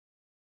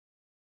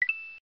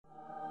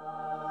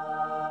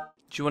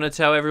Do you want to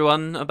tell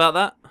everyone about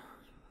that?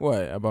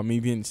 What, about me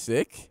being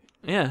sick?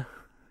 Yeah.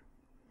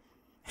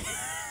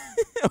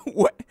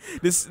 What?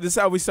 This is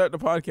how we start the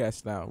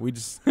podcast now. We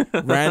just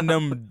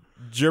random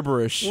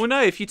gibberish. Well,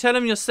 no, if you tell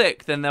them you're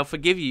sick, then they'll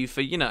forgive you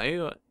for,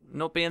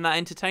 not being that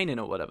entertaining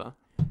or whatever.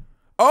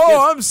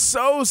 Oh, I'm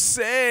so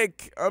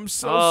sick. I'm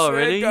so sick,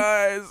 really?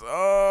 guys.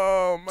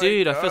 Oh, my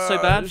Dude, gosh. I feel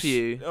so bad for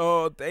you.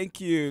 Oh,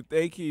 thank you.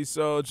 Thank you.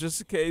 So,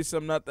 just in case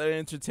I'm not that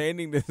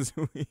entertaining this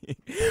week.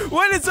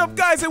 What is up,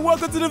 guys, and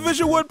welcome to the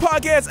VisualWood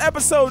podcast,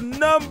 episode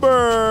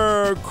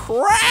number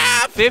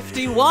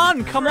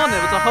 51. Come on,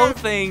 there was a whole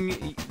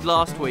thing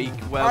last week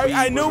where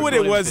I knew what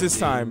it was 50. this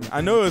time.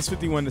 I know it was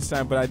 51 this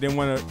time, but I didn't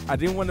want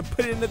to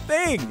put it in the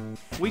thing.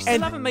 We still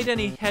haven't made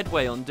any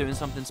headway on doing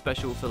something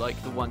special for like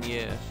the 1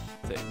 year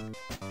thing.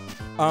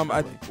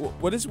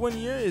 What is 1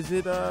 year? Is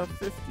it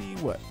 50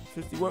 what?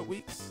 50 what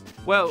weeks?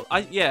 Well,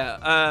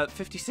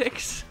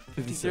 56?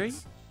 53?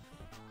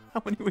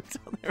 How many weeks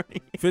are there?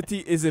 50?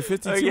 Is it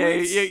 52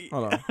 weeks? Yeah.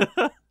 Hold on.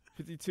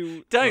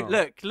 52. Don't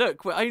look.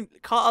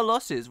 Cut our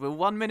losses. We're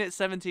 1 minute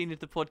 17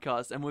 into the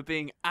podcast, and we're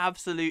being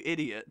absolute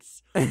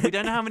idiots. We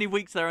don't know how many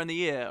weeks there are in the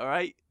year. All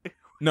right.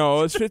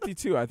 No, it's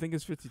 52. I think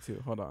it's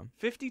 52. Hold on.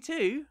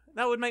 52?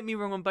 That would make me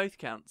wrong on both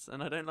counts,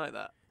 and I don't like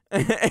that.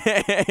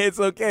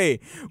 It's okay.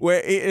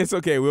 It's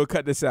okay. We'll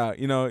cut this out.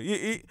 You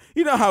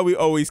know how we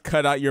always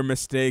cut out your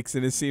mistakes,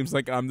 and it seems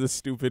like I'm the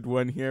stupid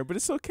one here, but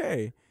it's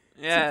okay.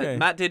 Yeah, okay.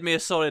 Matt did me a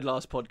solid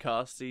last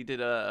podcast. He did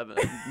a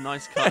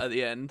nice cut at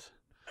the end.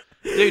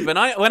 Dude, when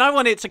I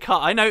want it to cut,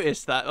 I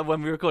noticed that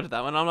when we recorded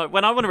that. When I'm like,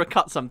 when I want to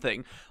cut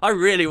something, I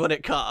really want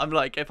it cut. I'm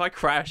like, if I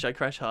crash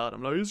hard.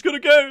 I'm like, it's gonna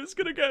go.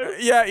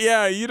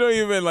 Yeah. You don't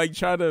even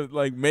try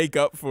to make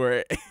up for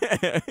it.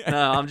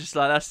 No, I'm just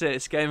like, that's it.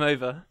 It's game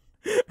over.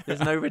 There's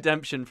no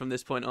redemption from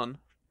this point on.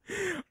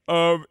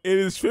 It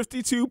is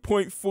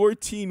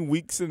 52.14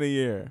 weeks in a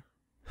year.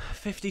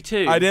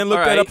 52. I didn't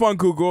look that up on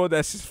Google.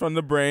 That's just from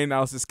the brain. I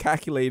was just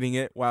calculating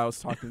it while I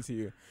was talking to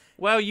you.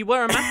 Well, you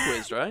were a math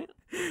quiz, right?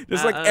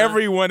 Just like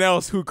everyone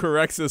else who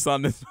corrects us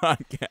on this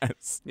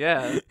podcast.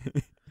 Yeah.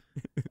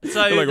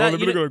 So I'm going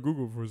to go to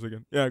Google for a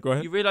second. Yeah, go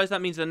ahead. You realize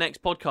that means the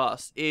next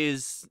podcast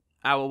is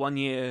our 1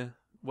 year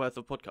worth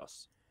of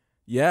podcasts?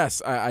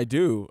 Yes, I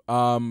do.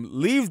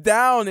 Leave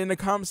down in the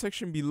comment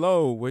section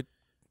below what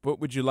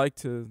would you like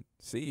to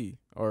see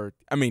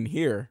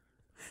hear.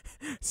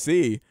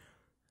 See.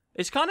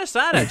 It's kind of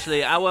sad,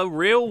 actually. Our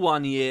real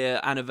 1 year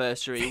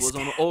anniversary was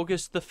on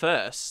August the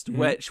 1st,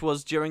 which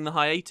was during the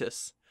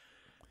hiatus.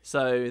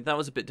 So that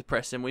was a bit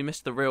depressing. We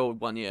missed the real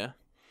 1 year.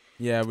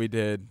 Yeah, we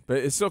did. But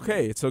it's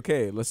okay. It's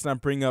okay. Let's not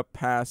bring up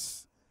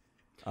past...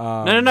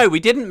 No. We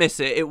didn't miss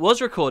it. It was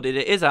recorded.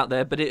 It is out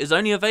there, but it is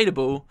only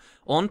available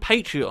on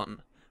Patreon.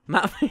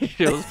 Matt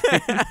feels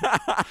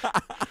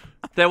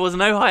there was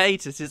no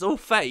hiatus. It's all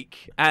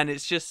fake, and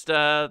it's just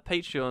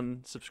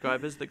Patreon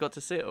subscribers that got to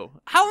see it all.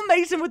 How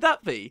amazing would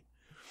that be?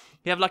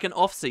 You have like an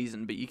off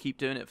season, but you keep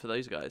doing it for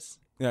those guys.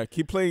 Yeah,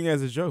 keep playing it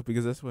as a joke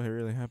because that's what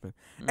really happened.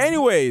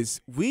 Anyways,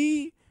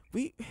 can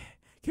we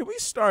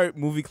start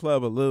movie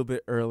club a little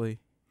bit early?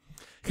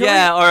 All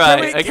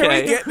right. Can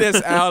we get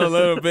this out a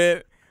little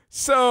bit?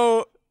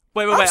 So,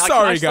 wait. I'm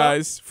sorry,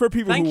 guys, for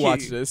people who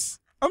watch this.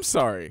 I'm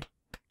sorry.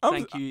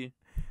 Thank you.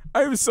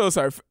 I'm so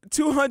sorry.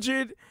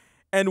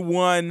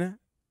 201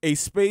 A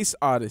Space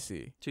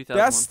Odyssey.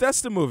 2001.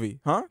 That's the movie,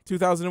 huh?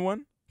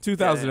 2001?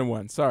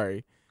 2001. Yeah.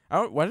 Sorry.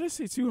 Why did I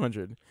say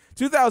 200?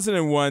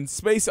 2001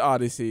 Space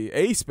Odyssey.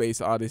 A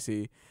Space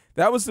Odyssey.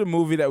 That was the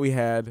movie that we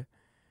had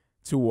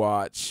to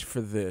watch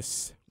for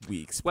this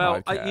week's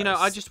podcast.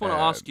 I just want to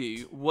ask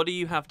you, what do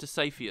you have to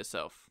say for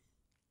yourself?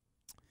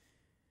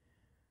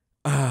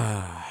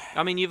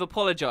 I mean, you've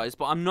apologized,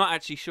 but I'm not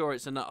actually sure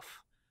it's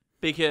enough.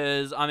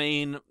 Because,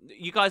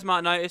 you guys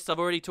might notice, I've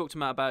already talked to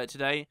Matt about it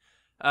today.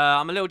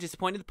 I'm a little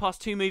disappointed. The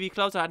past two movie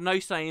clubs, I had no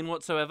say in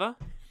whatsoever.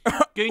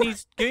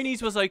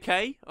 Goonies was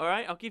okay, all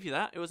right? I'll give you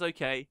that. It was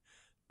okay.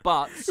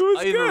 But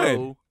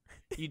overall,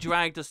 you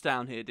dragged us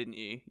down here, didn't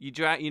you?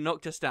 You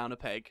knocked us down a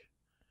peg.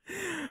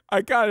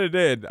 I kind of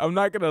did. I'm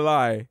not going to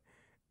lie.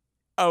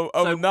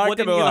 I'm not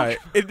going to lie.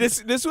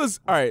 This was,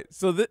 all right,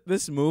 so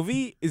this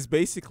movie is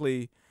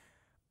basically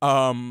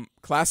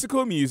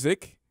classical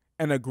music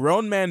and a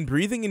grown man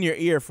breathing in your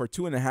ear for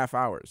 2.5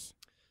 hours.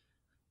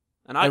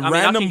 And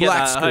random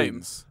black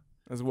screens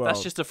as well.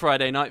 That's just a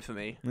Friday night for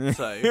me.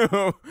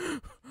 So.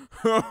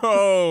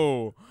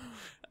 Oh.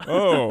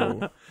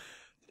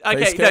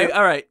 Okay, no,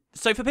 all right.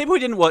 So for people who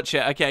didn't watch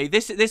it, okay,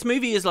 this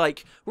movie is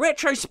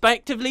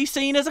retrospectively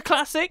seen as a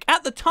classic.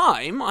 At the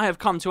time, I have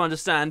come to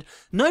understand,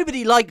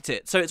 nobody liked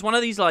it. So it's one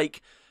of these I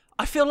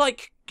feel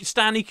like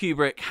Stanley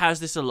Kubrick has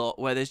this a lot,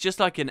 where there's just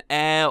an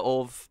air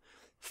of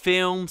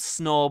film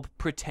snob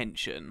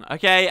pretension,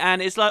 okay?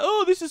 And it's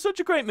oh, this is such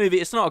a great movie.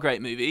 It's not a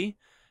great movie.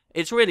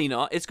 It's really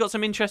not. It's got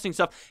some interesting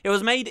stuff. It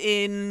was made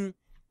in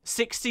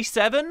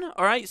 1967,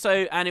 all right?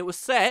 So, and it was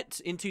set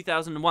in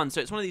 2001.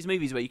 So it's one of these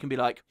movies where you can be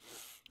like,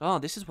 oh,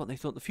 this is what they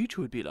thought the future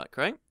would be like,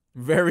 right?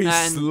 Very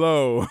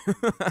slow.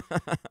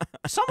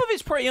 Some of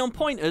it's pretty on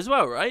point as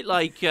well, right?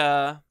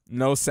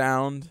 No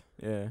sound.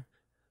 Yeah.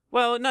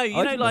 Well, no,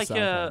 you know,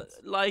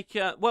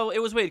 Well, it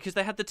was weird because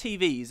they had the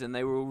TVs and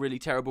they were all really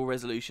terrible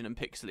resolution and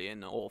pixely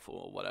and awful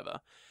or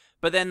whatever.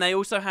 But then they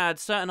also had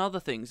certain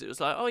other things. It was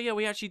like, oh yeah,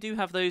 we actually do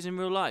have those in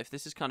real life.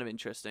 This is kind of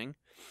interesting.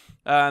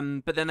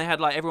 But then they had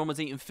like everyone was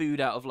eating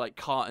food out of like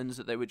cartons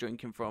that they were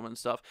drinking from and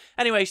stuff.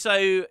 Anyway,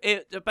 so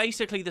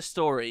basically the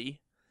story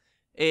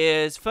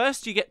is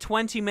first you get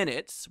 20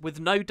 minutes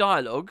with no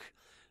dialogue,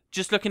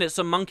 just looking at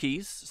some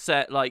monkeys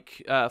set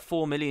like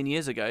 4 million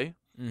years ago.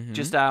 Mm-hmm.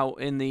 Just out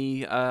in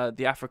the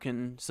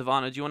African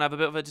savannah. Do you want to have a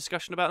bit of a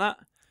discussion about that?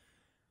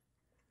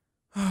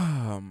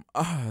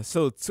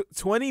 So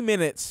 20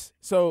 minutes.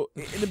 So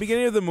in the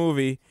beginning of the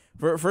movie,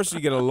 first you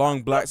get a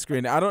long black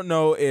screen. I don't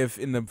know if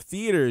in the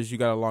theaters you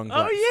got a long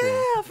black screen.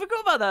 Oh yeah, I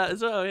forgot about that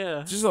as well.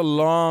 Yeah, just a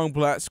long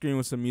black screen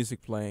with some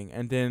music playing,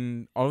 and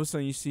then all of a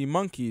sudden you see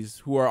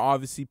monkeys who are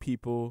obviously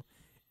people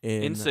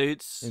in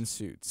suits. In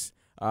suits.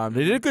 They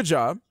did a good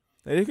job.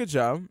 I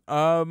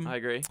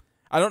agree.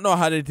 I don't know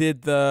how they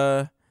did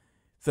the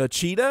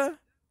cheetah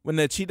when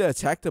the cheetah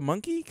attacked the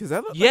monkey, because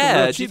that looked like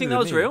a real do you think that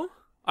was real?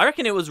 I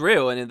reckon it was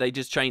real, and they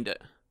just trained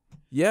it.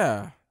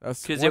 Yeah,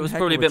 because it was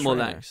probably a bit more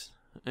lax.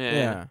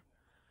 Yeah.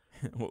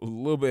 a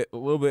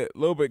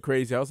little bit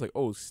crazy. I was like,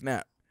 oh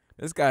snap,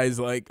 this guy's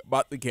like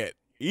about to get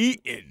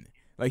eaten.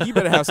 Like he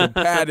better have some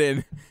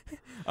padding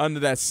under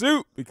that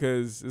suit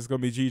because it's gonna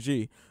be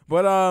GG.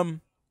 But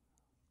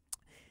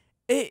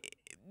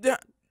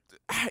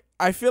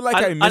I feel like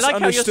I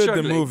misunderstood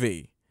the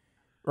movie.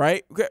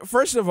 Right?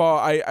 First of all,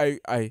 I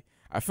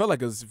felt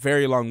like it was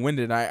very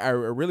long-winded. I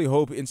really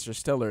hope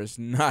Interstellar is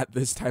not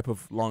this type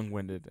of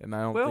long-winded, and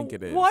I don't think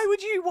it is. Why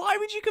would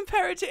you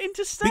compare it to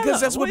Interstellar?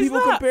 Because that's what people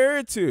compare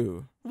it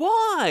to.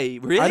 Why?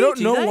 Really? I don't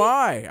know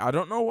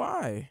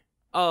why.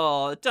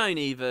 Oh, don't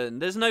even.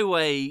 There's no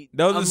way.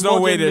 No, there's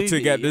no way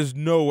to get. There's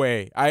no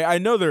way. I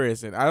know there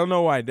isn't. I don't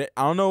know why. I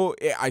don't know.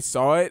 I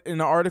saw it in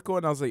the article,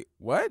 and I was like,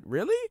 what?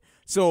 Really?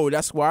 So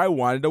that's why I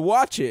wanted to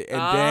watch it,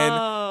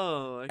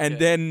 and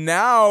then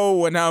now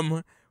when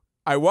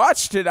I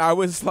watched it, I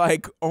was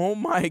like, oh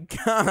my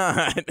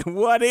god,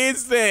 what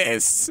is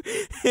this?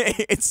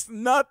 It's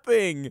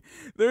nothing.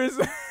 There's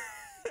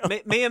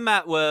me and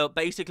Matt were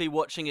basically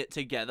watching it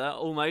together,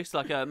 almost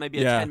like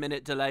maybe a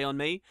 10-minute delay on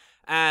me,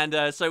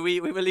 and so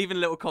we were leaving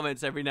little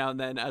comments every now and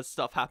then as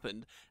stuff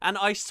happened, and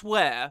I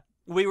swear.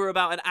 We were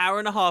about an hour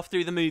and a half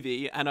through the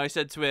movie, and I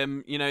said to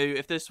him, you know,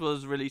 if this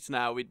was released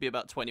now, we'd be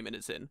about 20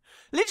 minutes in.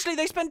 Literally,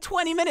 they spend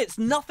 20 minutes,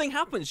 nothing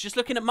happens, just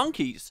looking at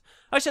monkeys.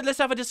 I said, let's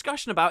have a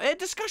discussion about it. A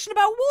discussion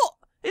about what?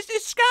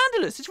 It's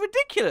scandalous. It's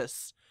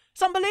ridiculous.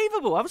 It's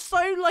unbelievable. I was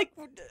so, like,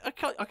 I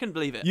couldn't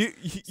believe it.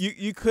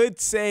 You could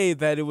say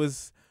that it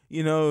was,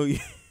 you know,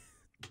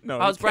 no,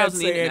 I was browsing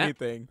the internet.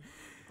 Anything.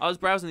 I was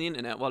browsing the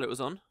internet while it was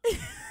on.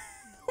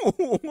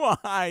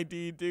 Why do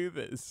you do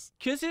this?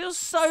 Because it was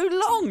so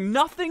long.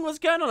 Nothing was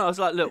going on. I was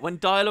like, look, when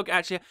dialogue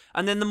actually...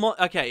 And then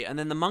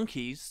the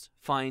monkeys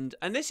find...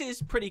 And this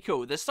is pretty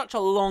cool. There's such a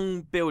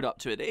long build-up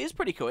to it. It is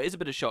pretty cool. It is a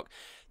bit of shock.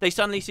 They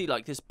suddenly see,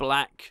 like, this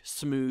black,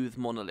 smooth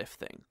monolith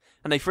thing.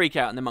 And they freak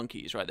out, and they're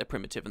monkeys, right? They're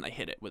primitive, and they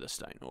hit it with a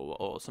stone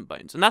or some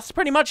bones. And that's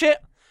pretty much it.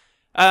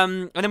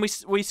 And then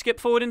we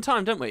skip forward in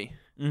time, don't we?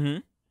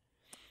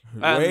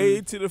 Mm-hmm. Way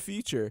to the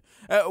future.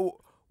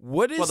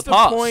 What is the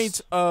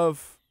point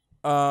of...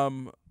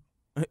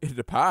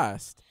 the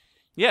past.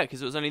 Yeah,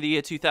 because it was only the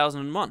year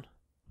 2001.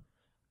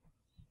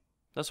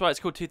 That's why it's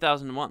called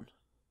 2001.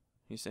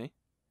 You see?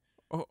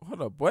 Oh,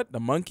 hold up. What? The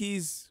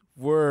monkeys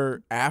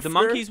were after? The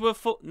monkeys were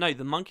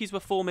the monkeys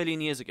were 4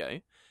 million years ago,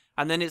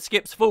 and then it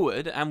skips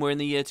forward, and we're in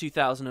the year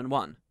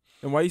 2001.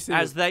 And why you say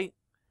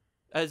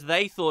as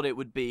they thought it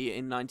would be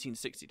in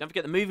 1960. Don't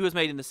forget, the movie was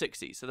made in the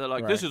 60s, so they're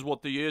like, this is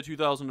what the year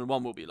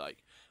 2001 will be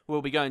like.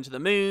 We'll be going to the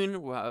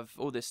moon. We'll have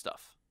all this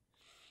stuff.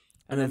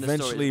 And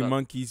eventually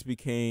monkeys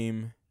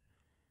became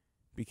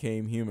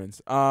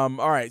humans. All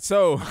right,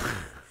 so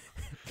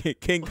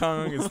King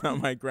Kong is not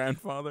my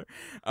grandfather.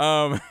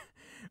 Wow.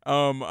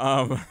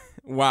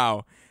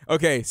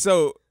 Okay,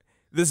 so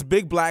this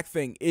big black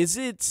thing,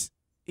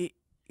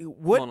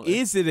 what monolith.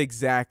 Is it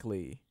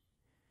exactly?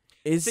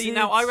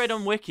 Now I read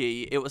on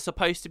Wiki it was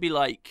supposed to be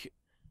like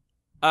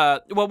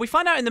well, we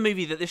find out in the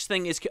movie that this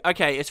thing is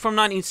it's from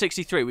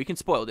 1963. We can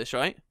spoil this,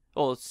 right?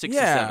 Or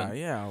 67.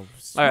 Yeah.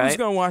 Who's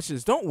gonna watch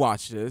this? Don't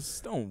watch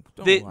this. Don't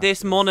watch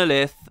this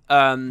monolith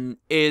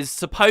is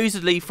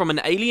supposedly from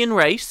an alien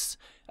race.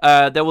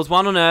 There was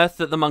one on Earth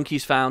that the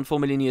monkeys found 4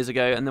 million years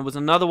ago, and there was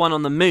another one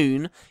on the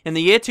moon. In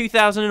the year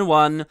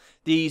 2001,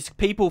 these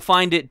people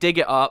find it, dig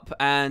it up,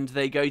 and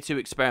they go to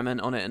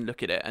experiment on it and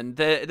look at it. And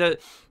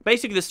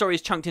basically the story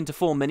is chunked into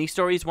 4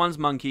 mini-stories. One's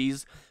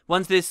monkeys.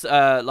 One's this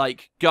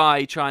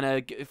guy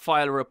trying to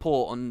file a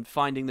report on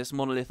finding this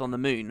monolith on the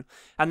moon.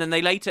 And then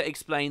they later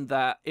explained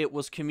that it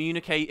was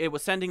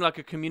sending like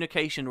a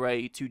communication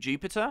ray to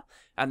Jupiter,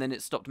 and then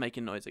it stopped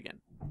making noise again.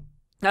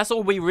 That's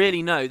all we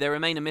really know. They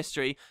remain a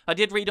mystery. I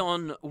did read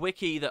on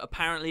Wiki that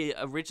apparently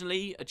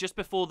originally, just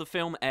before the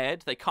film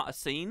aired, they cut a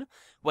scene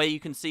where you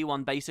can see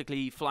one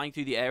basically flying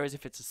through the air as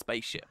if it's a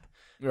spaceship.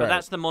 Right. But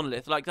that's the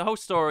monolith. Like, the whole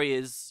story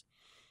is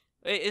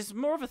It's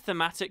more of a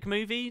thematic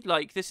movie.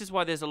 Like, this is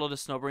why there's a lot of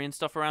snobbery and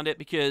stuff around it,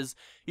 because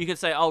you can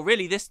say, oh,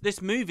 really,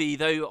 this movie,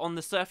 though on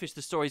the surface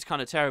the story's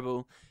kind of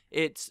terrible,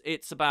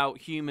 it's about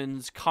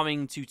humans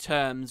coming to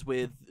terms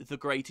with the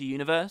greater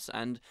universe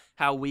and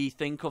how we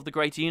think of the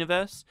greater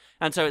universe.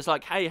 And so it's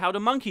like, hey, how do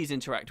monkeys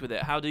interact with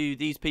it? How do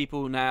these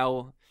people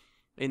now,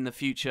 in the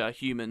future,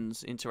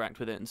 humans interact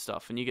with it and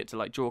stuff? And you get to,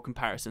 like, draw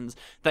comparisons.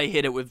 They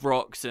hit it with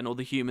rocks, and all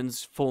the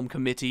humans form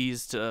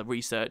committees to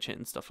research it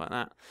and stuff like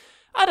that.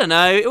 I don't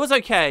know. It was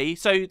okay.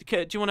 So,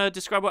 do you want to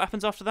describe what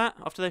happens after that?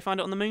 After they find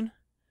it on the moon?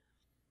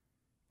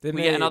 Then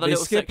we get another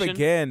little skip section.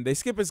 Again. They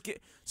skip again.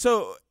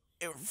 So,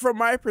 from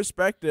my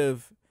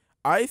perspective,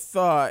 I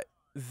thought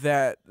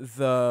that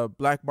the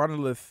Black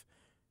Monolith,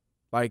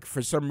 like,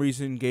 for some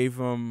reason, gave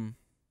them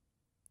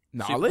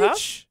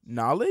knowledge.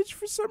 Knowledge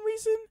for some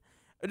reason.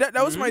 That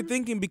was my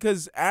thinking,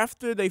 because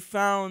after they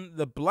found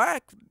the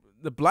black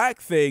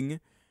thing,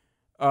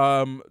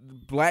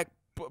 black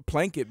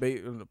plank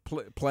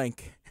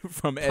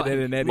from Ed, Edd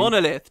and Eddy.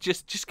 Monolith,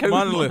 just go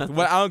monolith.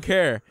 Well, I don't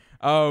care.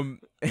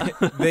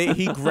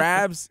 He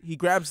grabs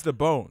the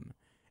bone,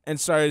 and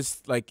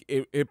starts, like,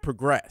 it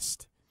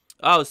progressed.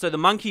 Oh, so the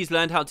monkeys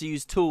learned how to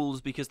use tools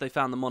because they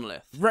found the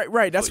monolith.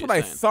 Right. That's what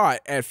I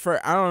thought at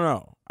first. I don't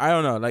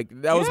know. Like,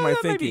 that was my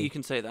thinking. Maybe you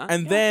can say that.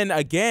 And then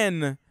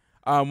again,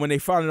 when they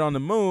found it on the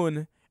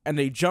moon and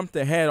they jumped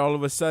ahead, all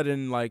of a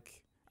sudden,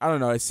 like, I don't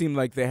know, it seemed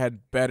like they had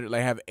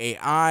have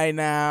AI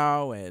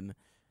now, and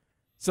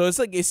so it's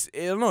like, I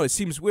don't know, it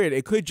seems weird.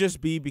 It could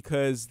just be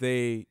because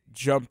they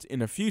jumped in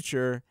the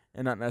future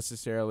and not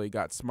necessarily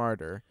got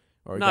smarter.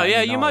 No,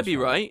 yeah, you might be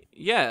right.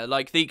 Yeah,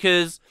 like,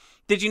 because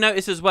did you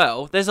notice as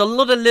well, there's a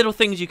lot of little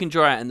things you can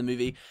draw out in the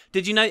movie.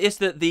 Did you notice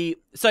that the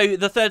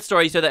third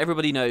story, so that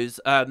everybody knows,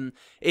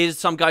 is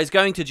some guys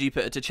going to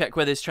Jupiter to check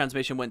where this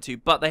transmission went to,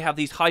 but they have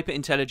these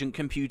hyper-intelligent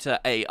computer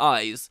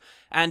AIs.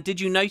 And did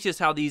you notice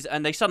how these,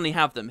 and they suddenly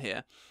have them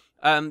here,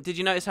 did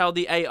you notice how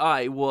the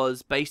AI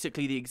was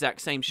basically the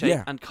exact same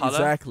shape and color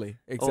exactly.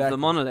 of the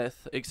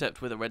monolith,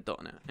 except with a red dot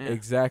on it? Yeah.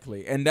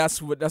 Exactly. And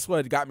that's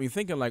what got me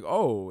thinking, like,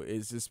 oh,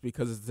 is this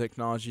because of the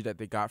technology that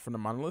they got from the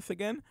monolith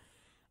again?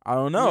 I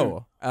don't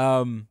know.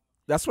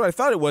 That's what I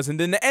thought it was. And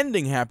then the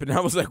ending happened. I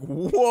was like,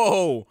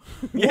 whoa.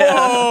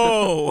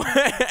 Whoa.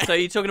 So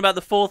you're talking about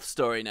the fourth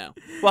story now.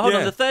 Well, hold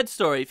on. The third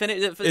story.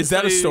 Is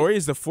that a story?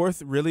 Is the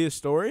fourth really a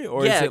story?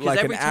 Or is it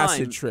like an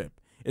acid trip?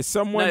 Is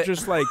someone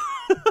just like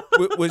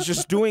was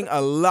just doing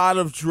a lot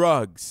of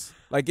drugs?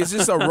 Like, is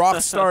this a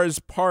rock star's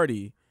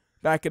party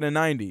back in the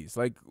 90s?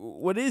 Like,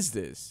 what is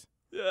this?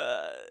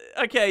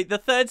 Okay, the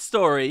third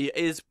story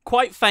is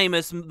quite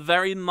famous,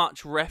 very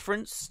much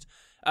referenced.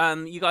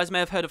 You guys may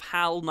have heard of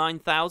HAL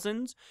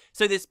 9000.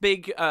 So this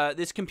big,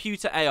 this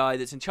computer AI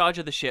that's in charge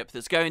of the ship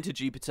that's going to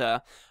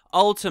Jupiter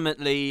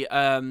ultimately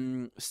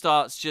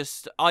starts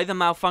just either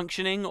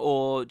malfunctioning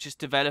or just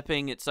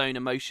developing its own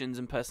emotions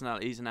and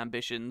personalities and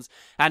ambitions,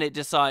 and it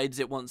decides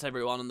it wants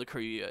everyone on the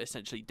crew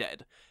essentially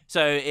dead.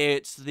 So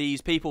it's these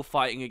people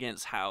fighting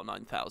against HAL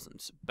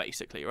 9000,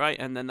 basically, right?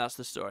 And then that's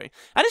the story.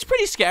 And it's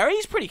pretty scary.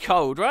 It's pretty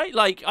cold, right?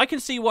 Like, I can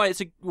see why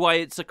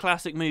it's a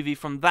classic movie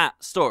from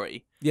that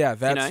story. Yeah,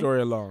 that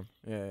story alone.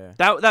 Yeah.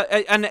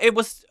 And it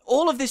was,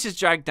 all of this is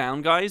dragged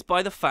down, guys,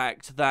 by the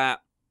fact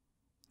that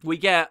we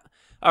get.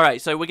 All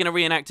right, so we're going to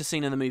reenact a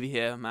scene in the movie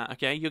here, Matt,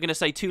 okay? You're going to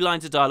say 2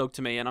 lines of dialogue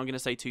to me, and I'm going to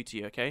say 2 to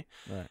you, okay?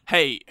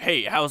 Right.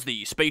 Hey, how's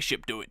the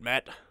spaceship doing,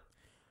 Matt?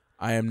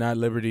 I am not at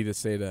liberty to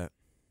say that.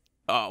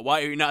 Oh,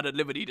 why are you not at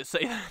liberty to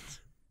say that?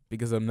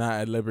 Because I'm not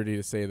at liberty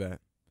to say that.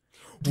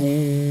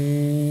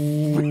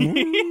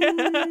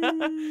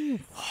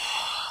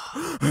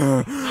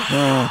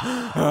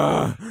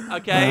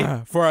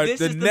 Okay, for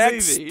the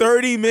next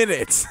 30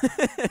 minutes.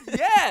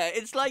 Yeah,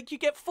 it's like you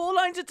get 4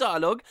 lines of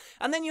dialogue,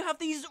 and then you have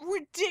these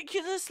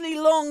ridiculously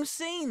long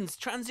scenes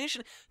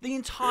transition. The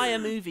entire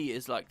movie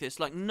is like this,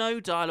 like no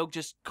dialogue,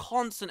 just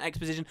constant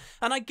exposition.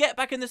 And I get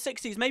back in the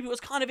 60s, maybe it was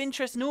kind of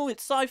interesting. Oh,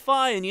 it's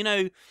sci-fi, and you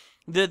know,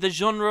 the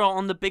genre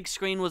on the big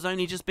screen was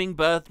only just being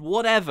birthed,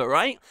 whatever,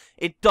 right?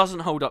 It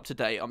doesn't hold up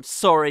today. I'm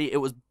sorry, it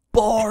was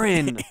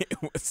boring.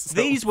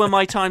 These were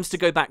my times to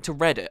go back to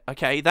Reddit,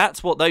 okay?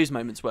 That's what those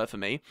moments were for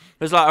me. It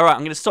was like, all right, I'm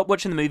going to stop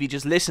watching the movie,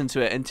 just listen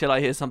to it until I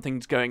hear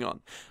something's going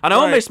on. And I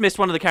almost missed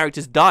one of the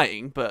characters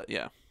dying, but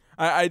yeah.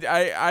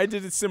 I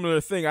did a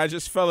similar thing. I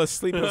just fell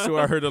asleep until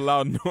I heard a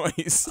loud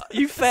noise.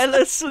 You fell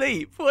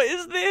asleep? What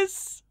is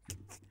this?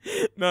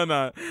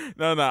 No.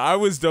 I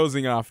was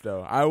dozing off,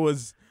 though. I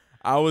was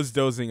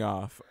dozing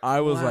off.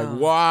 I was like,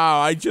 wow,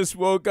 I just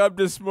woke up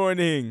this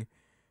morning.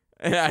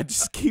 And I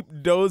just keep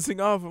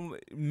dozing off. I'm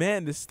like,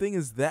 man, this thing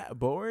is that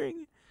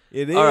boring?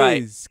 It is.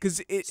 Right.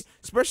 Because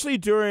especially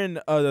during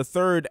the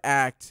third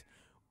act,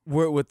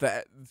 with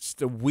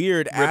the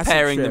weird acid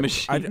repairing trip, the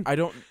machine. I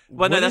don't.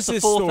 Well, no, that's the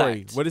fourth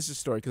act. What is the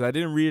story? Because I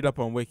didn't read it up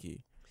on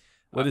Wiki.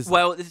 What is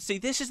well, see,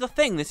 this is the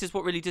thing. This is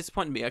what really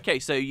disappointed me. Okay,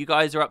 so you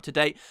guys are up to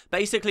date.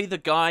 Basically, the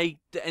guy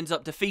ends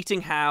up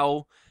defeating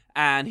Hal,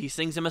 and he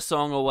sings him a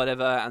song or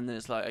whatever, and then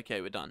it's like,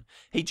 okay, we're done.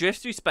 He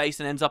drifts through space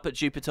and ends up at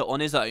Jupiter on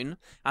his own,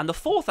 and the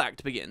fourth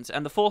act begins,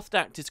 and the fourth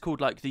act is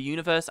called, like, The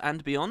Universe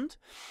and Beyond.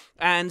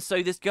 And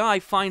so this guy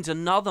finds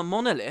another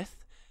monolith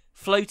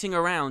floating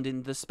around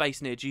in the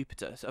space near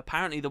Jupiter. So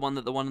apparently the one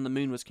on the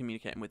moon was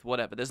communicating with,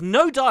 whatever. There's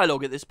no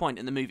dialogue at this point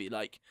in the movie.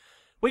 Like,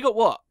 we got,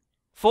 what,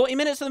 40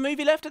 minutes of the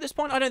movie left at this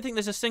point? I don't think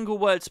there's a single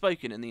word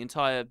spoken in the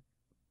entire,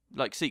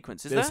 like,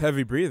 sequence. Is there? There's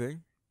heavy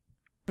breathing.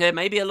 Yeah,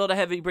 maybe a lot of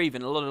heavy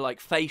breathing, a lot of, like,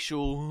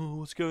 facial,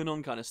 what's going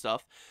on kind of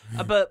stuff.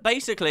 But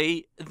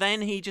basically,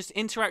 then he just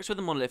interacts with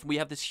the monolith. We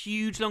have this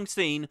huge, long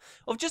scene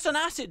of just an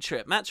acid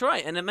trip. That's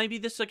right. And then maybe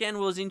this, again,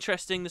 was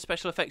interesting. The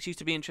special effects used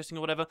to be interesting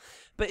or whatever.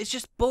 But it's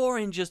just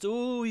boring. Just,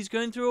 oh, he's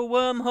going through a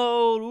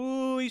wormhole.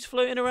 Oh, he's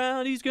floating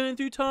around. He's going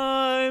through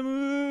time.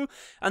 Ooh.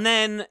 And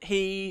then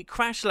he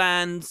crash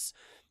lands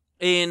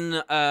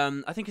in,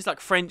 I think it's, like,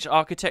 French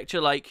architecture,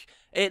 like...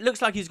 It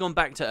looks like he's gone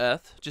back to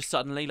Earth, just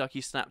suddenly, like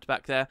he snapped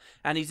back there.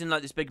 And he's in,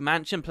 like, this big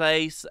mansion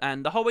place.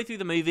 And the whole way through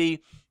the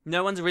movie,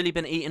 no one's really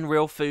been eating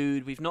real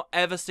food. We've not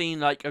ever seen,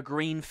 like, a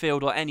green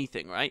field or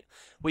anything, right?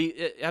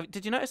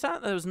 Did you notice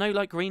that? There was no,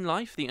 like, green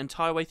life the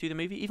entire way through the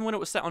movie. Even when it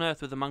was set on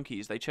Earth with the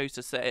monkeys, they chose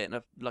to set it in,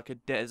 a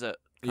desert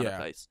kind of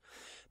place.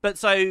 But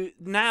so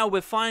now we're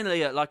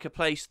finally at, like, a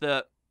place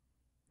that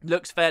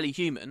looks fairly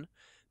human.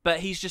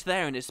 But he's just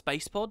there in his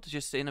space pod,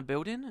 just in a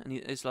building, and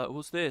it's like,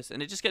 what's this?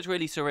 And it just gets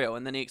really surreal.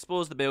 And then he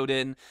explores the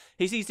building.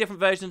 He sees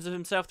different versions of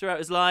himself throughout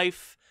his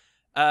life.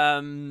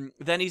 Then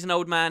he's an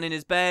old man in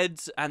his bed,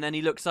 and then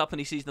he looks up and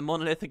he sees the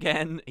monolith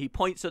again. He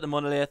points at the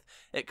monolith.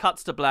 It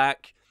cuts to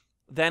black.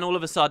 Then all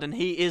of a sudden,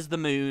 he is the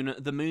moon.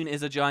 The moon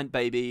is a giant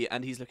baby,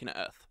 and he's looking at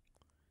Earth.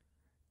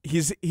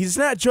 He's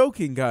not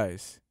joking,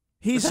 guys.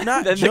 He's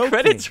not then joking. The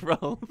credits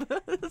roll.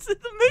 That's in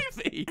the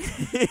movie.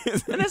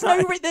 And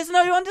there's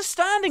no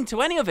understanding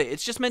to any of it.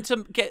 It's just meant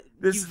to get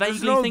you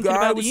vaguely thinking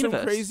about the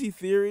universe. Some crazy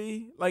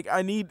theory. Like,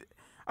 I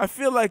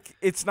feel like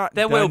it's not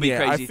there done will be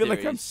yet. crazy I feel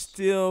theories. like I'm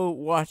still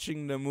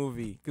watching the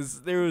movie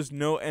because there was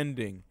no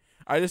ending.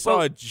 I just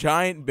saw a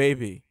giant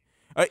baby.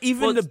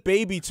 Even the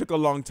baby took a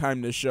long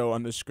time to show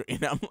on the screen.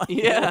 I'm like,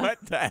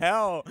 what the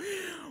hell?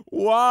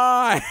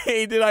 Why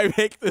did I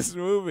make this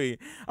movie?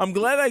 I'm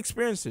glad I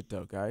experienced it,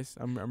 though, guys.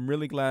 I'm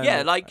really glad.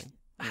 Yeah,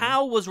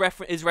 Hal is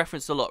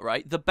referenced a lot,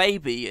 right? The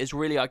baby is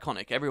really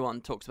iconic. Everyone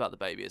talks about the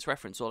baby. It's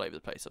referenced all over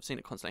the place. I've seen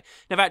it constantly.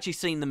 Never actually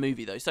seen the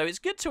movie, though, so it's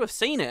good to have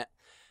seen it.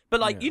 But,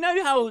 like, you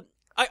know how...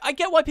 I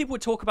get why people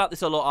would talk about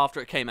this a lot after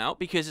it came out,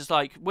 because it's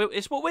like,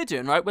 it's what we're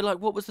doing, right? We're like,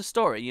 what was the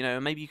story? You know,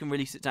 maybe you can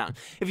really sit down.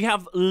 If you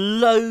have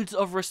loads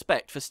of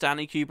respect for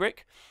Stanley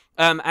Kubrick,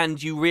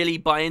 and you really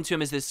buy into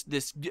him as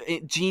this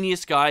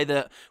genius guy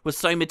that was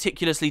so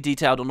meticulously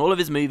detailed on all of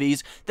his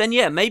movies, then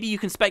yeah, maybe you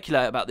can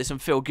speculate about this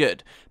and feel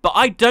good. But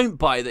I don't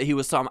buy that he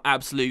was some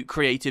absolute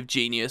creative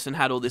genius and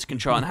had all this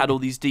control and had all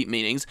these deep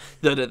meanings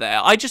that are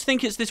there. I just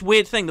think it's this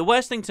weird thing. The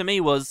worst thing to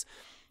me was...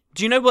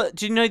 Do you know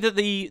that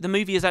the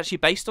movie is actually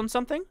based on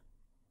something?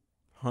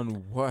 On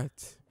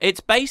what?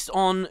 It's based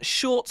on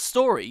short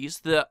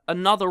stories that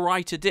another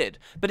writer did.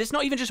 But it's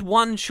not even just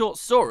one short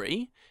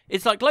story.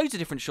 It's like loads of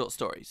different short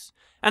stories.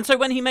 And so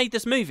when he made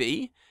this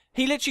movie,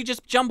 he literally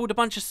just jumbled a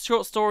bunch of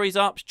short stories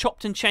up,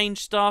 chopped and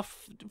changed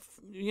stuff.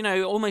 You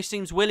know, almost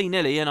seems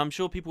willy-nilly, and I'm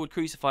sure people would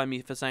crucify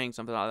me for saying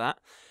something like that.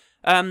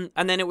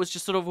 And then it was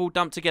just sort of all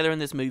dumped together in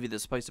this movie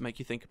that's supposed to make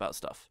you think about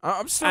stuff.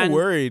 I'm still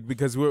worried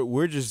because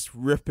we're just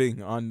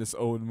ripping on this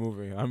old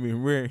movie. I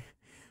mean,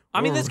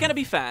 there's going to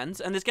be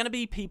fans, and there's going to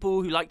be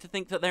people who like to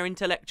think that they're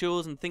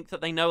intellectuals and think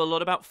that they know a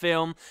lot about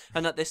film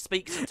and that this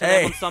speaks to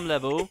them on some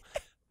level.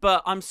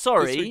 But I'm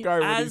sorry,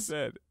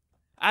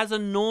 as a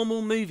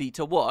normal movie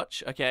to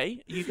watch,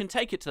 okay, you can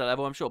take it to the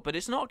level, I'm sure, but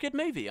it's not a good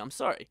movie. I'm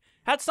sorry.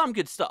 Had some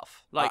good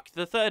stuff. Like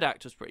the third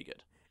act was pretty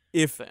good.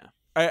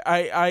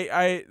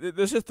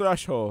 There's a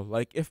threshold.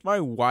 Like, if my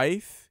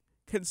wife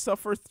can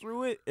suffer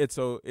through it, it's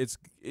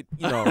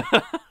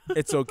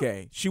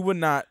okay. She would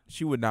not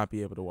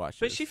be able to watch it.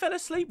 But she fell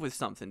asleep with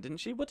something, didn't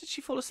she? What did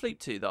she fall asleep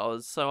to that I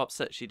was so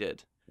upset she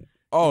did?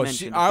 Oh,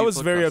 I was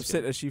very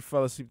upset that she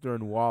fell asleep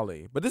during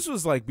Wall-E. But this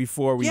was like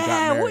before we got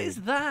married. Yeah, what is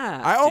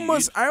that? I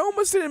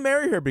almost didn't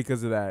marry her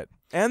because of that.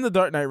 And The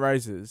Dark Knight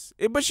Rises.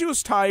 But she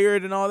was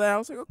tired and all that. I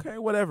was like, okay,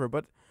 whatever.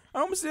 But I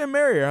almost didn't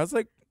marry her. I was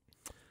like,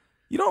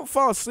 you don't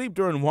fall asleep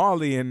during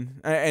Wall-E,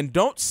 and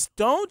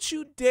don't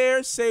you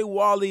dare say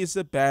Wall-E is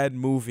a bad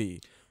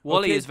movie.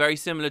 Wall-E is very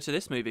similar to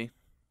this movie.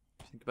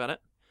 Think about it.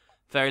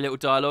 Very little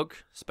dialogue,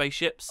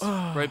 spaceships,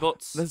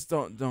 robots. Let's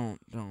don't.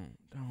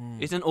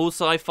 Isn't all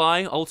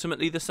sci-fi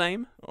ultimately the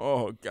same?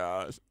 Oh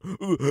gosh.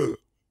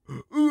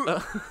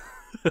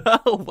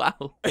 Oh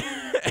wow.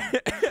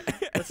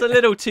 That's a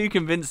little too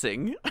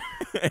convincing.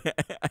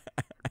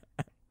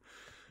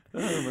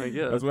 Oh my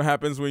god. That's what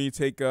happens when you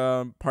take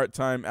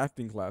part-time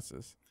acting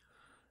classes.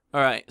 All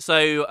right,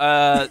 so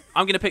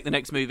I'm going to pick the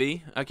next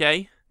movie,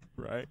 okay?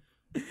 Right.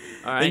 All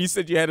right. And you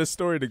said you had a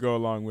story to go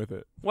along with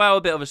it. Well,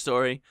 a bit of a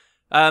story.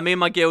 Me and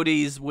my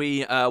guildies,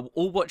 we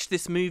all watched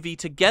this movie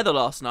together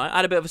last night. I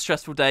had a bit of a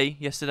stressful day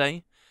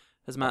yesterday,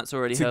 as Matt's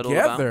already heard all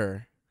about.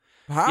 Together?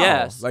 How?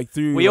 Yes. Like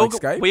through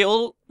Skype?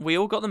 We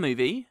all got the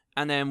movie,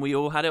 and then we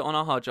all had it on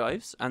our hard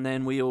drives, and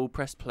then we all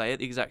pressed play at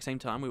the exact same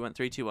time. We went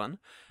 3, 2, 1,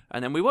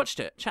 and then we watched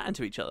it, chatting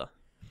to each other.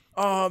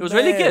 Oh, it was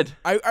really good.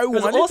 It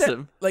was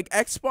awesome.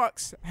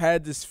 Xbox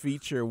had this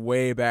feature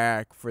way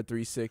back for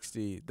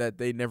 360 that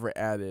they never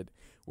added,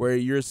 where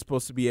you're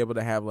supposed to be able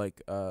to have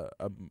like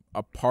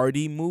a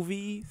party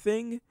movie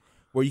thing,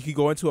 where you could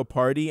go into a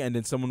party and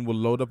then someone will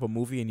load up a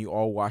movie and you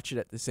all watch it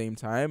at the same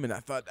time. And I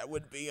thought that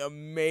would be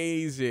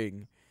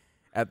amazing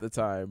at the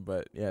time,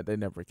 but yeah, they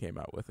never came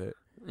out with it.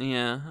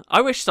 Yeah,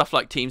 I wish stuff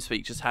like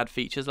TeamSpeak just had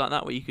features like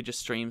that where you could just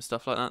stream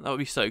stuff like that. That would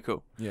be so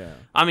cool. Yeah.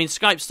 I mean,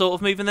 Skype's sort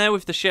of moving there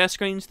with the share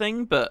screens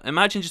thing, but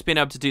imagine just being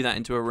able to do that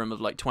into a room of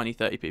like 20,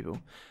 30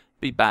 people.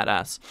 Be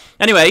badass.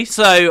 Anyway,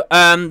 so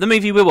the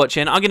movie we're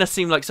watching, I'm going to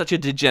seem like such a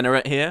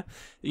degenerate here,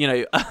 you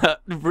know,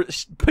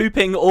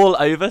 pooping all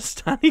over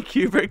Stanley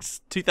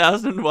Kubrick's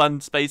 2001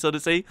 Space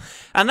Odyssey.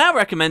 And now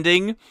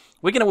recommending,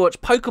 we're going to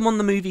watch Pokemon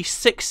the movie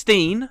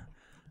 16.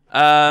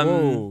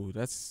 Whoa,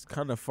 that's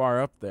kind of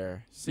far up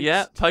there. 16.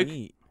 Yeah,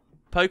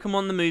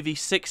 Pokemon the movie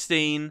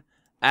 16,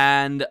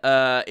 and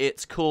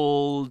it's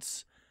called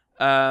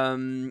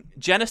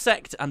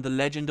Genesect and the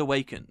Legend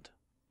Awakened.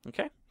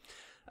 Okay.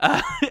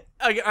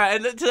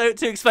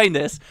 To explain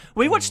this,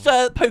 we watched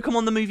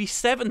Pokemon the movie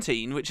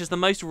 17, which is the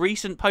most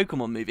recent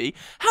Pokemon movie.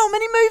 How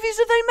many movies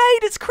have they made?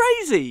 It's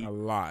crazy. A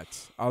lot.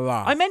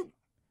 I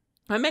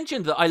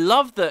mentioned that I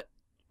love that.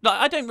 Like,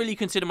 I don't really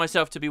consider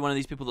myself to be one of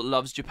these people that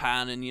loves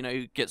Japan and, you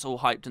know, gets all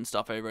hyped and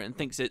stuff over it and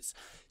thinks it's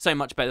so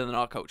much better than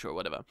our culture or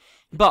whatever.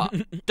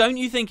 But don't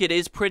you think it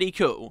is pretty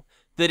cool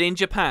that in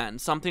Japan,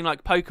 something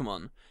like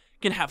Pokemon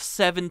can have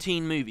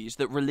 17 movies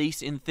that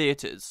release in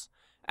theaters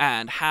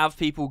and have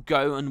people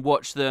go and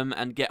watch them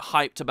and get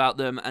hyped about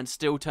them and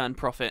still turn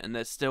profit, and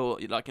there's still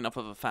like enough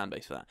of a fan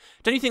base for that?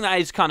 Don't you think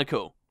that is kind of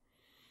cool?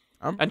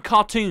 And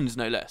cartoons,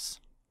 no less.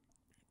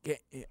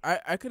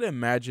 I could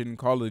imagine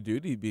Call of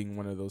Duty being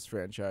one of those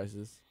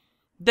franchises.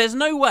 There's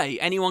no way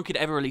anyone could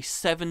ever release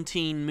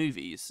 17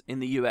 movies in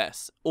the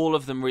US, all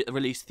of them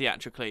released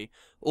theatrically,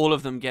 all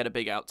of them get a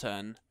big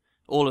outturn,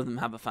 all of them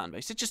have a fan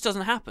base. It just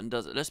doesn't happen,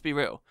 does it? Let's be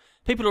real.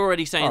 People are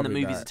already saying Probably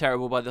the movies are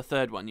terrible by the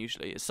third one,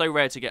 usually. It's so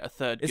rare to get a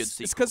third good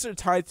sequel. It's because they're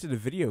tied to the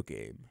video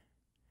game.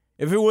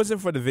 If it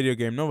wasn't for the video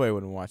game, nobody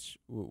would watch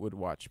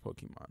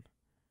Pokemon.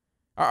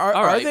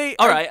 Are they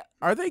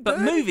good?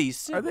 But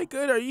movies, are they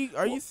good? Are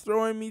you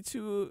throwing me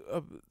to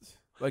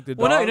like the?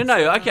 Well,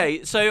 no.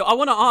 Okay, so I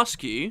want to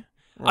ask you.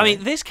 Right. I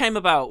mean, this came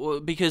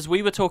about because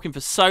we were talking for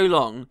so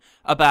long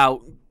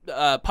about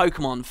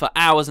Pokemon for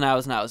hours and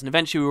hours and hours, and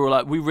eventually we were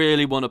like, we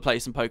really want to play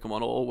some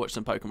Pokemon or watch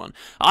some Pokemon.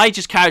 I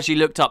just casually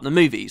looked up the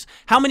movies.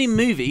 How many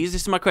movies?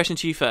 This is my question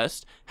to you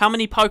first. How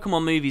many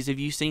Pokemon movies have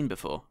you seen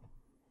before?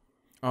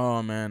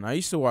 Oh man, I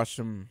used to watch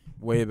them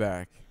way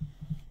back.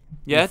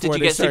 Yeah, did you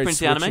get super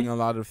into anime? A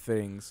lot of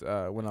things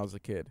when I was a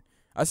kid.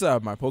 I still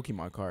have my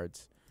Pokemon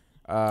cards.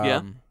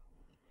 Yeah,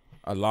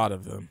 a lot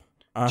of them.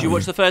 Did you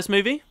watch the first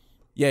movie?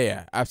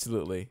 Yeah,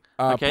 absolutely.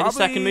 Okay, the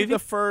second movie? The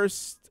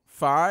first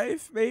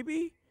 5,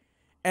 maybe.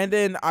 And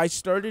then I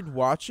started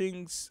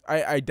watching.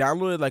 I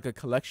downloaded like a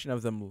collection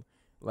of them,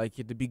 like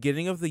at the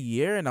beginning of the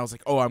year, and I was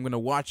like, oh, I'm gonna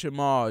watch them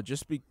all,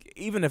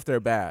 even if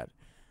they're bad.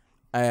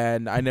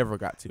 And I never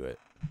got to it.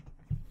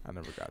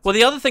 Well,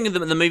 the other thing that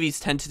the movies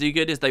tend to do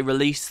good is they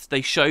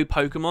show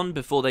Pokemon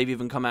before they've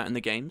even come out in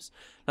the games,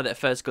 like their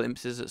first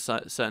glimpses at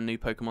certain new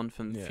Pokemon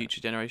from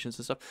future generations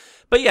and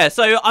stuff. But yeah,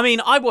 so I mean,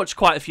 I watched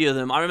quite a few of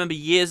them. I remember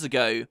years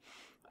ago,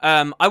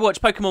 I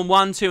watched Pokemon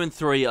 1, 2, and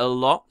 3 a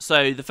lot.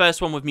 So the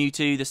first one with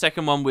Mewtwo, the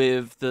second one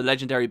with the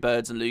legendary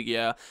birds and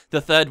Lugia, the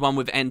third one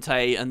with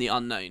Entei and the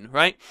Unknown,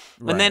 right?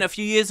 And then a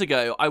few years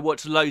ago, I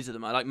watched loads of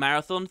them. I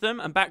marathoned them,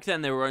 and back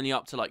then they were only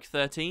up to like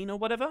 13 or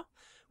whatever,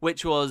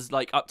 which was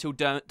like up till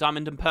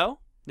Diamond and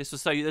Pearl. This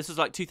was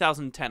like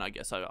 2010, I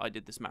guess. I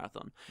did this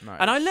marathon. Nice.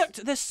 And I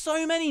looked, there's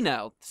so many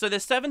now. So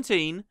there's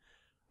 17.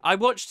 I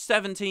watched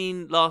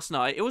 17 last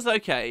night. It was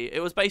okay.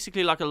 It was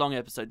basically like a long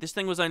episode. This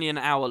thing was only an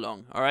hour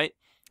long, all right?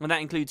 And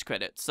that includes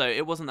credits. So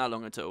it wasn't that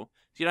long at all.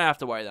 So you don't have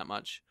to worry that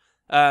much.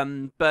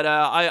 But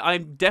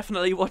I'm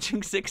definitely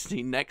watching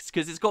 16 next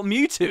because it's got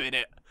Mewtwo in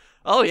it.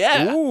 Oh,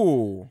 yeah.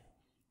 Ooh.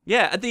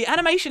 Yeah, the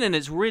animation in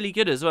it's really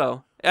good as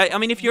well. I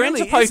mean, if you're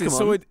really into Pokemon...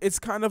 So it's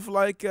kind of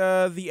like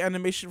the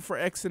animation for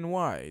X and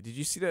Y. Did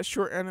you see that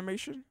short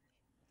animation?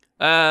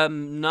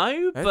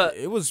 No, but...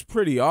 It was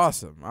pretty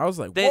awesome. I was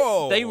like,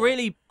 whoa! They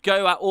really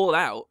go all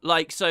out.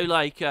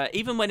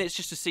 Even when it's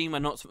just a scene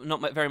where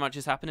not very much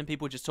is happening,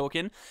 people are just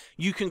talking,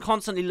 you can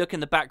constantly look in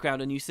the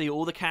background and you see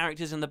all the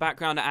characters in the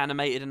background are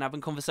animated and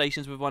having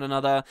conversations with one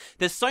another.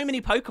 There's so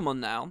many Pokemon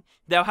now.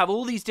 They'll have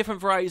all these different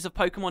varieties of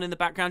Pokemon in the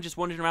background just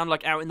wandering around,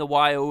 like out in the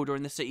wild or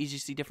in the cities. You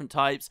see different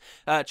types,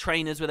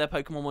 trainers with their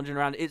Pokemon wandering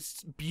around.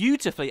 It's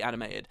beautifully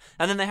animated.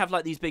 And then they have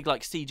like these big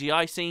like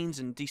CGI scenes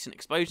and decent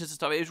explosions and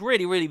stuff. It was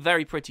really, really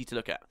very pretty to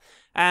look at.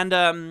 And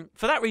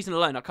for that reason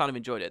alone, I kind of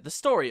enjoyed it. The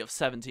story of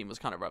 17 was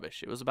kind of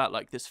rubbish. It was about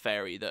like this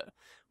fairy that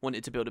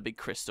wanted to build a big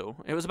crystal.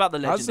 It was about the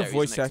legendaries. How's the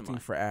voice acting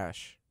for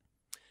Ash?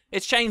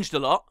 It's changed a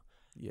lot.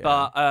 Yeah.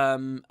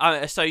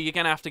 But so you're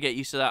gonna have to get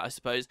used to that, I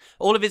suppose.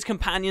 All of his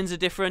companions are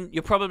different.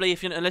 You're probably,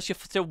 unless you're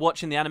still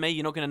watching the anime,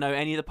 you're not gonna know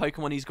any of the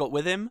Pokemon he's got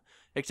with him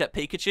except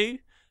Pikachu.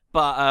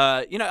 But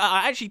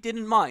I actually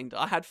didn't mind.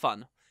 I had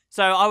fun.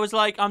 So I was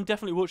like, I'm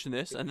definitely watching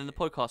this. And then the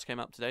podcast came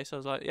up today, so I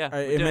was like, yeah,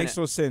 it makes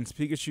no sense.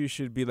 Pikachu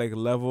should be like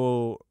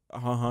level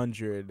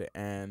 100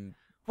 and.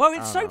 Well,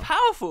 it's so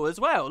powerful as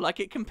well. Like,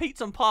 it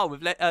competes on par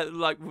with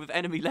with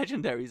enemy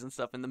legendaries and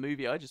stuff in the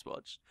movie I just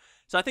watched.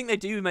 So I think they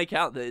do make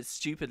out that it's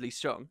stupidly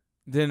strong.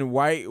 Then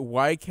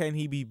why can't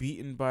he be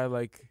beaten by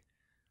like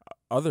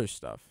other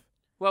stuff?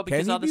 Well,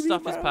 because other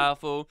stuff is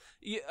powerful.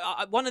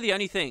 One of the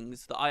only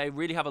things that I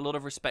really have a lot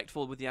of respect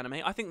for with the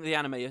anime, I think the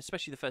anime,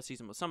 especially the first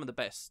season, was some of the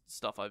best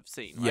stuff I've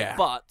seen. Right? Yeah.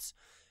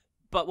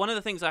 But one of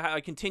the things I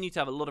continue to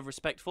have a lot of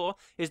respect for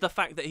is the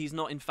fact that he's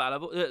not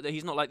infallible. That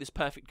he's not like this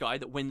perfect guy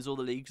that wins all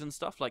the leagues and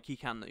stuff. Like, he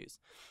can lose.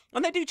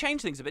 And they do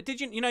change things a bit. Did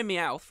you know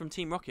Meowth from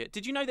Team Rocket?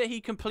 Did you know that he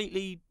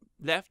completely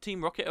left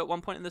Team Rocket at one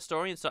point in the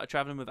story and started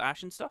traveling with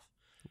Ash and stuff?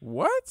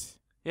 What?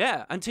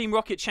 Yeah, and Team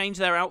Rocket changed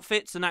their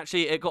outfits, and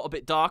actually it got a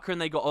bit darker, and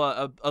they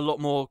got a lot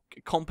more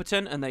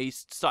competent, and they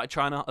started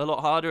trying a lot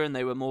harder, and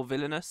they were more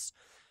villainous.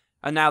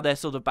 And now they're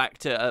sort of back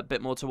to a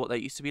bit more to what they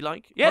used to be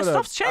like. Yeah,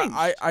 stuff's changed.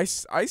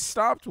 I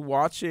stopped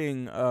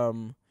watching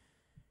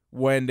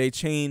when they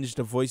changed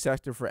the voice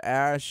actor for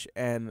Ash,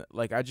 and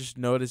like I just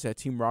noticed that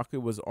Team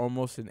Rocket was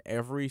almost in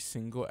every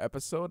single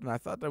episode, and I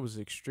thought that was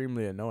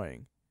extremely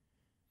annoying.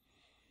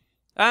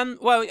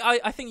 Well,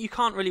 I think you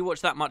can't really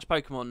watch that much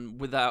Pokemon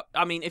without.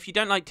 I mean, if you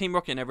don't like Team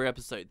Rocket in every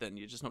episode, then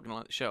you're just not gonna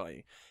like the show, are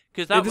you?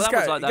 Because that was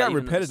like that. It got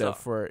repetitive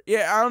for it.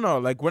 Yeah, I don't know.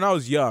 Like when I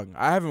was young,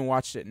 I haven't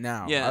watched it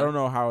now. Yeah. I don't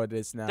know how it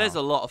is now. There's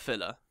a lot of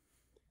filler,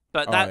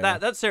 but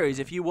that series,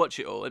 if you watch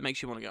it all, it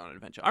makes you want to go on an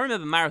adventure. I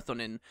remember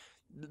marathoning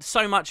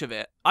so much of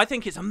it. I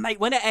think it's amazing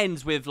when it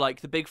ends with like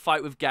the big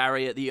fight with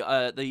Gary at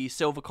the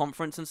Silver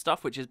Conference and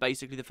stuff, which is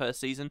basically the first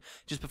season,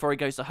 just before he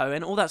goes to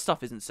Hoenn. All that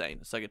stuff is insane.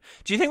 It's so good.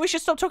 Do you think we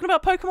should stop talking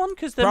about Pokemon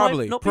because there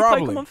might not be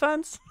Pokemon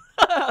fans?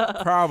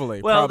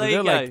 Probably. Well, there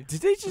you go. Like,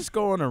 did they just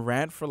go on a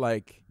rant for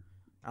like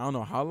I don't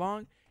know how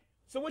long?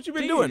 So what you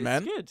been doing,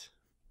 man? Good.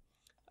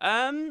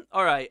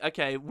 All right.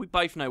 Okay. We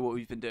both know what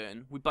we've been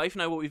doing. We both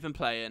know what we've been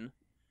playing.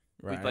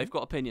 Right. We've both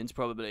got opinions,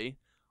 probably.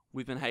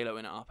 We've been Haloing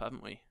it up,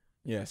 haven't we?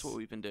 Yes. That's what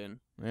we've been doing.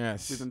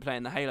 Yes. We've been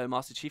playing the Halo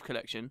Master Chief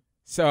Collection.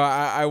 So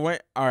I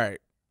went. All right.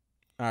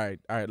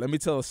 Let me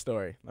tell a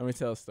story. Of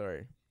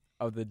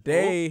the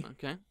day. Oh,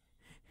 okay.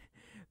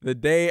 The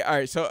day. All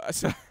right. So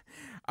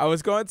I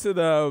was going to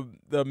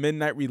the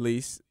midnight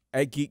release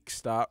at Geek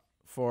Stop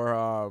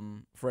for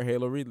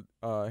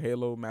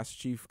Halo Master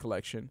Chief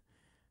Collection,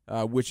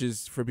 which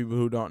is, for people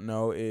who don't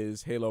know,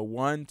 is Halo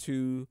 1,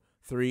 2,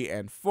 3,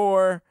 and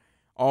 4,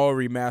 all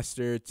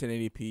remastered,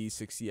 1080p,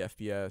 60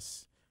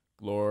 FPS.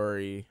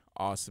 Glory,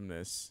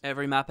 awesomeness.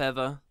 Every map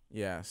ever.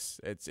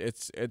 Yes, it's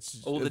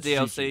all the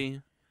DLC,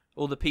 GG.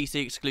 All the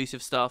PC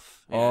exclusive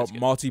stuff. Yeah, all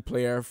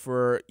multiplayer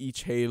for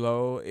each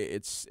Halo.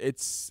 It's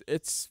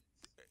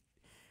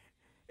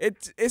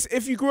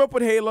if you grew up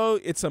with Halo,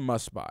 it's a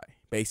must buy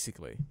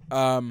basically.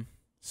 Or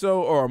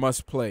a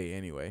must play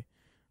anyway.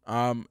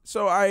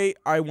 So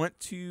I went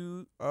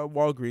to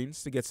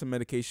Walgreens to get some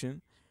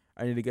medication.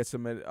 I need to get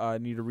some.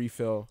 Need a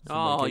refill.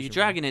 Oh, you're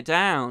dragging it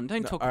down.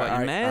 Don't talk about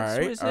your meds.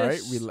 What is this? All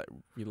right,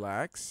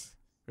 relax.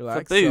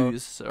 For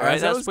booze. So, all right,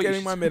 as I was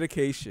getting my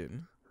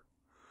medication,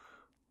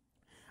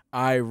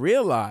 I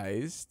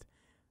realized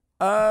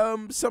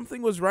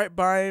something was right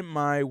by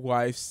my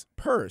wife's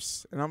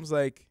purse, and I was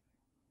like,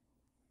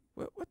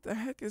 "What the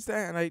heck is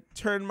that?" And I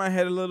turned my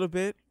head a little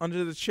bit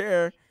under the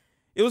chair.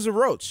 It was a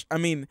roach. I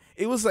mean,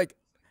 it was like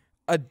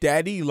a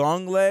daddy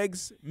long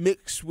legs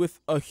mixed with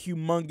a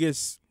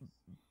humongous.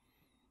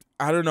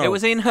 I don't know. It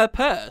was in her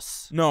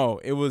purse. No,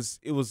 it was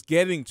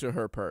getting to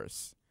her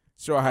purse.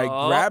 So I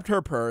grabbed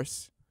her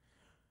purse.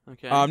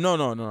 Okay.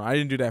 No. I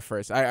didn't do that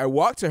first. I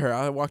walked to her.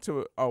 I walked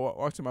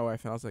to my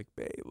wife, and I was like,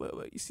 "Babe,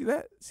 look, you see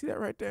that? See that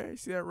right there? You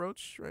see that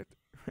roach right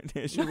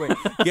there?" She's like,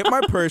 "Get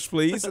my purse,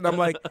 please." And I'm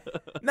like,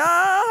 "Nah,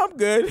 I'm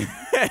good."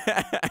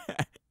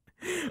 But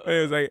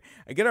it was like,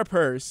 I get her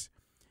purse,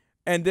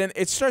 and then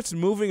it starts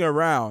moving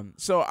around.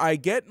 So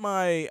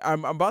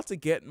I'm about to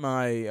get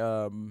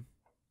my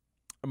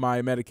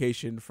my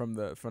medication from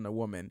the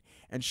woman,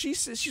 and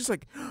she's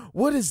like,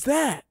 "What is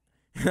that?"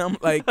 And I'm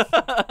like,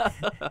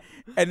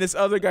 and this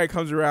other guy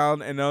comes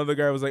around, and the other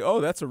guy was like, "Oh,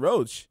 that's a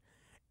roach."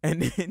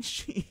 And then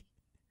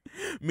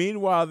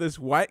meanwhile, this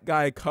white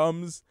guy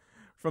comes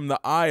from the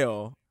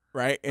aisle,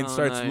 right, and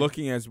starts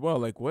looking as well,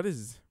 like, what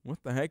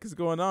the heck is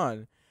going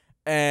on?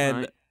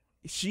 And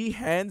she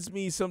hands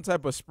me some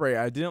type of spray.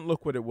 I didn't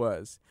look what it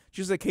was.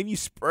 She was like, "Can you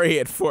spray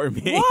it for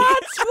me?"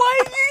 What?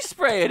 Why are you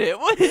spraying it?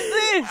 What is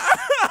this?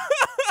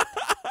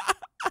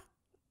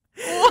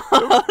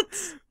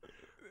 What?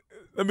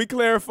 Let me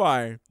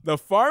clarify. The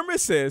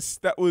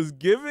pharmacist that was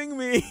giving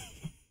me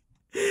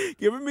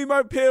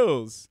my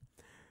pills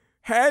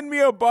had me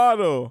a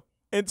bottle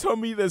and told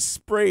me to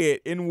spray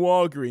it in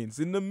Walgreens,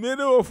 in the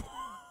middle of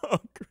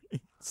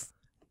Walgreens.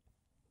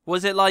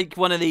 Was it like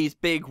one of these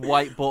big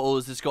white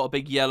bottles that's got a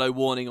big yellow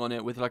warning on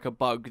it with like a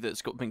bug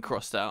that's been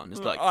crossed out and it's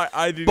like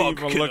I didn't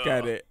even look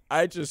at it.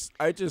 I did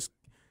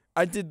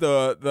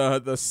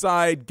the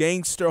side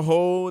gangster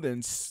hold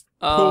and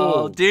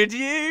oh, did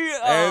you?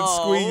 And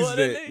squeezed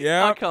it.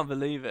 Yeah, I can't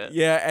believe it.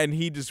 Yeah, and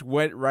he just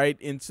went right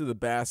into the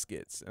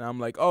baskets, and I'm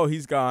like, oh,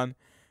 he's gone.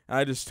 And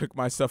I just took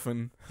my stuff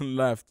and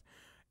left.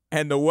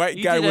 And the white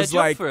guy was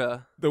like,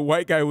 the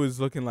white guy was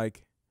looking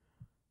like,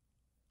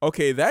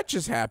 okay, that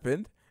just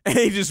happened. And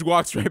he just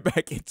walks right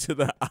back into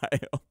the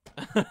aisle.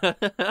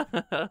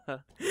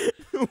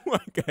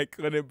 White guy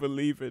couldn't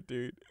believe it,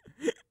 dude.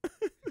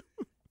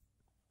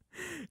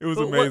 It was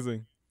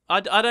amazing.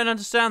 I don't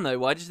understand, though.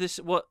 Why does this...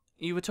 What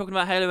you were talking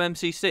about Halo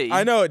MCC?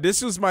 I know.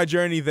 This was my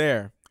journey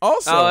there.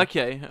 Also, oh,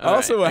 okay.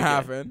 What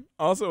happened.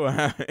 Also what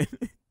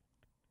happened.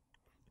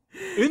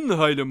 In the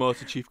Halo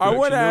Master Chief I collection,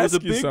 want to there was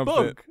ask a you big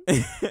something.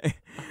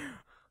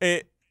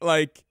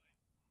 bug.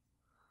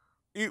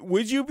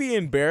 Would you be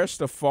embarrassed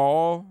to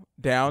fall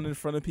down in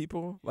front of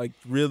people? Like,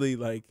 really,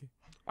 like...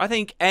 I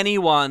think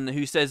anyone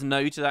who says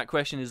no to that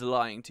question is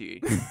lying to you.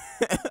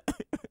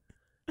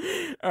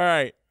 All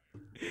right.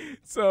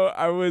 So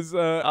I was...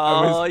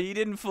 you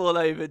didn't fall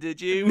over, did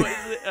you? What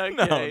is it?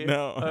 Okay.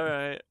 No. All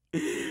right.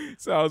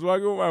 So I was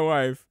walking with my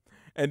wife,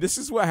 and this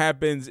is what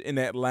happens in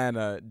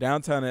Atlanta,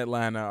 downtown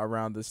Atlanta,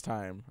 around this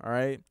time, all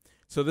right?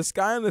 So this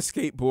guy on the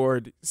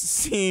skateboard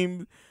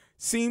seemed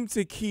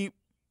to keep...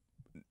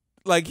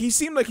 Like, he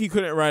seemed like he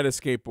couldn't ride a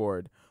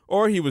skateboard.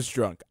 Or he was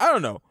drunk. I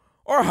don't know.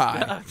 Or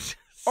high.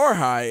 Or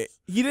high.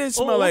 He didn't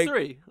smell like... All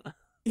three.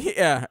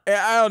 Yeah.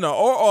 I don't know.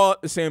 Or all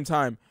at the same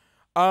time.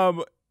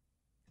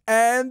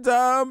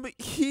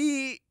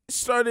 He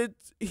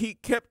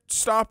kept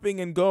stopping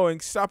and going.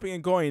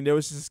 There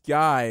was this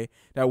guy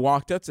that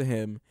walked up to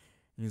him.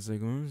 And he's like,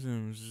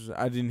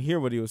 I didn't hear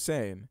what he was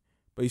saying.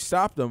 But he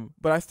stopped him.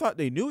 But I thought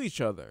they knew each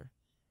other.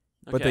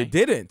 Okay. But they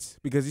didn't.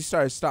 Because he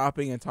started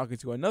stopping and talking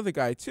to another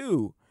guy,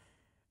 too.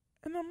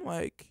 And I'm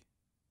like,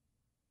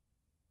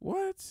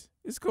 what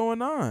is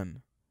going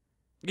on?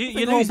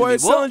 You homeboy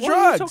is selling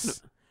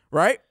drugs,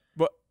 right?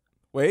 But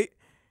wait,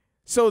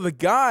 so the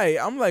guy,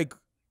 I'm like,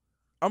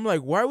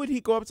 why would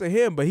he go up to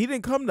him? But he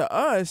didn't come to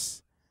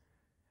us.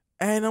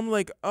 And I'm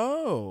like,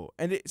 oh,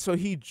 and so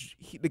the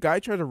guy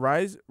tried to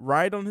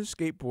ride on his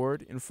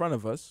skateboard in front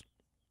of us.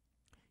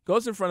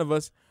 Goes in front of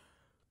us,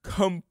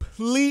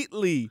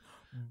 completely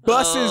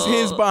busts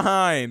his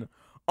behind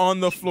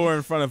on the floor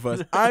in front of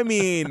us. I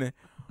mean.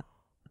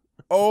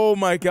 Oh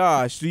my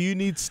gosh, do you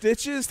need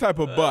stitches type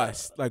of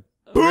bust? Like,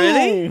 boom,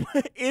 really?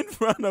 In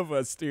front of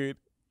us, dude.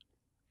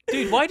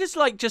 Dude, why does,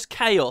 like, just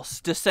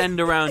chaos descend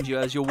around you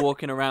as you're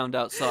walking around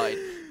outside?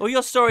 All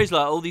your stories,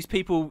 like, all these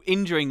people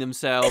injuring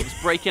themselves,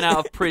 breaking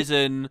out of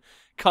prison,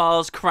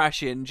 cars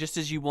crashing, just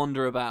as you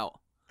wander about.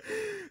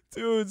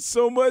 Dude,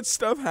 so much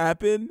stuff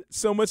happened.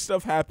 So much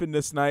stuff happened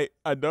this night.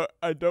 I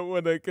don't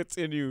want to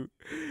continue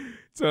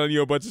telling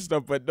you a bunch of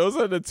stuff, but those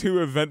are the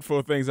two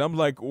eventful things. I'm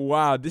like,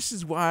 wow, this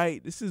is why.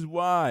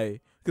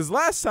 Because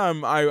last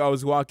time I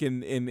was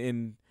walking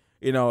in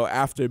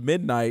after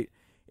midnight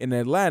in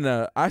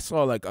Atlanta, I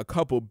saw like a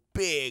couple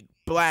big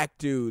black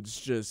dudes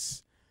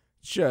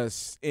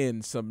just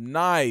in some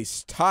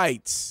nice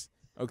tights,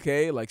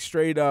 okay, like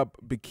straight up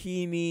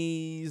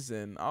bikinis,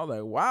 and I was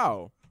like,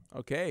 wow,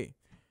 okay.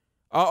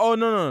 Oh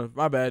no,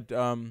 my bad.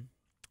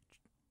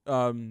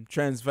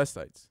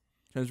 Transvestites.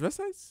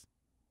 Transgender.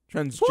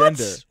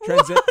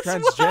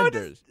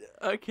 Transgenders.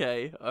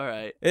 Okay, all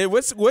right.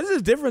 What's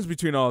the difference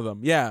between all of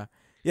them? Yeah.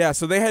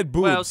 So they had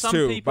boobs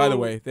too. By the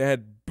way, they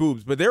had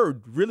boobs, but they were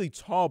really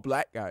tall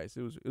black guys.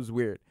 It was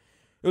weird.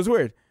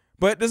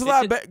 But there's a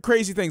lot of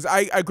crazy things.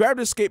 I grabbed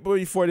a skateboard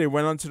before they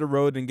went onto the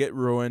road and get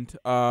ruined.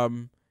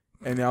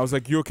 And I was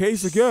like, "You okay?"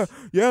 He's like,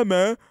 "Yeah,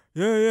 man,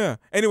 yeah."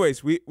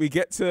 Anyways, we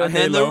get to and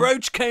Halo. Then the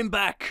roach came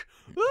back.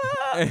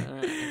 Right,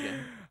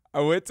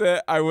 okay.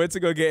 I went to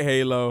go get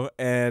Halo,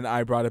 and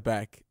I brought it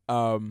back.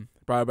 Brought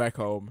it back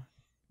home,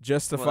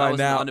 just to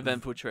find out an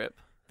uneventful trip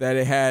that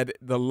it had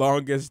the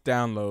longest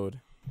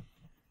download.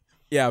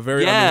 Yeah,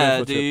 very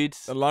uneventful dude.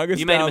 Trip. The longest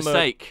you made download a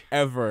mistake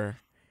ever.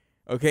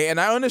 Okay, and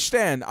I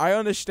understand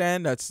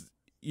that's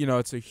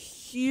it's a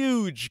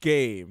huge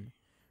game.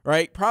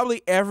 Right?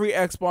 Probably every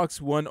Xbox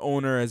One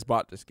owner has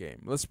bought this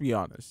game. Let's be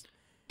honest.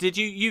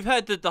 You've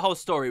heard the whole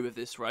story with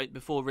this, right?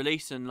 Before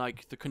release and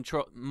like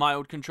the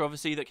mild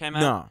controversy that came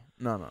out?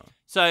 No.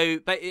 So,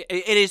 but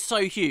it is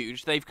so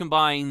huge. They've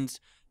combined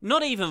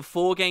not even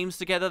 4 games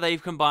together.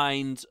 They've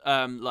combined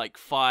like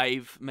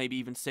 5, maybe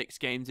even 6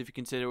 games if you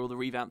consider all the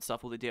revamped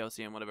stuff, all the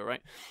DLC and whatever,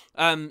 right?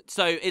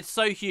 So it's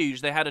so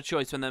huge. They had a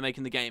choice when they're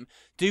making the game.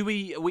 It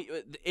went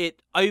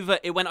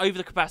over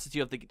the capacity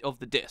of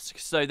the disc.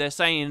 So they're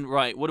saying,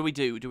 right, what do we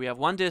do? Do we have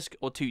 1 disc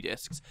or 2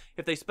 discs?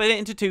 If they split it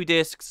into 2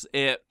 discs,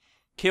 it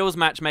kills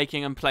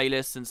matchmaking and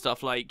playlists and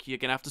stuff. Like, you're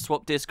gonna have to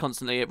swap discs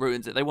constantly. It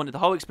ruins it. They wanted the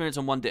whole experience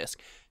on one disc.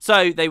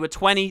 So they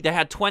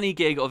had 20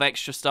 gig of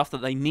extra stuff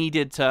that they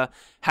needed to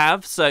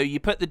have. So you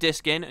put the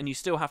disc in, and you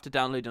still have to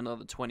download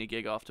another 20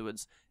 gig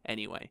afterwards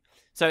anyway.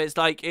 So it's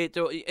like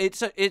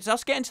it's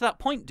us getting to that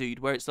point, dude,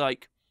 where it's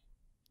like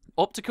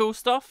optical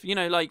stuff, you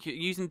know, like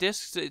using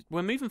discs.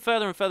 We're moving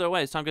further and further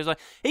away as time goes by.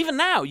 Even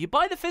now, you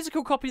buy the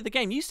physical copy of the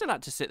game, you still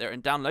have to sit there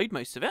and download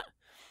most of it,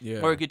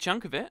 or a good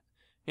chunk of it.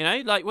 You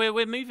know, like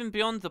we're moving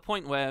beyond the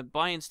point where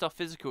buying stuff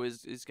physical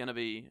is going to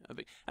be a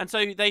big. And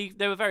so they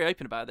were very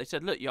open about it. They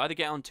said, look, you either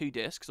get on 2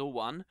 discs or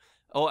 1,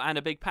 and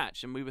a big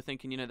patch. And we were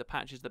thinking, you know, the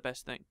patch is the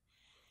best thing.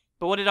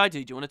 But what did I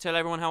do? Do you want to tell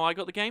everyone how I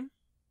got the game?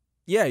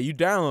 Yeah, you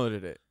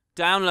downloaded it.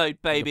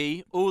 Download,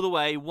 baby, all the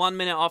way. 1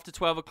 minute after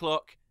 12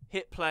 o'clock.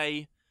 Hit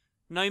play.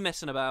 No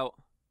messing about.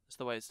 That's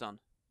the way it's done.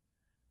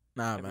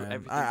 Nah,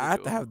 man. I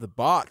have to have the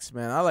box,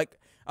 man. I like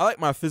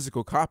my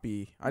physical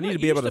copy. I need to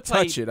be able to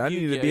touch it. I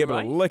need to be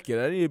able to lick it.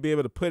 I need to be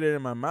able to put it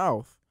in my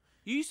mouth.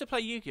 You used to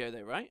play Yu-Gi-Oh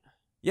though, right?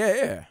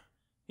 Yeah.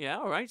 Yeah,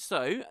 all right.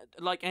 So,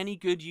 like any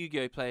good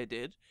Yu-Gi-Oh player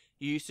did,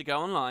 you used to go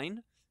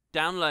online,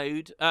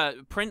 download,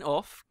 print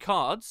off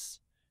cards,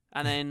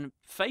 and then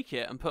fake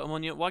it and put them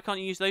on your... Why can't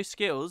you use those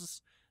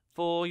skills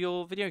for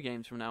your video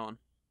games from now on?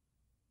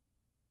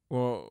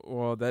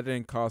 Well, that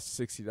didn't cost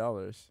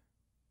 $60.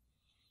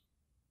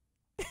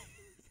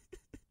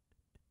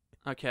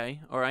 Okay,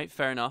 all right,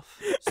 fair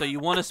enough. So you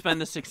want to spend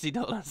the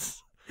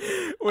 $60?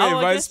 Wait,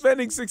 by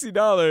spending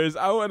 $60,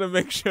 I want to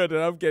make sure that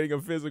I'm getting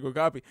a physical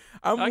copy.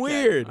 I'm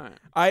weird.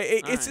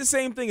 It's the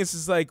same thing. It's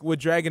just like with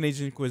Dragon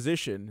Age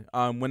Inquisition.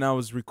 When I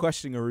was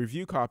requesting a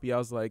review copy, I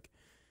was like,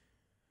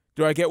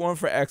 do I get one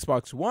for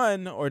Xbox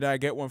One or do I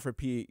get one for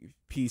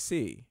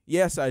PC?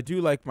 Yes, I do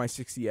like my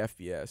 60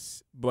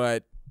 FPS,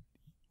 but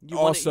you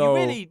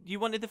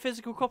wanted the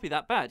physical copy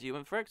that bad? You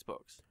went for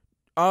Xbox?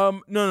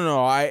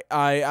 No. I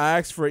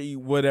asked for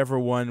whatever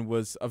one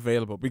was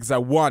available because I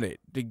want it.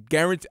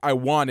 I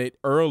want it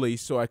early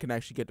so I can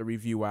actually get the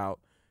review out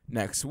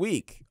next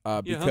week.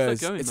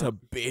 Because it's a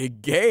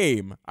big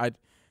game.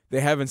 They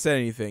haven't said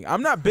anything.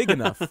 I'm not big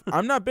enough.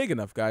 I'm not big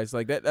enough, guys.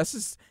 Like that's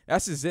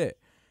just it.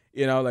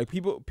 You know, like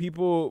people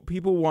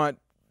want,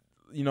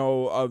 you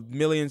know, 1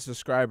 million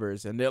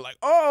subscribers, and they're like,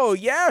 oh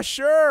yeah,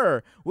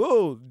 sure,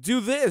 we'll do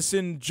this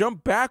and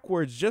jump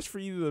backwards just for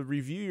you to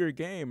review your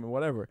game or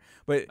whatever.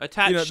 But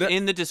attached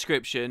in the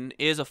description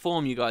is a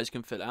form you guys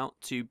can fill out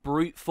to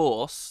brute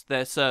force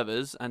their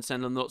servers and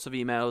send them lots of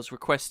emails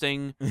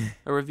requesting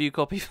a review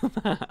copy for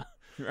that.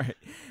 Right.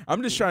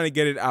 I'm just trying to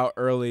get it out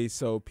early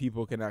so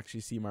people can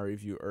actually see my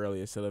review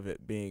early instead of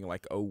it being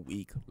like a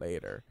week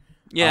later.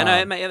 Yeah, no,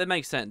 it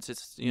makes sense.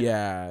 It's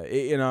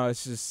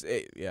it's just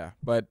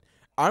but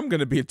I'm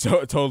gonna be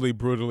totally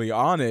brutally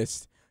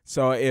honest.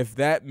 So if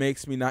that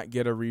makes me not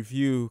get a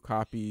review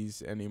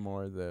copies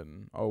anymore,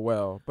 then oh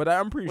well. But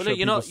I'm pretty sure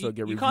people still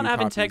get review copies. You can't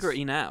have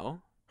integrity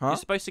now. Huh? You're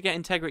supposed to get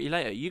integrity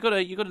later. You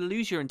gotta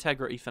lose your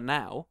integrity for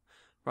now,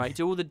 right?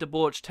 Do all the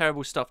debauched,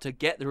 terrible stuff to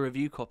get the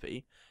review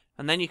copy,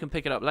 and then you can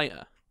pick it up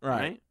later.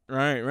 Right.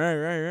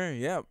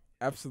 Yeah,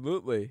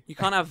 absolutely. You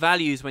can't have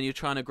values when you're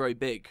trying to grow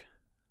big.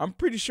 I'm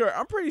pretty sure.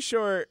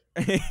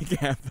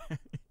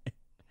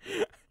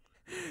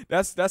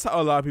 That's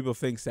how a lot of people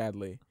think.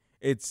 Sadly,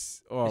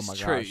 it's my gosh.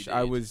 True,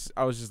 I was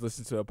just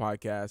listening to a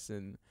podcast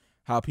and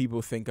how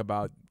people think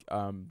about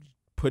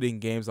putting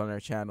games on their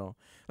channel.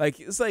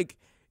 Like it's like,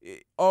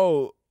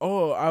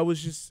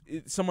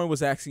 someone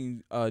was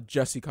asking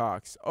Jesse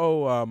Cox,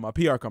 a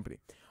PR company,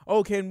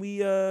 can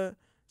we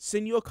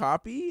send you a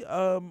copy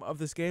of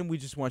this game? We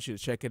just want you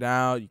to check it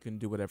out. You can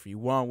do whatever you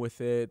want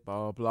with it, blah,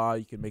 blah, blah.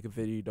 You can make a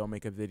video, don't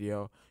make a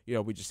video. You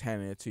know, we just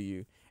hand it to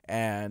you.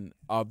 And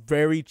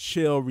very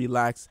chill,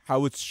 relaxed,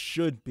 how it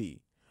should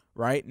be,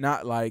 right?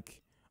 Not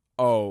like,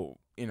 you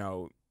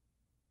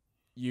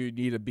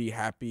need to be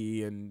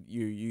happy and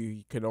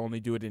you could only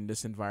do it in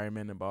this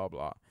environment and blah,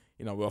 blah.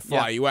 You know, we'll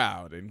fly you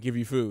out and give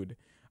you food.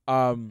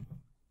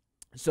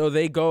 So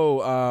they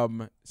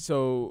go,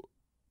 so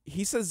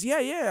he says,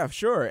 yeah,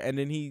 sure. And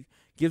then he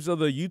gives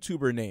other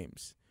YouTuber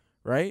names,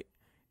 right?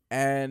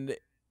 And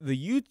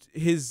the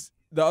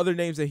other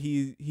names that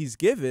he's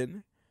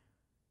given,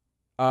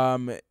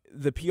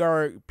 the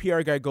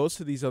PR guy goes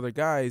to these other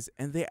guys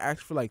and they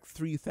ask for like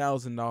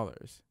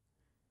 $3,000.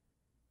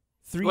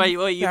 Wait,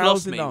 you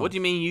lost me. What do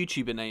you mean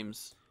YouTuber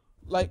names?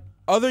 Like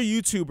other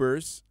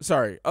YouTubers.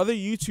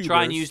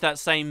 Try and use that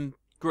same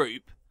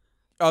group.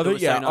 Other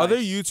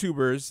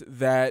YouTubers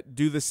that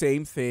do the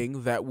same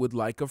thing that would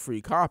like a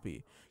free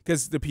copy.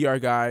 Because the PR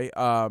guy,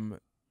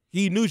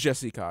 he knew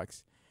Jesse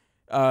Cox.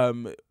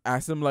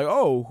 Asked him like,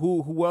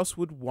 who else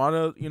would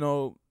want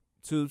to,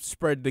 to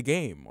spread the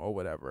game or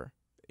whatever,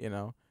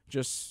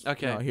 just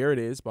here it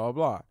is, blah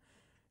blah blah.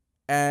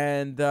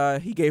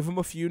 And he gave him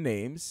a few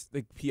names.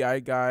 The PR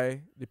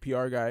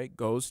guy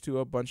goes to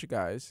a bunch of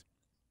guys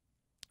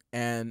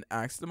and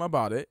asks them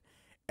about it,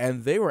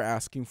 and they were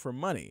asking for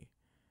money.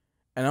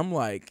 And I'm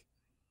like,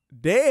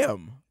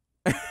 damn.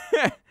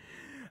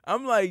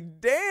 I'm like,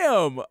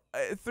 damn,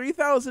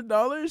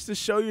 $3,000 to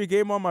show your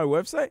game on my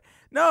website?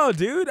 No,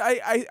 dude,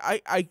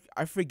 I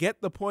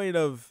forget the point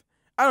of.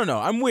 I don't know.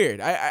 I'm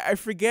weird. I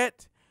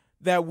forget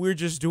that we're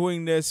just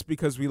doing this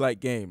because we like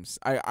games.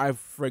 I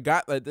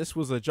forgot that this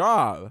was a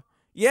job.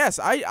 Yes,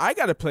 I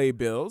gotta pay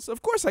bills.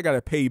 Of course, I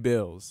gotta pay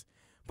bills.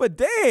 But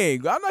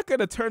dang, I'm not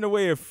gonna turn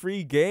away a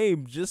free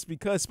game just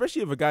because,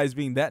 especially if a guy's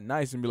being that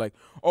nice and be like,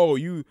 "Oh,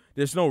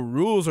 there's no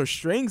rules or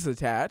strings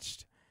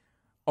attached.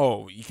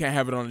 Oh, you can't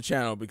have it on the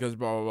channel because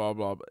blah blah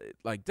blah blah."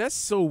 Like that's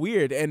so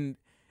weird. And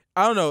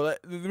I don't know.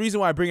 The reason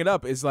why I bring it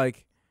up is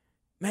like,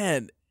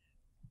 man,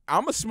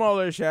 I'm a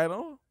smaller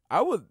channel.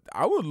 I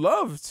would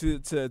love to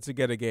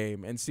get a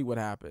game and see what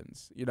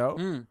happens. You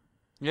know,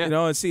 yeah. You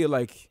know, and see it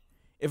like.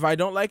 If I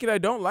don't like it, I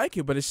don't like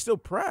it, but it's still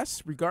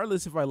press,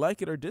 regardless if I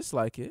like it or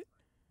dislike it.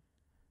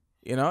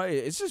 You know,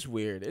 it's just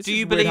weird. It's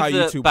just weird how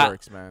YouTube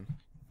works, man.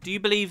 Do you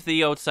believe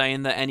the old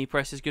saying that any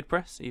press is good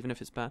press, even if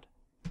it's bad?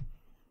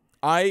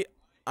 I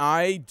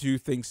do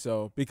think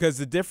so, because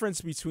the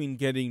difference between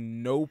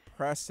getting no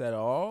press at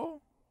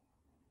all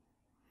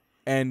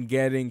and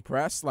getting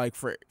press, like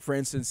for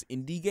instance,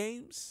 indie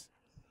games,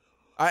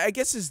 I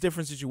guess it's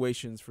different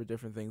situations for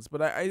different things,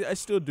 but I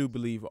still do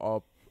believe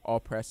all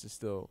press is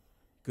still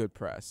good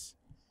press,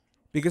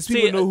 because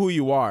people know who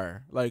you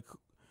are. Like,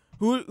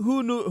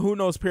 who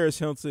knows Paris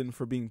Hilton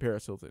for being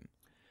Paris Hilton?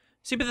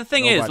 See, but the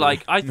thing is,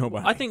 like, I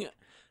think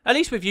at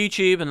least with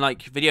YouTube and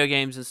like video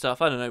games and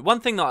stuff, I don't know.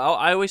 One thing that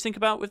I always think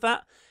about with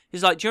that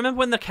is like, do you remember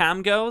when the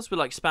cam girls were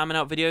like spamming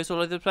out videos all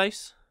over the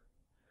place?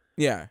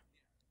 Yeah.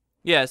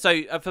 Yeah.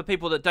 So for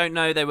people that don't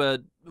know, they were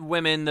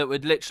women that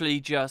would literally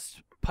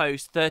just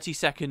post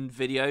 30-second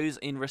videos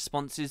in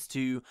responses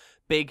to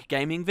big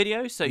gaming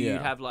videos. So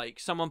you'd have like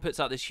someone puts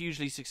out this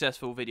hugely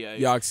successful video,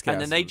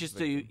 and then they just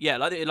do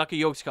like a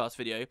Yogscast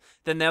video.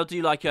 Then they'll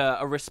do like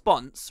a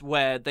response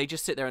where they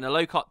just sit there in a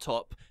low cut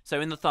top. So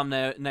in the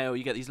thumbnail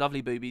you get these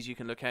lovely boobies you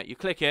can look at. You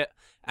click it,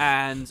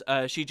 and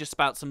she just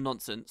spouts some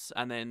nonsense,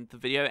 and then the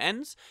video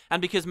ends.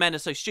 And because men are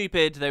so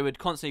stupid, they would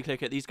constantly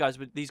click it. These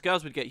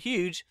girls would get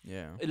huge,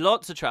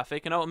 lots of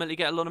traffic, and ultimately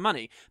get a lot of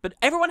money. But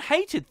everyone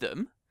hated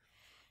them.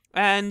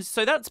 And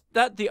so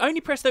the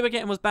only press they were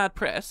getting was bad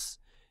press,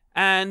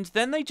 and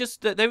then they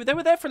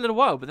were there for a little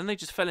while, but then they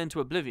just fell into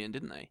oblivion,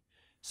 didn't they?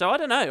 So I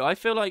don't know. I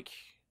feel like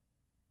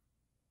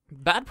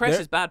bad press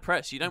is bad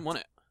press. You don't want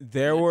it.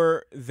 There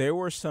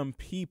were some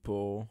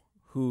people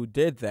who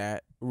did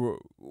that.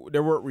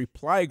 There were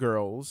reply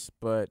girls,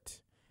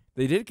 but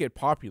they did get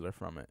popular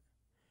from it.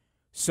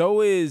 So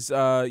is you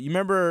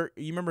remember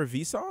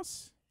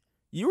Vsauce?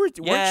 Weren't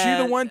you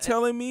the one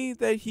telling me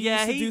that he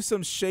used to do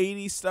some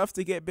shady stuff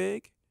to get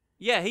big?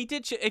 Yeah, he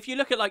did. If you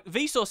look at like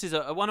Vsauce is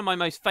one of my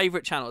most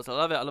favorite channels. I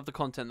love it. I love the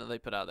content that they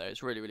put out there.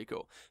 It's really, really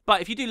cool.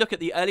 But if you do look at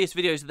the earliest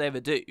videos that they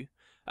ever do,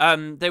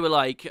 they were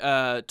like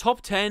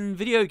top 10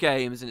 video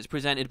games, and it's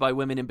presented by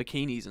women in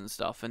bikinis and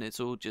stuff, and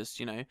it's all just,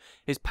 you know,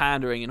 his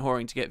pandering and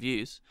whoring to get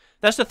views.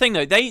 That's the thing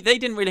though. They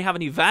didn't really have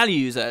any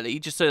values early,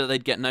 just so that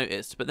they'd get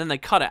noticed. But then they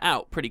cut it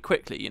out pretty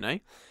quickly, you know.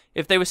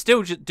 If they were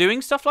still just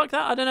doing stuff like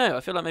that, I don't know. I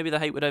feel like maybe the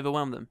hate would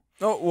overwhelm them.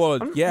 Oh,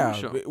 well, yeah.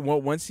 Sure.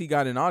 Well, once he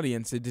got an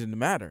audience, it didn't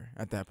matter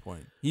at that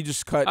point. He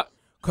just cut.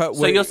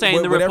 So you're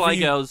saying the reply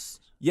girls?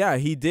 Yeah,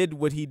 he did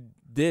what he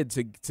did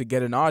to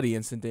get an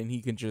audience, and then he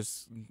can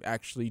just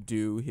actually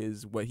do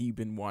what he'd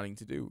been wanting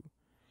to do.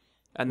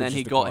 And then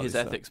he got his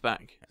ethics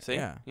back. See?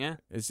 Yeah.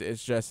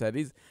 It's just that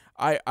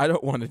I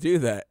don't want to do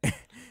that.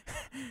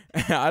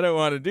 I don't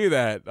want to do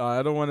that.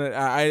 I don't want to.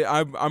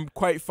 I'm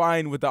quite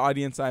fine with the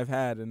audience I've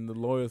had and the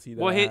loyalty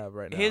that I have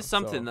right now. Here's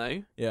something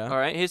though. Yeah. All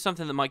right. Here's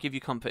something that might give you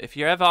comfort. If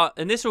you're ever,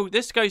 and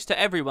this goes to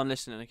everyone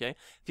listening, okay?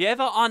 If you're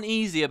ever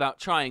uneasy about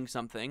trying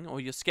something, or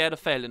you're scared of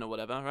failing or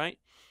whatever, right?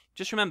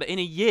 Just remember, in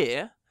a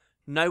year,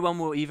 no one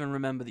will even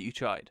remember that you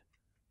tried.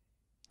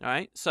 All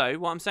right. So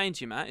what I'm saying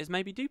to you, Matt, is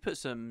maybe do put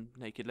some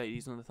naked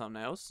ladies on the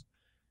thumbnails,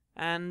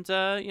 and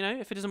you know,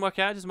 if it doesn't work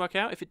out, it doesn't work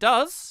out. If it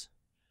does,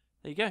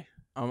 there you go.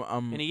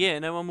 In a year,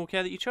 no one will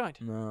care that you tried.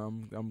 No,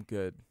 I'm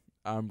good.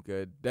 I'm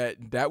good.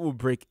 That will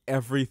break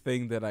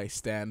everything that I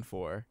stand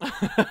for. Do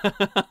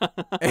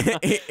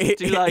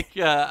like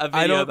a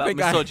video about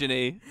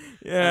misogyny?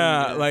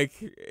 Like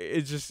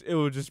it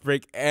will just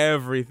break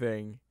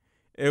everything.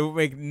 It would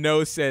make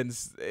no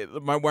sense.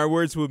 My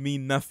words would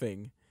mean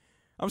nothing.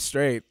 I'm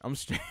straight.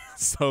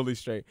 Solely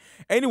straight.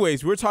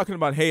 Anyways, we're talking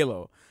about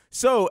Halo.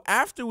 So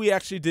after we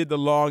actually did the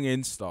long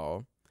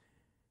install,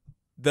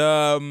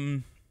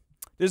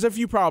 there's a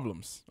few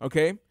problems,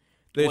 okay?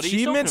 The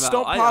achievements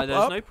don't pop up.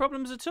 There's no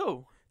problems at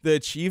all. The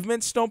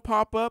achievements don't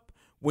pop up.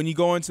 When you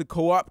go into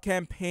co-op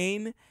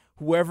campaign,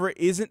 whoever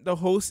isn't the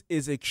host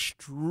is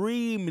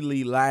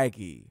extremely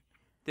laggy.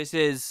 This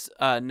is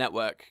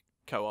network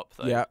co-op,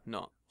 though. Yeah.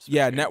 Not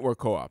network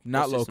co-op,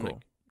 not local.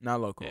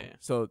 Not local. Yeah.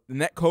 So the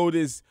net code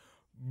is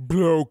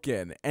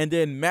broken. And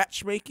then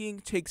matchmaking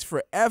takes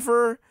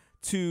forever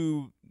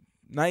to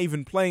not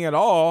even playing at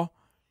all.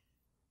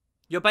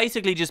 You're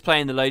basically just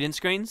playing the loading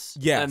screens.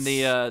 Yes. And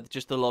the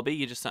just the lobby.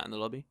 You just sat in the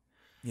lobby.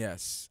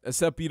 Yes,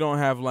 except you don't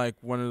have like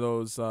one of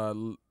those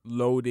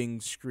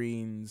loading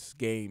screens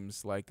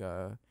games like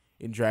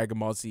in Dragon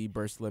Ball Z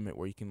Burst Limit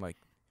where you can like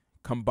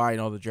combine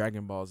all the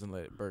Dragon Balls and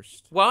let it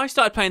burst. Well, I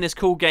started playing this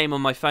cool game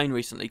on my phone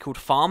recently called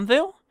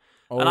Farmville.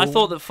 And I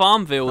thought that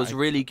Farmville was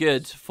really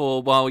good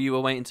for while you were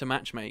waiting to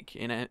matchmake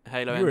in a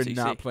Halo MCC.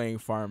 You are not playing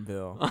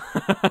Farmville.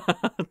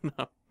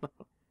 No.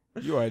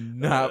 You are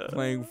not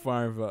playing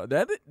Farmville.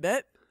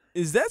 That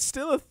is that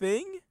still a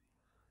thing?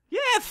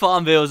 Yeah,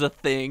 Farmville's a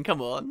thing.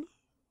 Come on.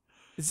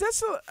 Is that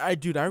so? I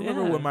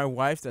remember when my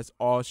wife. That's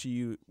all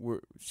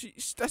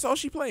that's all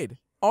she played.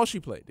 All she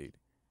played, dude.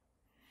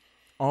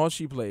 All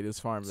she played is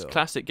Farmville. It's a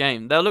classic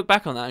game. They'll look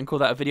back on that and call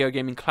that a video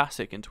gaming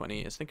classic in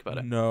 20 years. Think about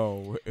it.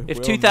 No. If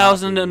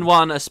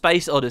 2001 A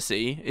Space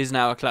Odyssey is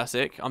now a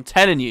classic, I'm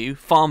telling you,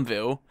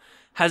 Farmville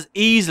has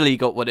easily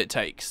got what it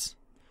takes.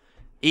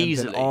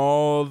 Easily. And then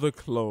all the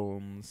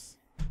clones.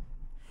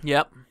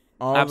 Yep.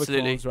 Absolutely.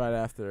 The clones right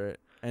after it.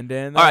 And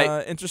then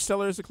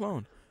Interstellar is a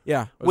clone.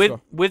 Yeah. With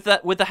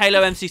the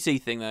Halo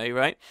MCC thing though,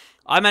 right?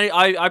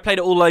 I played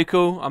it all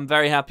local. I'm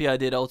very happy I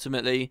did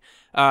ultimately.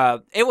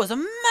 It was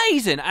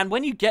amazing, and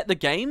when you get the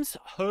games,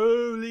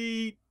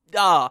 holy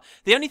the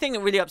only thing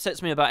that really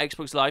upsets me about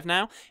Xbox Live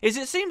now is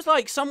it seems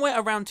like somewhere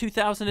around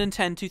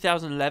 2010,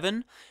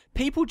 2011,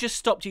 people just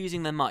stopped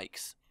using their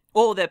mics.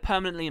 Or they're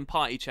permanently in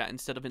party chat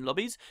instead of in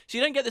lobbies. So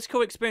you don't get this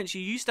cool experience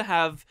you used to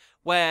have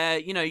where,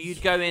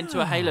 you'd go into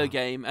a Halo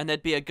game and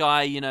there'd be a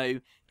guy,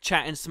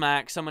 chatting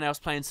smack, someone else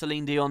playing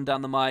Celine Dion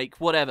down the mic,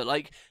 whatever.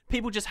 Like,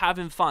 people just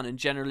having fun and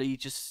generally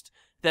just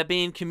there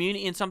being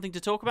community and something to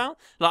talk about.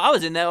 Like, I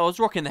was in there, I was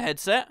rocking the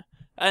headset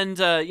and,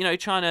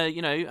 trying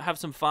to, have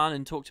some fun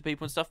and talk to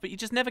people and stuff, but you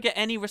just never get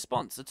any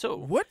response at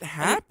all. What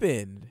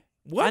happened?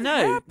 What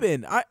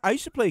happened? I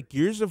used to play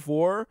Gears of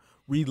War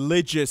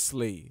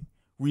religiously.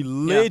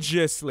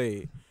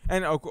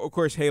 And of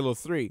course Halo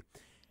 3.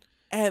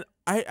 And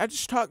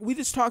we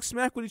just talk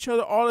smack with each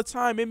other all the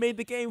time. It made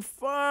the game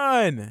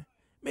fun.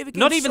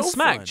 Not even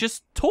smack,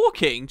 just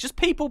talking, just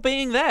people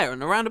being there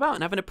and around about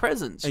and having a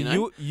presence.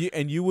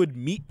 You would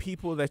meet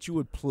people that you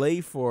would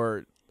play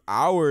for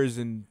hours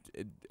and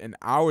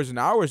hours and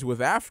hours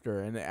with after,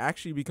 and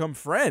actually become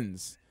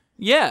friends.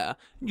 Yeah,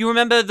 you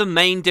remember the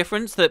main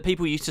difference that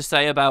people used to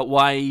say about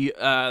why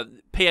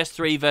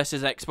PS3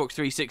 versus Xbox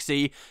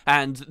 360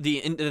 and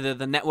the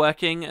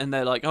networking, and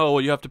they're like, oh,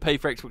 well, you have to pay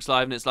for Xbox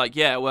Live, and it's like,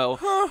 yeah, well,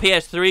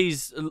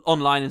 PS3's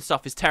online and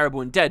stuff is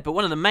terrible and dead, but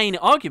one of the main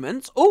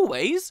arguments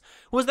always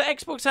was that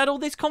Xbox had all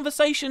this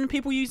conversation,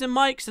 people using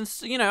mics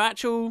and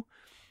actual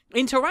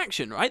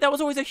interaction, right? That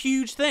was always a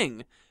huge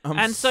thing,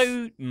 and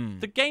so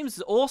the game's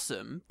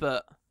awesome,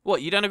 but.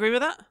 What, you don't agree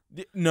with that?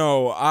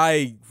 No,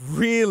 I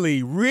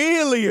really,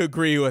 really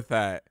agree with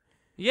that.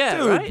 Yeah,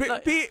 dude,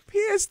 right?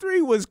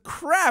 PS3 was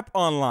crap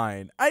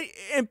online. I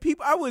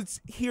would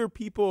hear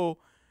people,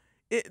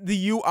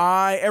 the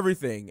UI,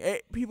 everything.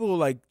 People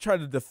like try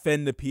to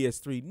defend the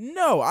PS3.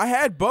 No, I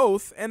had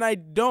both, and I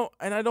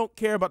don't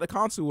care about the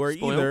console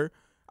either.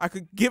 I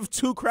could give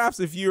two craps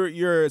if you're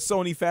a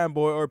Sony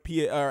fanboy or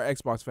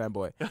Xbox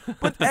fanboy.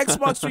 But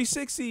Xbox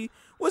 360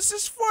 was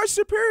just far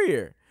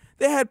superior.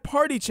 They had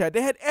party chat.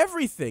 They had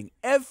everything.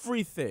 The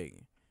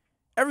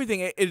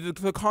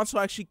console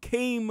actually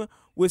came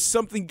with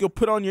something you'll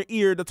put on your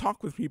ear to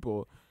talk with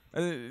people.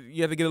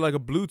 You have to get it like a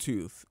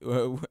Bluetooth.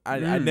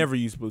 I never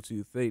use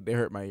Bluetooth. They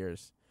hurt my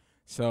ears.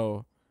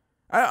 So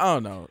I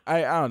don't know.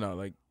 I don't know.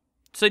 Like.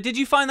 So did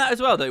you find that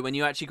as well though when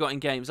you actually got in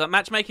games? Like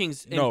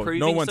matchmaking's improving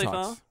no one so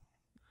talks. far?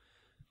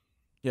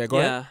 Yeah, go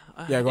ahead.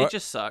 Yeah, go ahead. It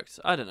just sucked.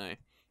 I don't know.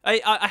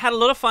 I had a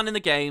lot of fun in the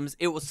games.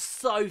 It was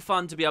so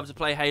fun to be able to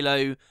play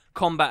Halo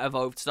Combat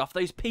Evolved stuff.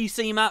 Those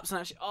PC maps and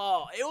actually,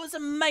 it was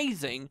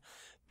amazing.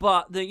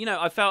 But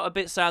I felt a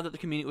bit sad that the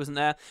community wasn't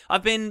there.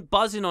 I've been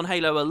buzzing on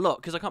Halo a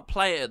lot because I can't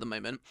play it at the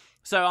moment.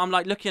 So I'm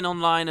like looking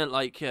online at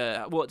like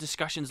what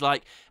discussions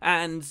like,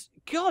 and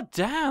god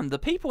damn, the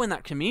people in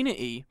that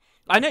community.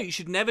 I know you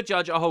should never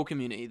judge a whole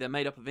community. They're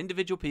made up of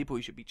individual people.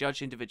 You should be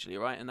judged individually,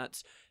 right? And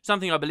that's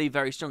something I believe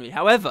very strongly.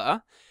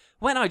 However,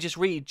 when I just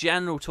read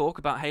general talk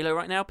about Halo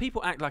right now,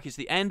 people act like it's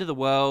the end of the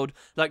world,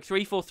 like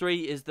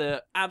 343 is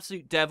the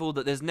absolute devil,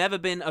 that there's never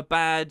been a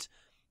bad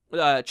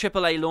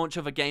AAA launch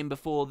of a game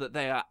before, that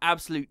they are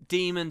absolute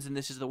demons and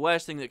this is the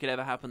worst thing that could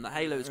ever happen, that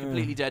Halo is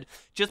completely dead,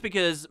 just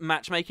because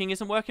matchmaking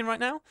isn't working right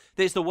now.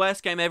 It's the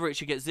worst game ever, it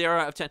should get 0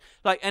 out of 10.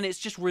 And it's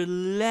just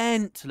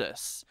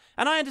relentless.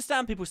 And I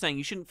understand people saying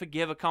you shouldn't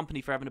forgive a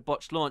company for having a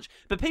botched launch,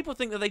 but people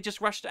think that they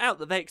just rushed it out,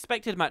 that they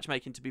expected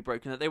matchmaking to be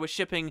broken, that they were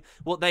shipping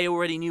what they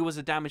already knew was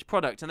a damaged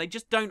product, and they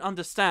just don't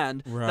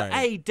understand that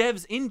A,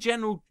 devs in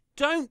general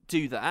don't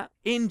do that,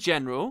 in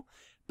general,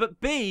 but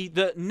B,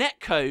 that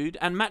netcode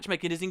and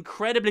matchmaking is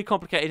incredibly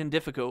complicated and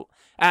difficult,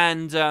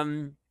 and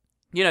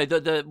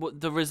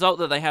the result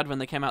that they had when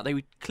they came out,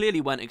 they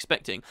clearly weren't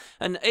expecting,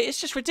 and it's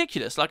just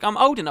ridiculous. Like, I'm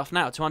old enough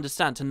now to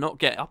understand to not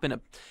get up in a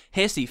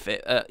hissy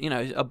fit at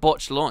a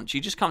botched launch. You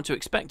just come to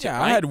expect it.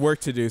 Right? I had work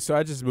to do, so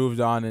I just moved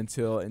on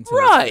until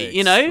right.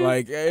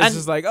 Like it's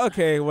just like,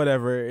 okay,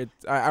 whatever.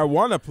 I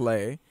want to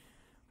play,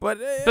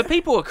 But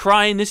people are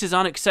crying. This is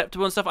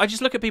unacceptable and stuff. I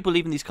just look at people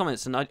leaving these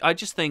comments, and I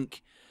just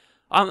think,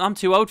 I'm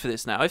too old for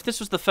this now. If this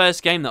was the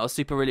first game that I was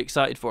super really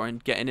excited for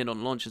and getting in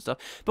on launch and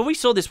stuff, but we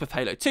saw this with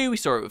Halo 2, we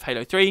saw it with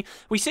Halo 3,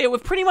 we see it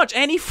with pretty much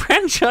any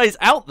franchise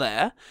out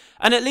there,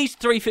 and at least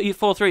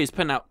 343 is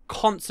putting out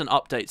constant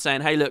updates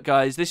saying, hey, look,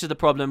 guys, this is the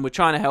problem, we're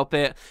trying to help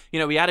it. You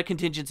know, we had a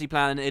contingency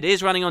plan, it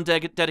is running on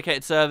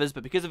dedicated servers,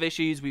 but because of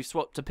issues, we've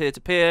swapped to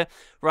peer-to-peer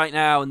right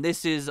now, and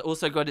this has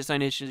also got its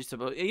own issues.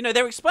 You know,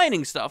 they're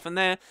explaining stuff, and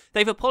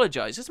they've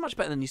apologized. It's much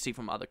better than you see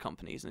from other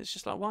companies, and it's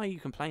just like, why are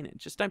you complaining?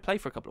 Just don't play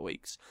for a couple of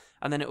weeks.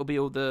 And then it will be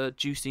all the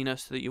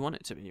juiciness that you want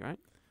it to be, right?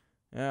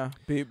 Yeah,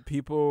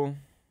 people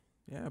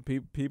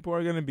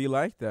are gonna be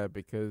like that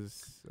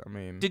because I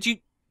mean. Did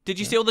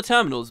you see all the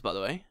terminals, by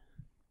the way?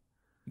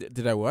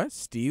 Did I what?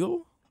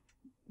 Steal?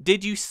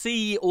 Did you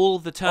see all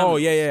the terminals? Oh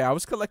yeah. I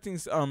was collecting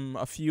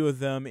a few of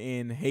them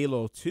in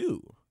Halo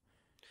 2.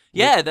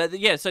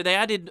 Yeah, so they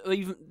added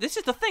even. This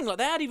is the thing, like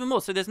they add even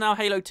more. So there's now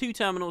Halo 2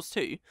 terminals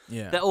too.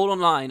 Yeah, they're all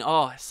online.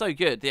 Oh, it's so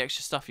good. The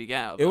extra stuff you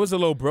get out of it was a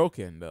little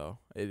broken though.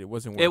 It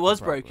wasn't. It was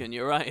properly. broken.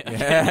 You're right.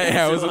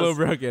 Yeah, it was a little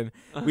broken.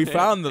 Okay, We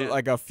found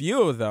like a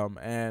few of them,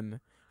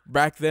 and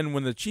back then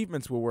when the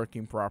achievements were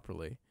working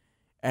properly,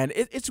 and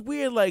it's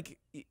weird. Like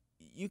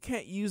you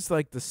can't use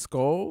like the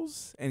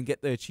skulls and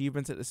get the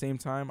achievements at the same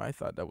time. I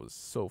thought that was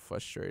so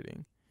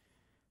frustrating.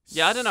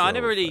 Yeah, I don't know. I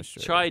never really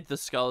frustrating. tried the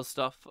skull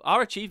stuff.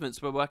 Our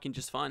achievements were working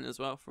just fine as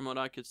well, from what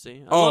I could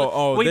see. We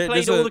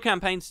played all the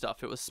campaign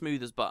stuff. It was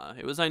smooth as butter.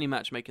 It was only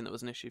matchmaking that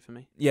was an issue for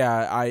me.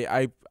 Yeah,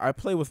 I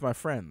play with my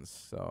friends,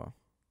 so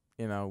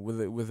you know,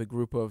 with a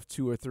group of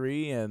 2 or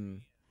 3,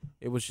 and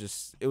it was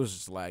just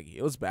laggy.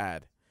 It was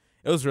bad.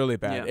 It was really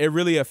bad. Yeah. It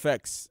really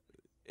affects.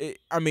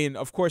 I mean,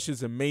 of course,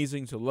 it's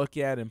amazing to look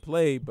at and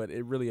play, but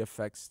it really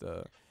affects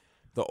the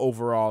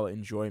overall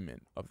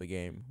enjoyment of the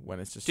game when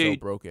it's just so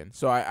broken.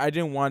 So I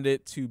didn't want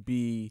it to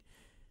be.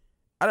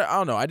 I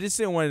don't know. I just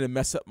didn't want it to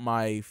mess up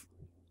my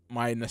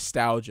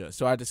nostalgia.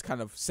 So I just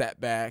kind of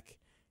sat back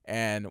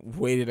and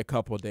waited a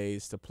couple of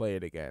days to play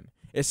it again.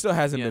 It still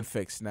hasn't been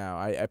fixed now.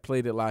 I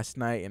played it last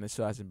night and it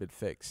still hasn't been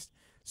fixed.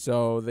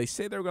 So they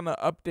say they're gonna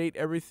update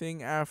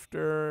everything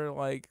after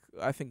like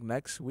I think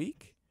next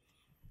week,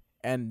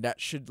 and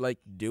that should like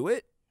do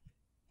it.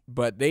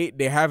 But they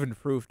haven't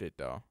improved it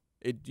though.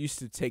 It used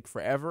to take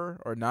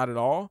forever or not at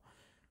all,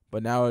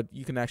 but now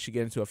you can actually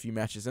get into a few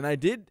matches. And I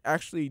did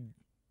actually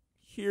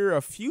hear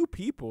a few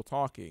people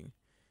talking,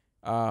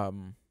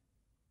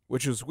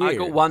 which was weird. I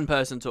got one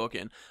person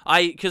talking.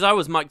 Because I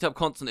was mic'd up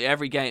constantly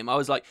every game. I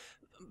was like,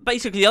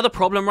 basically the other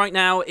problem right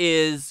now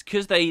is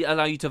because they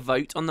allow you to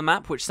vote on the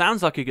map, which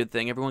sounds like a good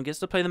thing. Everyone gets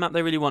to play the map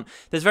they really want.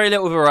 There's very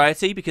little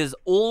variety because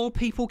all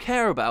people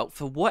care about,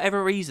 for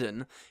whatever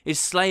reason, is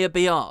Slayer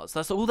BRs.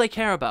 That's all they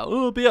care about.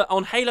 Oh, BR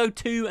on Halo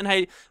 2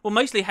 and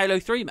mostly Halo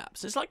 3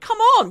 maps. It's like, come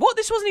on, what?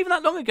 This wasn't even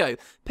that long ago.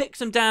 Pick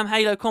some damn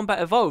Halo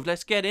Combat Evolved.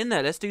 Let's get in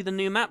there. Let's do the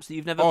new maps that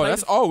you've never played. Oh,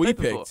 that's all we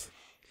picked.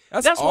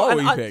 That's all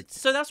we picked.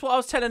 So that's what I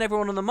was telling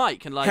everyone on the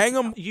mic. And like, hang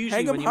them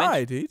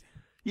high, dude.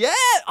 Yeah.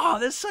 Oh,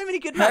 there's so many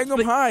good maps. Hang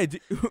them high.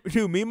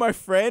 Dude, me and my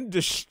friend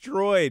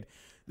destroyed.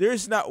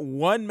 There's not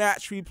one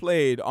match we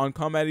played on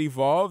Combat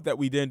Evolved that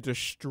we didn't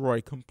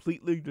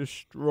completely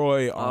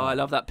destroy. Oh, I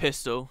love that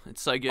pistol.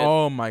 It's so good.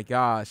 Oh, my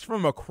gosh.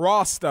 From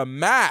across the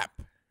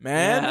map,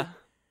 man. Yeah.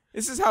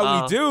 This is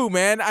how we do,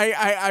 man.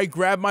 I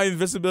grab my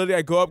invisibility.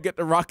 I go up, get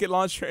the rocket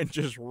launcher, and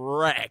just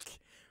wreck.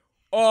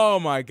 Oh,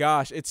 my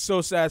gosh. It's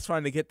so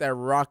satisfying to get that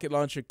rocket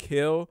launcher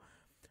kill.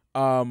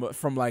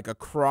 From like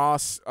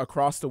across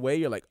the way.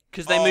 You're like,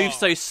 because they move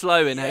so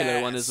slow in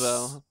Halo 1 as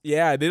well.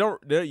 Yeah,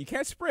 you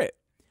can't sprint.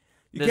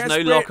 There's no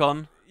lock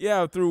on.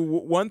 Yeah, through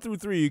 1 through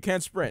 3 you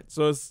can't sprint.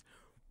 So it's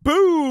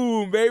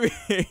boom, baby.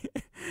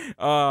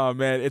 Oh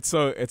man, it's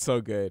so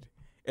good.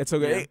 It's so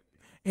good. Yeah.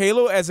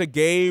 Halo as a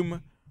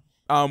game,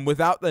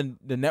 without the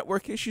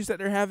network issues that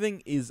they're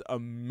having, is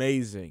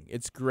amazing.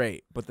 It's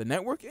great, but the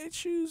network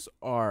issues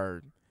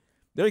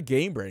they're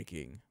game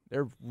breaking.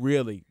 They're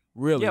really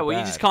well, bad.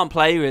 You just can't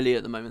play really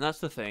at the moment. That's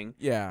the thing.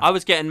 Yeah. I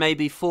was getting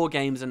maybe 4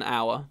 games an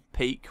hour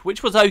peak,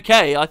 which was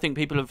okay. I think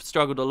people have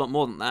struggled a lot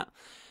more than that.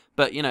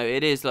 But, you know,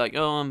 it is like,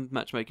 oh, I'm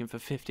matchmaking for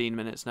 15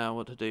 minutes now.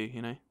 What to do,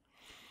 you know?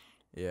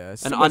 Yeah.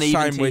 It's and so much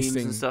uneven time teams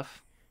wasting and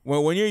stuff.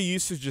 When you're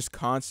used to just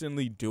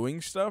constantly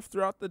doing stuff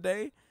throughout the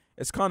day,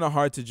 it's kind of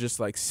hard to just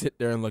like sit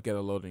there and look at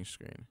a loading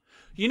screen.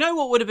 You know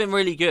what would have been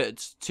really good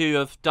to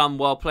have done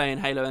while playing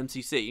Halo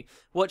MCC?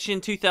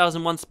 Watching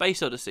 2001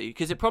 Space Odyssey,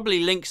 because it probably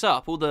links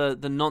up all the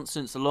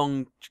nonsense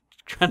long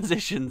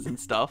transitions and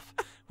stuff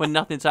when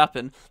nothing's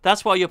happened.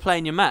 That's why you're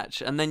playing your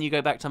match, and then you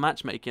go back to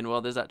matchmaking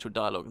while there's actual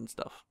dialogue and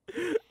stuff.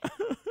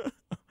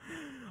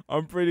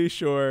 I'm pretty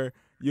sure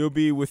you'll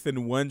be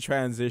within one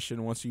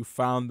transition once you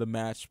found the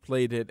match,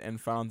 played it, and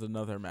found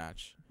another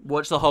match.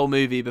 Watch the whole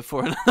movie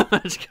before another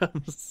match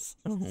comes.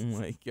 Oh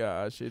my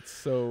gosh, it's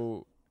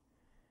so...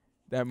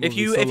 If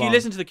you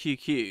listen to the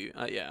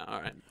QQ, yeah,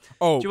 all right.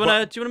 Oh, do you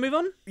wanna move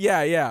on?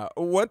 Yeah.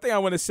 One thing I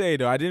want to say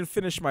though, I didn't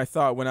finish my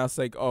thought when I was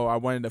like, oh, I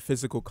wanted a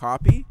physical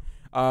copy.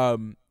 I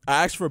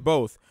asked for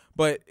both,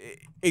 but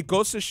it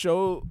goes to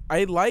show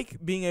I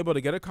like being able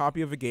to get a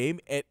copy of a game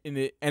and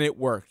it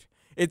worked.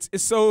 It's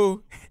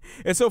so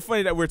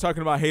funny that we're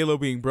talking about Halo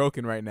being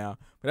broken right now,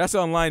 but that's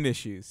online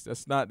issues.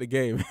 That's not the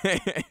game.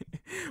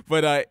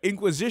 But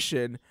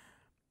Inquisition,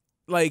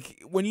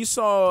 like when you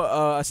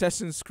saw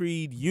Assassin's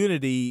Creed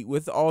Unity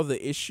with all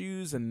the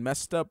issues and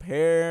messed up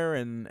hair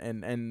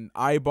and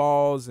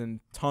eyeballs and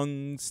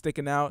tongue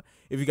sticking out.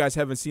 If you guys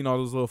haven't seen all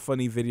those little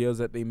funny videos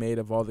that they made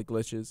of all the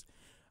glitches,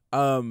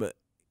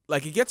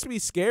 like it gets me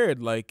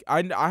scared. Like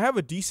I have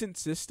a decent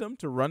system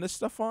to run this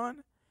stuff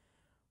on,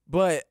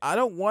 but I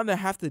don't want to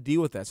have to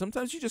deal with that.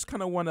 Sometimes you just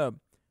kind of want to,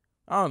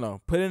 I don't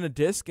know, put in a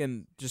disc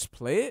and just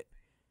play it.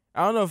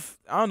 I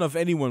don't know if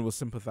anyone will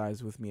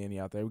sympathize with me any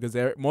out there, because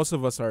most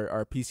of us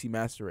are PC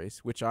Master Race,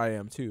 which I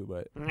am too.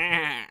 But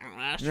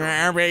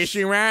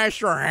PC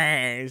Master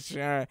Race.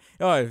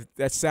 Oh,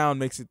 that sound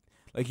makes it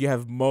like you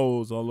have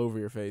moles all over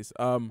your face.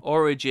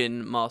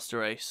 Origin Master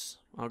Race.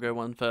 I'll go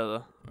one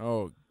further.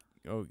 Oh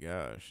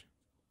gosh.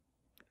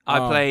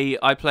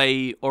 I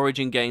play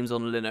Origin games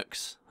on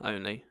Linux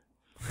only.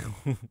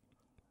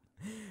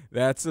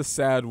 That's a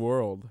sad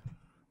world.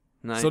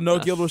 No, so no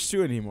Guild Wars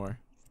 2 anymore.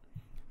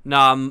 No,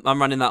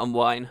 I'm running that on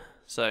Wine,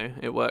 so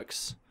it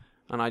works,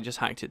 and I just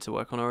hacked it to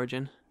work on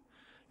Origin.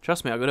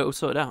 Trust me, I got it all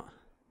sorted out.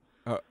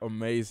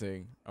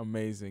 Amazing.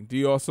 Do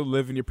you also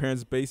live in your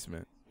parents'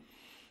 basement?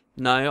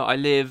 No, I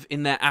live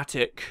in their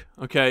attic.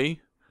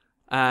 Okay,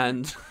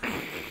 and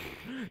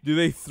do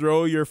they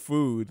throw your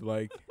food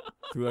like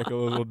through like a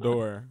little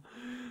door?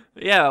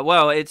 Yeah,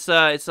 well, it's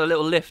a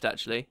little lift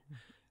actually.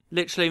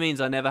 Literally means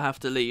I never have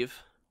to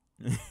leave.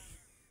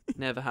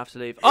 Never have to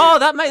leave. Oh,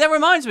 that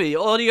reminds me.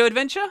 Audio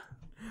Adventure.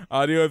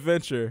 I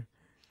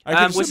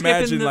can just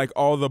imagine like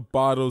all the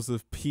bottles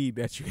of pee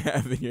that you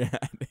have in your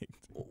attic.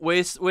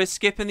 We're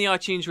skipping the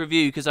iTunes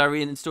review because I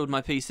reinstalled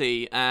my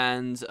PC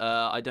and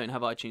I don't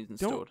have iTunes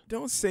installed.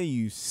 Don't say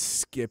you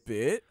skip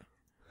it.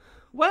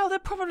 Well, there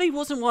probably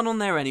wasn't one on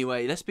there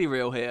anyway. Let's be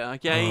real here,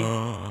 okay?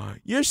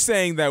 You're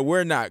saying that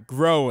we're not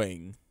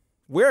growing.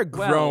 We're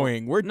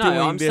growing. We're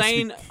doing this.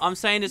 No, I'm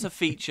saying it's a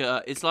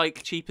feature. It's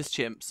like Cheap as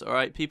Chimps, all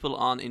right? People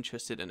aren't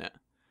interested in it.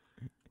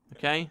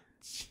 Okay?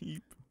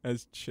 Cheap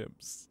as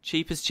Chimps.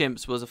 Cheap as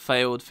Chimps was a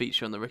failed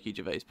feature on the Ricky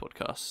Gervais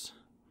podcast.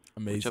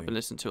 Amazing. Which I've been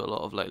listening to a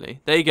lot of lately.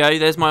 There you go.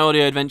 There's my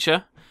audio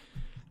adventure.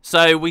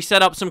 So we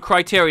set up some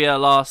criteria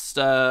last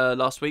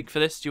week for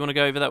this. Do you want to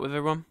go over that with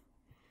everyone?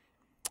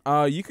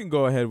 You can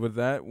go ahead with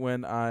that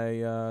when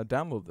I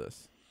download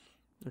this.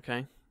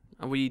 Okay.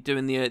 Are we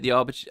doing the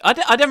arbitrary?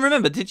 I don't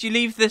remember. Did you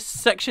leave this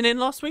section in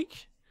last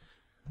week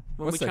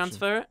when what we section?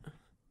 transfer it?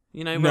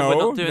 You know, when we're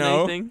not doing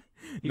anything.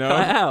 You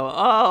cut it out.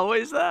 Oh, what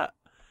is that?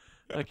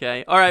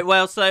 Okay. All right.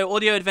 Well, so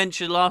audio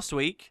adventure last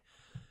week.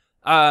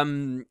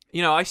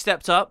 I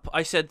stepped up.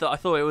 I said that I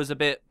thought it was a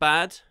bit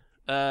bad.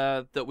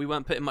 That we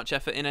weren't putting much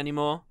effort in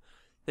anymore.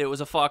 That it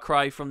was a far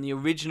cry from the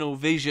original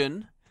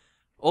vision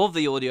of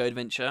the audio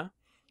adventure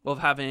of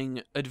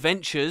having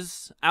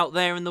adventures out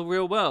there in the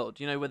real world.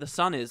 You know, where the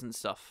sun is and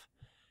stuff.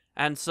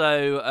 And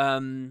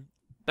so,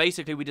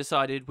 basically, we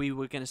decided we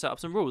were going to set up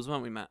some rules,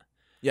 weren't we, Matt?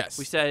 Yes.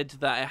 We said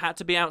that it had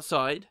to be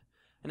outside,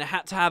 and it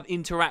had to have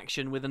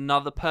interaction with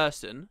another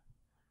person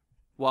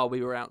while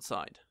we were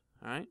outside.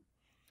 All right?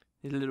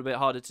 It's a little bit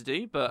harder to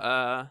do, but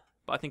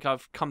I think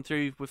I've come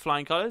through with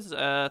flying colours.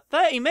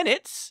 30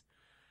 minutes.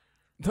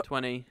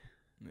 20.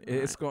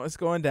 It's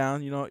going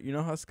down. You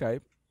know how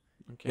Skype.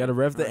 Okay. You got to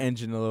rev the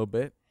engine a little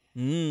bit.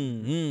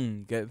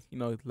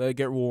 Let it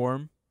get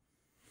warm.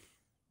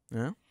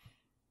 Yeah.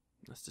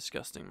 That's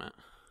disgusting, Matt.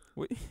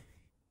 What?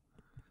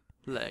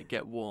 Let it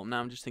get warm.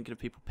 Now I'm just thinking of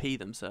people pee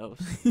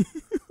themselves.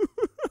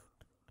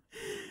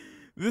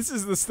 This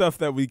is the stuff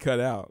that we cut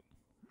out.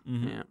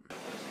 Mm-hmm. Yeah.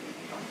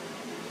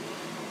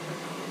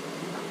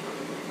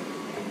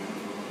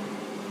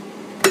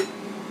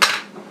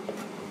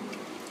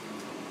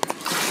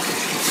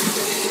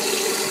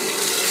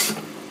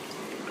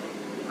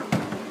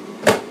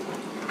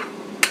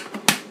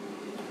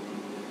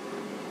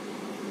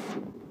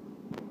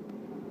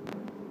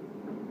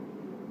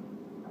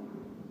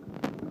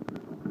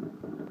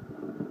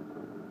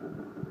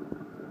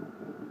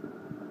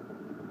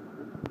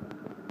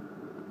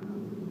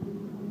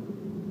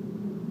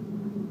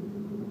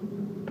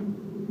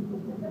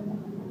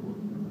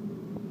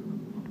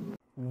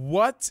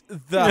 What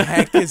the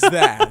heck is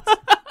that?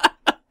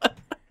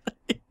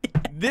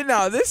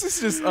 No, this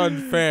is just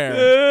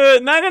unfair.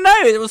 No.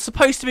 It was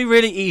supposed to be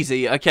really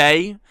easy,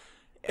 okay?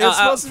 It's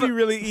supposed to be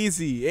really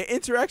easy.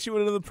 Interaction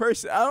with another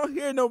person. I don't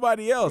hear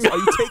nobody else. Are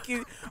you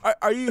taking?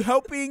 Are you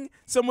helping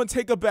someone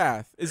take a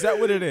bath? Is that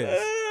what it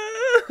is?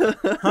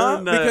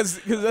 Huh? No. Because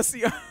that's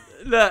the.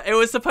 Look, it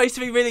was supposed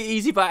to be really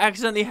easy, but I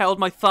accidentally held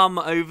my thumb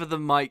over the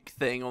mic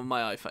thing on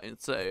my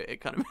iPhone, so it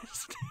kind of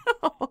messed it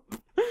up.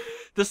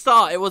 The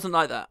start, it wasn't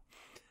like that.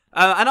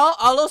 And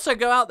I'll also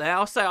go out there.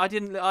 I'll say I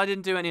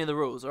didn't do any of the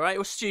rules. All right, it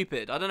was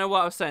stupid. I don't know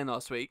what I was saying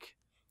last week.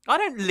 I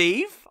don't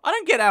leave. I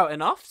don't get out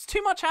enough. It's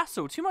too much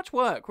hassle, too much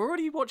work. We're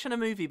already watching a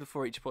movie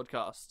before each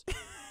podcast.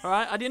 All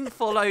right? I didn't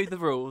follow the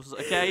rules,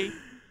 okay?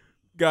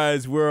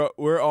 Guys, we're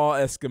all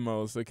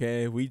Eskimos,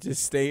 okay? We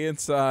just stay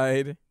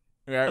inside.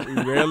 Right? We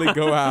rarely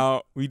go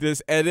out. We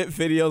just edit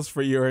videos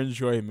for your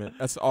enjoyment.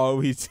 That's all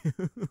we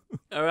do.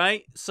 All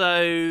right?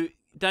 So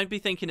don't be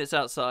thinking it's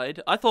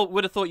outside. I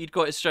would have thought you'd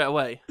got it straight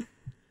away.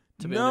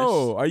 To be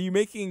honest. Are you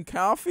making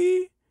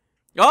coffee?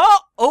 Oh,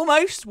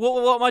 almost.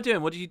 What am I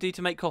doing? What did you do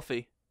to make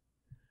coffee?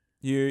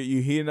 You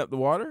heating up the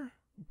water?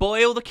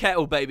 Boil the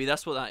kettle, baby.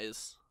 That's what that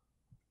is.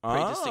 Pretty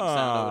distinct sound,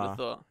 I would have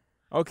thought.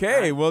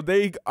 Okay, well,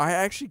 I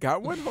actually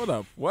got one. Hold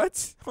up.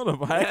 What? Hold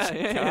up. I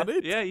actually got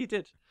it? Yeah, you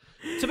did.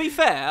 To be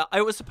fair,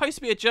 it was supposed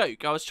to be a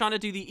joke. I was trying to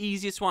do the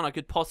easiest one I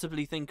could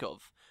possibly think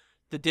of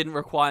that didn't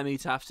require me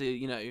to have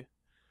to,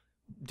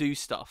 do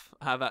stuff,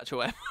 have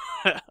actual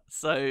effort.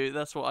 So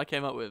that's what I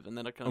came up with, and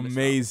then I kind of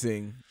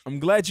amazing. I'm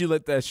glad you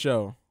let that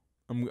show.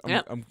 I'm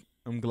glad. I'm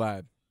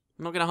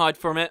not going to hide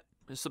from it.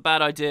 It's a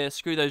bad idea.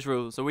 Screw those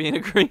rules. Are we in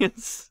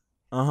agreement?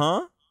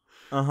 Uh-huh.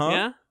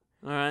 Yeah?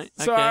 All right.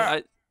 So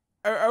okay.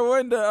 I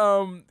wanted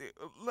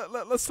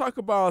to let's talk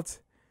about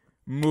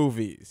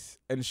movies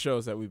and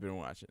shows that we've been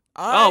watching.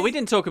 We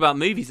didn't talk about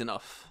movies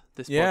enough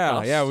this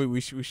podcast. Yeah, we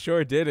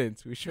sure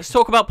didn't. Let's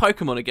talk about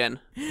Pokemon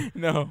again.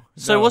 No.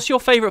 So what's your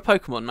favorite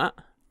Pokemon, Matt?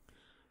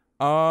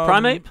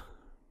 Primeape?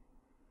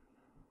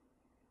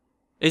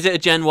 Is it a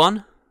Gen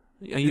 1?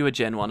 Are you a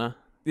Gen 1er?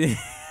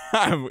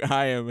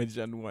 I am a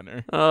Gen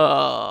 1er.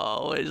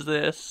 Oh, what is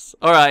this?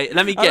 All right,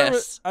 let me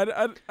guess. I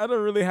don't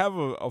really have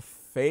a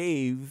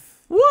fave.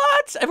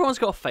 What? Everyone's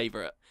got a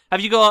favorite.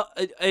 Have you got?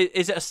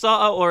 Is it a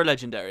starter or a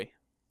legendary?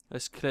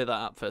 Let's clear that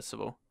up first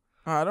of all.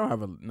 I don't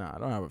have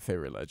a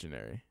favorite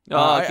legendary.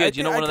 Oh, good.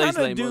 You're not one of those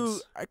lame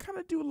ones. I kind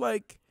of do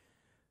like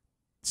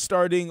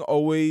starting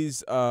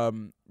always,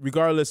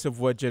 regardless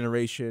of what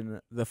generation,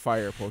 the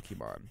fire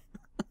Pokemon,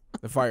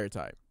 the fire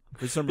type.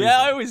 For some reason.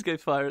 Yeah, I always go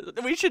fire.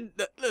 We should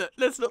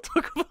let's not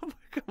talk about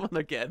Pokemon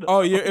again.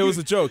 Oh, yeah, it was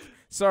a joke.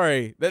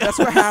 Sorry. That's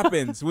what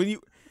happens when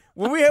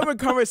we have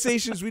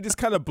conversations. We just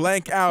kind of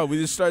blank out. We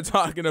just start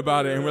talking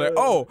about it, and we're like,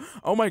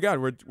 oh my God,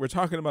 we're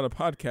talking about a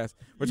podcast.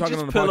 We're talking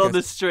on a podcast. Pull on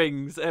the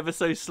strings ever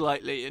so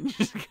slightly and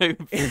just go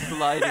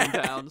sliding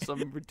down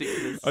some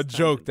ridiculous. A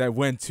joke that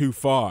went too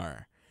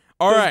far.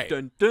 All right.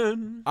 Dun,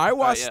 dun. I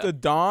watched The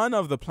Dawn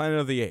of the Planet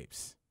of the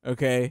Apes.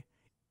 Okay.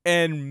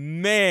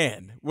 And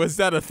man, was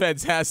that a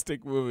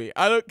fantastic movie!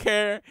 I don't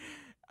care.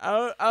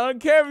 I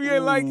don't care if you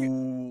like it.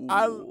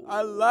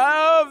 I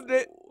loved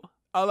it.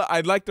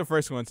 I liked the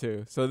first one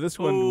too. So this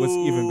one was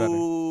even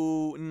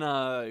better.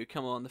 No,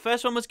 come on. The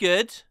first one was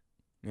good.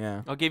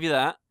 Yeah, I'll give you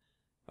that.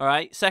 All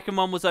right. Second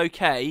one was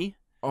okay.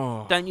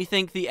 Oh, don't you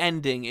think the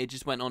ending it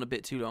just went on a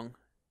bit too long?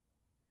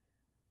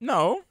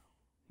 No.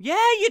 Yeah,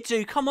 you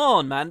do. Come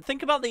on, man.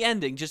 Think about the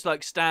ending. Just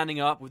like standing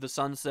up with the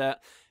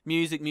sunset,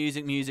 music, and then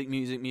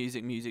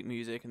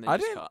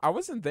I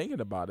wasn't thinking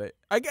about it.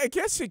 I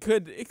guess it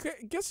could.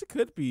 Guess it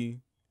could be.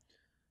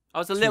 I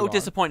was a little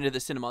disappointed at the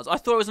cinemas. I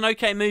thought it was an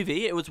okay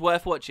movie. It was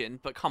worth watching,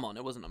 but come on,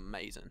 it wasn't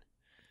amazing.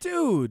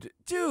 Dude,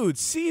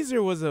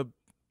 Caesar was a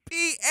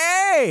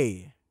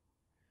BA.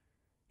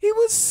 He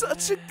was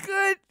such a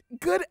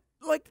good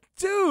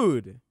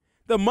dude.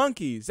 The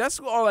monkeys. That's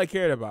all I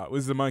cared about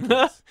was the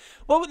monkeys.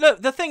 Well,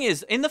 look, the thing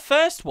is, in the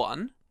first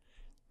one,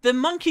 the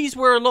monkeys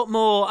were a lot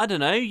more, I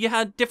don't know, you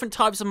had different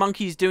types of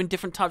monkeys doing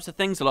different types of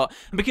things a lot.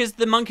 And because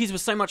the monkeys were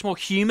so much more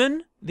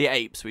human, the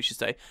apes, we should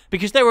say,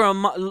 because they were a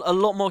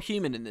lot more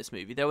human in this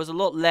movie. There was a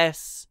lot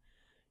less,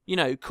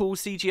 cool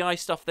CGI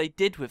stuff they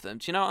did with them.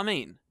 Do you know what I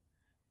mean?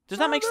 Does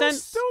that make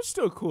sense? There was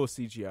still cool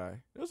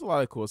CGI. There was a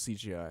lot of cool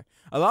CGI.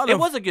 It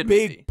was a good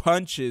big movie.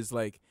 Punches,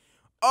 like,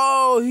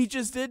 oh, he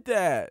just did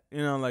that.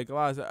 Like a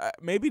lot of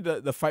maybe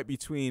the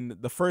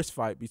first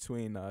fight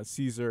between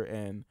Caesar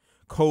and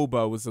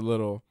Koba was a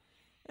little,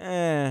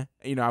 I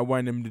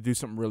wanted him to do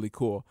something really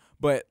cool.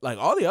 But like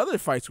all the other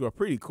fights were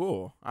pretty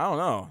cool. I don't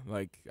know.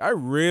 Like I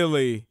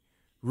really,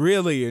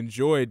 really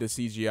enjoyed the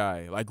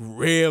CGI. Like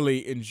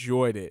really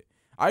enjoyed it.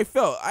 I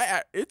felt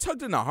it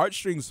tugged in the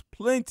heartstrings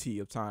plenty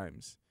of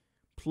times,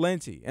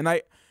 plenty. And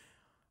like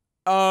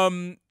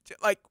 10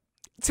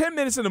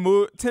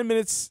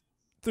 minutes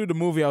through the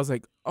movie, I was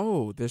like,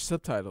 oh, there's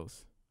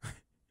subtitles.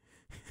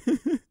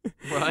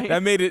 Right.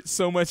 That made it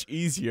so much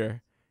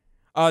easier.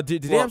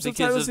 Did they have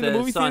subtitles in the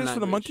movie theaters for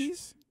the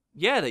monkeys?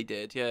 Yeah, they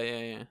did.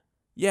 Yeah.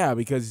 Yeah,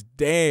 because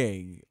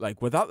dang,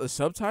 like without the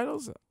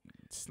subtitles,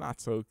 it's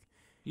not so.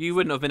 You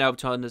wouldn't have been able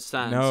to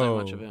understand so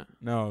much of it.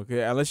 No,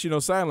 okay, unless you know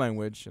sign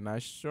language, and I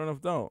sure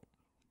enough don't.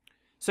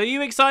 So are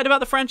you excited about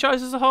the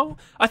franchise as a whole?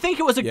 I think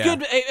it was a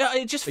good.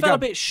 It just fell a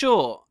bit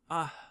short.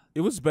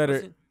 It was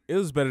better. It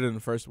was better than the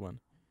first one.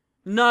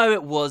 No,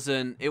 it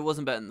wasn't. It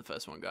wasn't better than the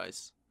first one,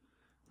 guys.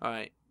 All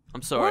right.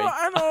 I'm sorry. Well,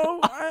 I know.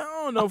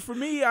 I don't know. For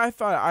me, I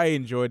thought I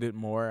enjoyed it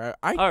more.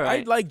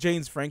 I like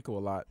James Franco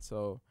a lot,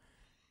 so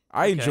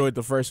I enjoyed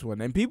the first one.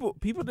 And people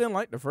didn't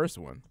like the first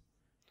one.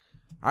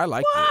 I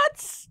liked it.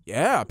 What?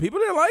 Yeah, people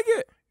didn't like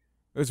it.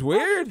 It's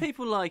weird.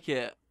 People like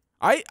it.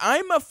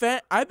 I'm a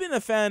fan. I've been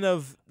a fan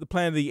of the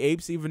Planet of the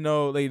Apes, even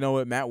though they know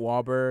it. Matt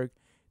Wahlberg,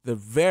 the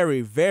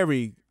very,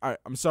 very.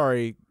 I'm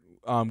sorry,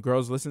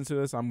 girls, listen to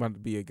this. I'm going to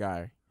be a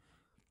guy,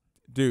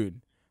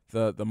 dude.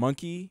 The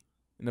monkey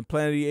in the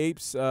Planet of the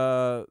Apes.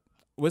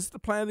 Was it the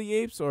Planet of the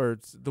Apes or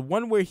it's the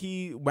one where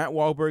Matt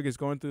Wahlberg is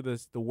going through the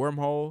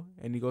wormhole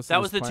and he goes? That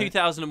was the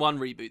 2001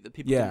 reboot that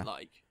people didn't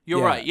like.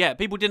 You're right. Yeah,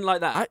 people didn't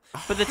like that.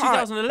 But the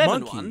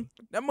 2011 one,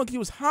 that monkey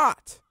was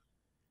hot.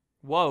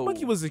 Whoa, that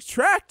monkey was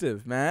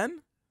attractive,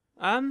 man.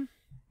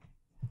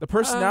 The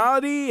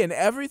personality and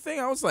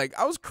everything. I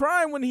was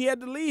crying when he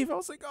had to leave. I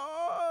was like,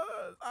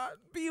 oh,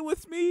 be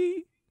with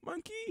me,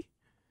 monkey.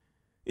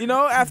 You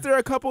know, after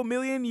a couple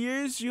million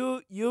years,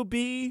 you'll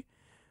be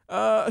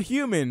a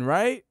human,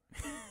 right?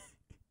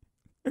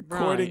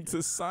 According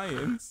to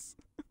science.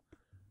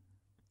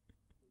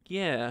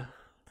 Yeah.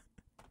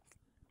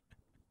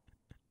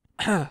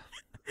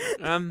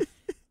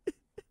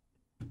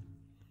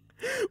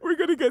 We're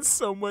gonna get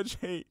so much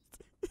hate.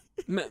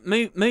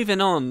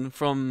 Moving on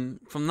from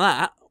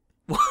that,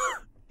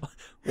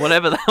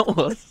 whatever that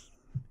was.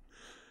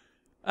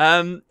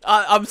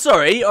 I'm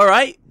sorry. All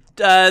right.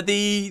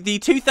 The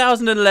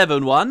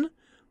 2011 one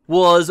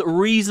was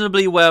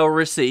reasonably well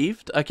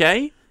received.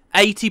 Okay,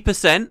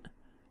 80%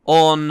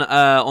 on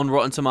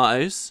Rotten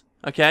Tomatoes.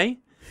 Okay,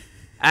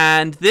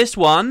 and this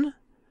one.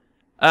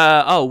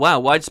 Oh wow,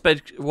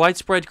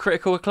 widespread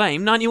critical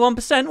acclaim,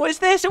 91%. What is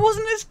this? It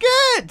wasn't as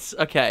good.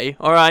 Okay,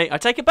 all right, I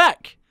take it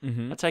back.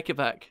 I take it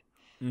back.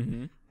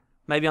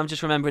 Maybe I'm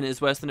just remembering it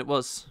as worse than it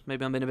was.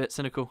 Maybe I'm being a bit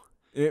cynical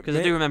because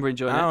I do remember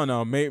enjoying it. I don't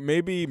know.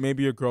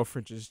 Maybe your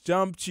girlfriend just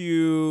jumped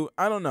you.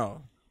 I don't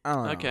know.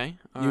 Okay,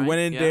 you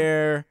went in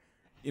there.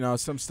 You know,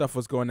 some stuff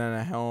was going on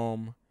at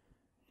home.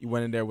 You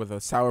went in there with a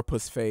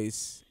sourpuss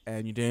face,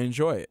 and you didn't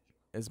enjoy it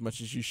as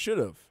much as you should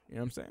have. You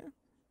know what I'm saying?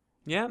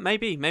 Yeah,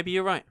 maybe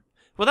you're right.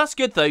 Well, that's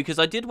good, though, because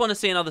I did want to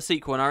see another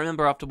sequel, and I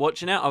remember after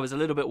watching it, I was a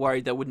little bit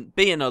worried there wouldn't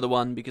be another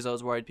one because I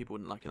was worried people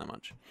wouldn't like it that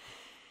much.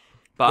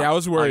 But yeah, I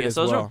was worried as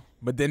well. Wrong.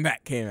 But then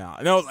that came out,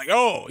 and I was like,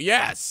 oh,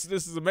 yes,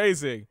 this is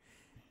amazing.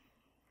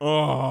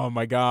 Oh,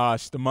 my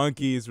gosh, the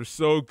monkeys were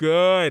so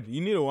good.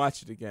 You need to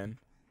watch it again.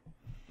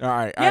 All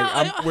right,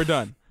 we're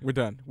done. We're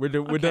done. We're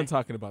done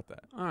talking about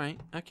that. All right,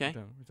 okay.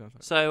 We're done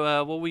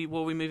So what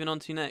are we moving on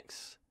to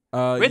next?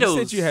 Riddles.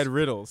 You said you had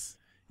riddles.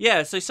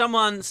 Yeah, so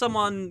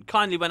someone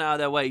kindly went out of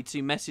their way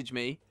to message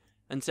me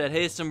and said,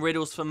 here's some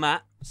riddles for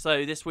Matt.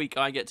 So this week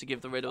I get to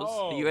give the riddles.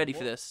 Are you ready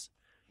for this?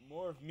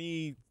 More of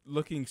me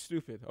looking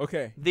stupid.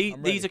 Okay.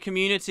 These are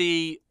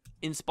community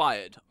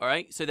inspired, all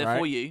right? So they're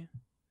for you.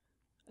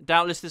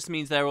 Doubtless this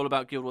means they're all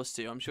about Guild Wars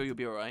 2. I'm sure you'll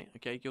be all right.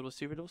 Okay, Guild Wars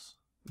 2 riddles?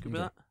 Good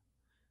with that?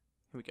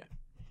 Here we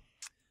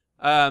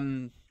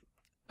go.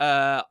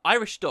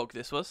 Irish Dog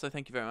this was, so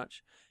thank you very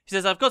much. He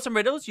says, I've got some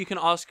riddles you can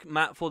ask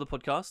Matt for the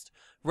podcast.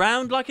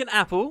 Round like an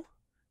apple,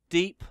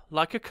 deep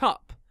like a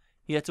cup,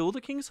 yet all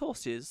the king's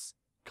horses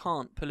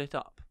can't pull it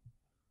up.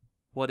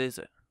 What is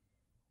it?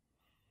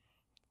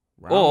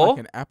 Round like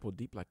an apple,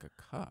 deep like a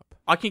cup.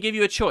 I can give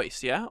you a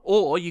choice, yeah?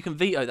 Or you can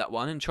veto that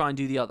one and try and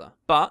do the other.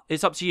 But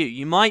it's up to you.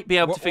 You might be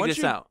able to figure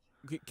this out.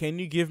 Can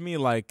you give me,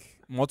 like,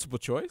 multiple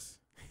choice?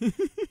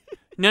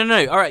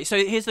 No. All right, so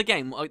here's the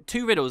game.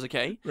 2 riddles,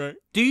 okay? Right.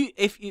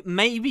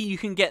 Maybe you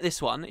can get this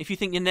one. If you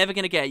think you're never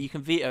going to get it, you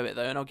can veto it,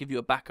 though, and I'll give you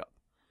a backup.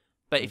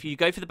 But if you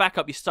go for the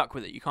backup, you're stuck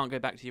with it. You can't go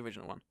back to the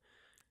original one.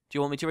 Do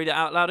you want me to read it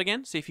out loud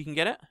again? See if you can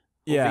get it?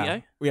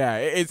 Yeah. Yeah.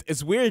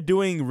 It's weird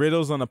doing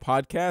riddles on a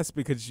podcast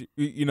because,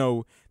 you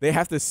know, they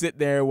have to sit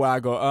there while I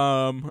go,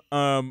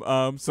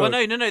 So. Well,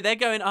 no. They're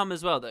going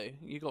as well, though.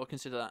 You got to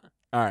consider that.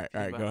 All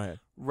right, go ahead.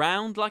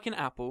 Round like an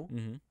apple,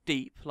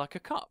 deep like a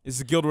cup. Is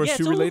the Guild Wars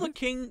 2 related? All the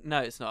king...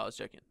 No, it's not. I was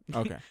joking.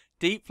 Okay.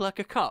 Deep like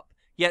a cup,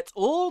 yet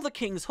all the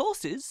king's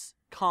horses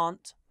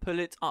can't pull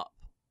it up.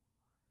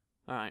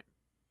 All right.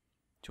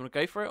 Do you want to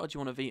go for it or do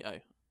you want to veto?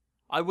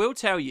 I will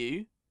tell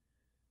you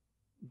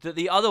that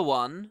the other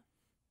one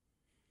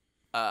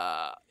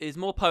is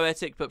more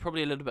poetic, but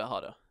probably a little bit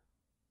harder.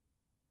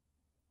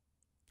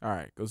 All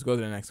right, let's go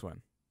to the next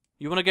one.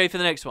 You want to go for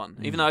the next one,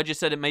 even though I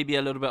just said it may be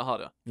a little bit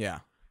harder?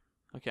 Yeah.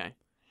 Okay.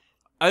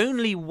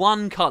 Only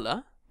one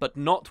colour, but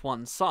not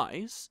one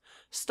size,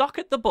 stuck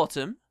at the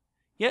bottom,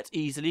 yet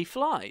easily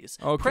flies.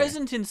 Okay.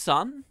 Present in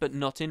sun, but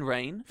not in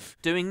rain,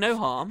 doing no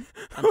harm,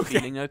 and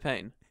feeling no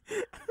pain.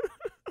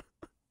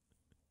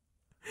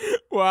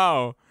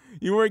 Wow,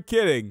 you weren't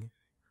kidding.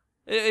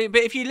 But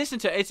if you listen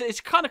to it, it's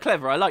kind of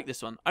clever. I like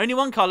this one. Only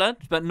one colour,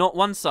 but not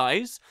one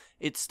size.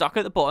 It's stuck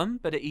at the bottom,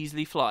 but it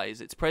easily flies.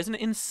 It's present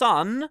in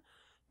sun,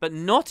 but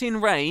not in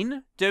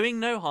rain, doing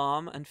no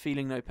harm and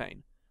feeling no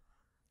pain.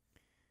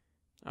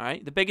 All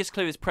right. The biggest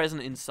clue is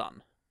present in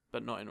sun,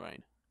 but not in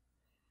rain.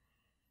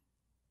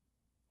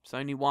 It's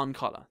only one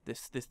colour.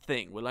 This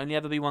thing will only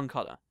ever be one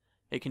colour.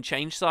 It can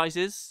change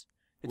sizes.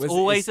 It's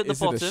always at the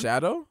bottom. Is it a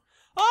shadow?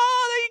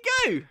 Oh,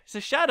 there you go. It's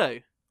a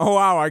shadow. Oh,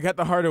 wow. I got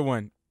the harder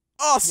one.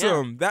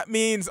 Awesome. Yeah. That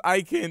means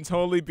I can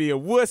totally be a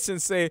wuss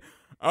and say,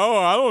 oh,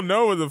 I don't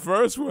know what the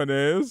first one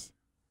is.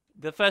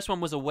 The first one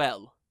was a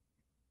well.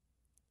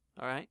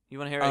 All right, you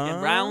want to hear it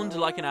again? Round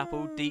like an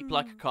apple, deep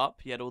like a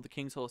cup, yet all the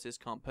king's horses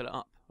can't pull it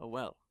up. Oh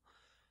well.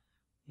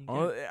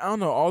 I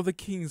don't know. All the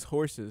king's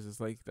horses is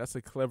like, that's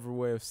a clever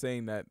way of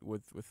saying that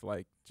with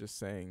like just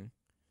saying,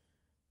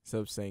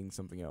 instead of saying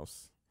something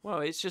else.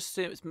 Well, it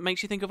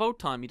makes you think of old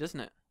timey, doesn't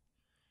it?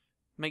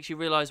 Makes you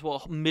realize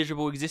what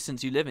miserable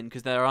existence you live in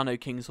because there are no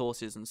king's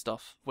horses and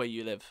stuff where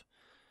you live.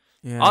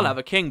 Yeah. I'll have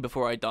a king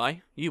before I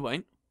die. You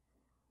won't.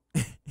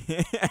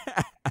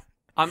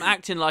 I'm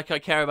acting like I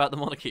care about the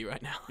monarchy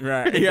right now.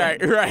 Right.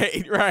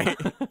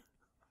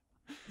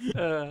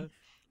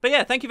 But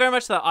yeah, thank you very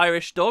much to that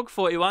Irish dog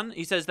 41.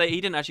 He says that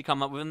he didn't actually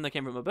come up with them; they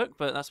came from a book,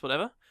 but that's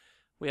whatever.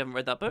 We haven't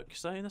read that book,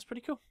 so that's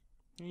pretty cool.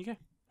 There you go.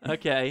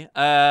 Okay.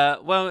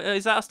 Well,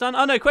 is that us done?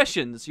 Oh no,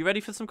 questions. You ready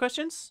for some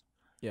questions?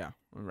 Yeah,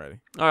 I'm ready.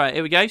 All right,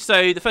 here we go.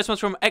 So the first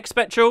one's from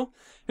Xspectral,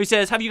 who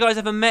says, "Have you guys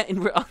ever met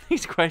in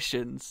these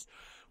questions?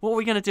 What are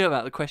we gonna do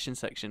about the question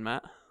section,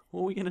 Matt?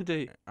 What are we gonna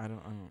do? I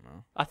don't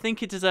know. I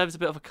think it deserves a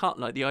bit of a cut,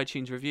 like the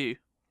iTunes review.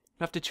 We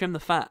have to trim the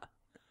fat.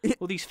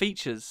 All these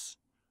features.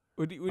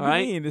 What do you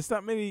mean? It's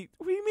not many.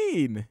 What do you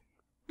mean?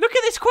 Look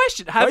at this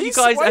question. Have you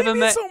guys ever met? Why are you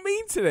being so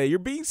mean today? You're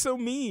being so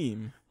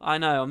mean. I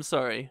know. I'm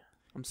sorry.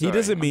 He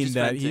doesn't mean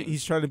that.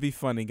 He's trying to be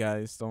funny,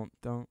 guys. Don't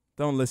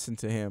listen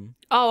to him.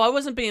 Oh, I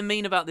wasn't being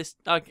mean about this.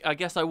 I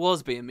guess I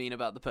was being mean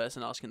about the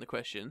person asking the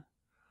question.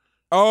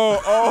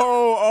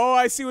 Oh!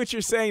 I see what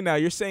you're saying now.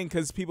 You're saying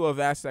because people have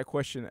asked that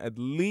question at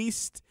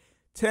least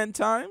 10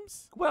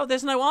 times. Well,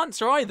 there's no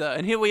answer either,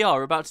 and here we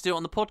are about to do it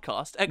on the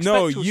podcast.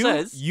 Xspectral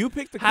says, you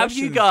picked the have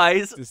questions. you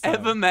guys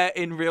ever met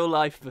in real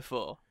life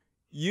before?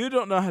 You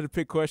don't know how to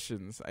pick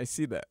questions. I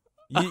see that.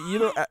 You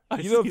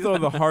don't throw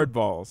the hard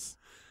balls.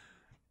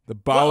 The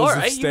bowels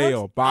of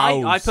stale.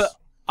 Bowels.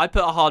 I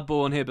put a hard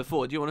ball on here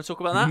before. Do you want to talk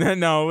about that?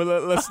 No.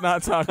 Let's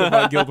not talk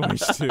about Guild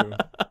Wars 2.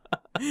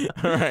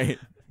 All right.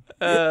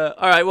 All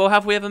right. Well,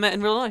 have we ever met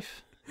in real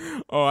life?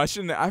 Oh, I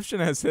shouldn't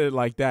have said it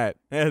like that.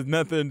 It has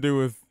nothing to do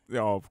with.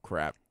 Oh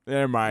crap.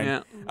 Never mind.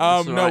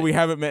 Yeah, no, we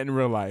haven't met in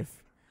real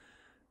life.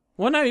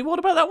 Well, no. What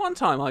about that one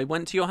time I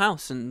went to your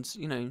house and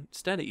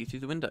stared at you through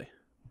the window?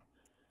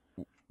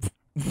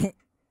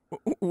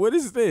 What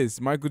is this?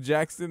 Michael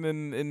Jackson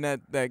and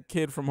that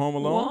kid from Home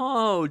Alone?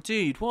 Whoa,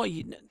 dude! What?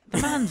 The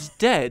man's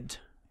dead.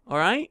 All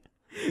right,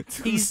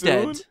 he's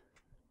dead.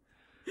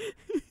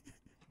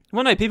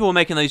 Well, no, people were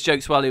making those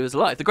jokes while he was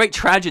alive. The great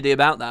tragedy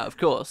about that, of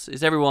course,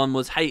 is everyone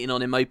was hating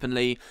on him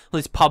openly, all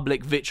this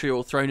public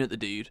vitriol thrown at the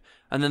dude,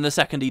 and then the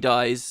second he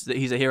dies, that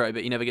he's a hero,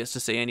 but he never gets to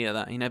see any of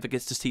that. He never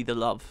gets to see the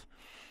love.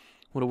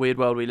 What a weird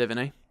world we live in,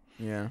 eh?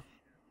 Yeah.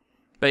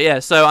 But yeah,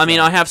 so, I mean,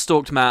 I have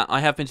stalked Matt.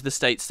 I have been to the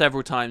States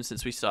several times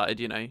since we started,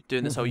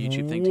 doing this whole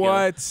YouTube thing together.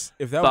 What?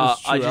 If that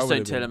was true, I just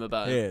don't tell him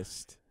about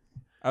it.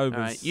 I would be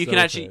right. so You can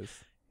actually... pissed.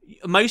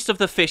 Most of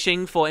the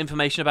fishing for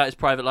information about his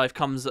private life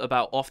comes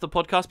about off the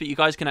podcast, but you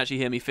guys can actually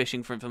hear me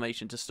fishing for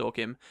information to stalk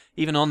him,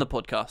 even on the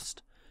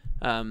podcast.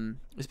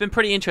 It's been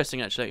pretty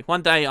interesting, actually.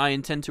 One day I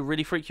intend to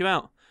really freak you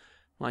out.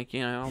 Like,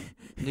 I'll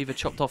leave a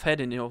chopped off head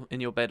in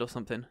your bed or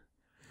something.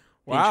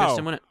 Be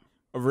interesting, wouldn't it?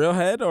 A real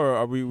head, or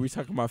are we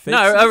talking about faces?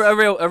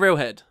 No, a real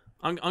head.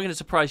 I'm going to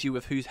surprise you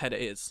with whose head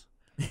it is.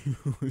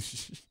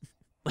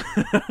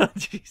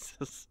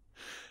 Jesus.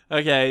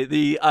 Okay,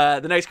 the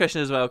next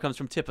question as well comes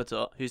from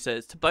Tippertot, who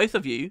says, to both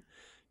of you,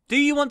 do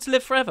you want to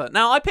live forever?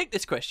 Now, I picked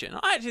this question.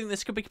 I actually think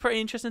this could be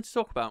pretty interesting to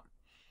talk about.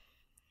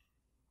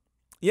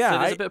 Yeah. So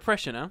there's a bit of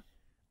pressure now.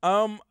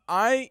 I'm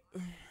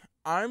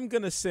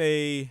going to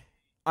say,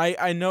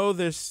 I know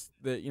there's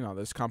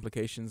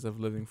complications of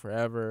living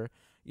forever.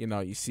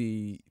 You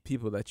see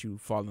people that you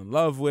fall in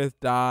love with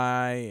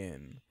die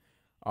and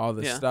all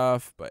this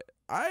stuff, but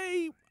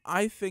I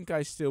think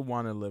I still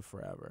want to live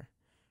forever.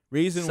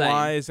 Reason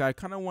why is I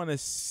kind of want to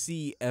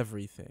see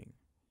everything.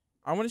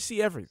 I want to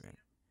see everything.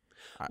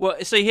 Well,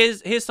 so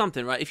here's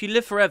something, right? If you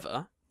live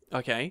forever,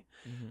 okay,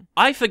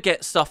 I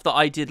forget stuff that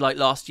I did like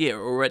last year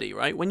already,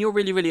 right? When you're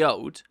really, really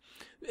old,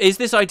 is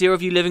this idea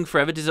of you living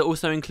forever, does it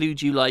also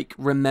include you like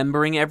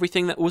remembering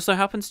everything that also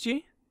happens to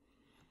you?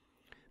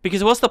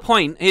 Because what's the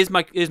point? Here's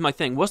my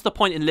thing. What's the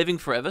point in living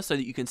forever so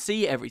that you can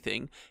see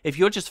everything if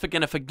you're just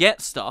going to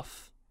forget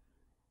stuff?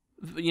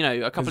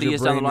 A couple of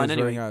years down the line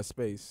anyway. Running out of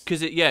space. Because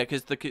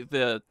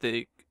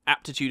the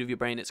aptitude of your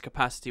brain, its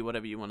capacity,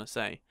 whatever you want to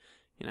say,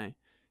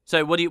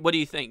 So what do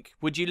you think?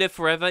 Would you live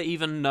forever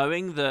even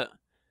knowing that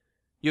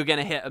you're going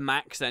to hit a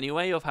max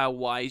anyway of how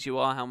wise you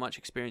are, how much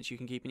experience you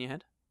can keep in your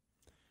head?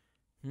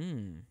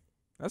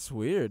 That's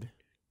weird.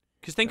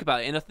 Because think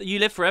about it, you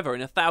live forever in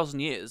 1,000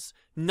 years.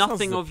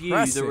 Nothing of you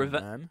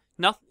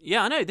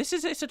Yeah, I know.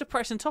 It's a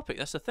depressing topic.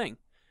 That's the thing.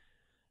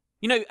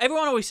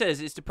 Everyone always says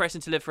it's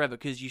depressing to live forever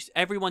because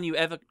everyone you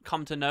ever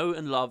come to know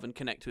and love and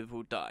connect with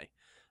will die.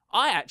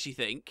 I actually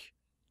think,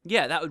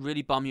 that would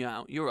really bum you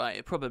out. You're right,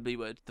 it probably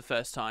would the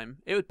first time.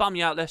 It would bum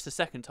you out less the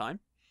second time.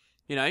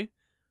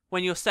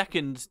 When your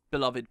second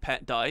beloved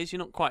pet dies, you're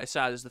not quite as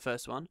sad as the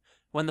first one.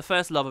 When the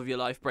first love of your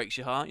life breaks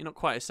your heart, you're not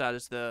quite as sad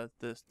as the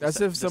That's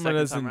if someone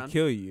doesn't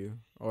kill you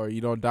or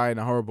you don't die in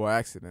a horrible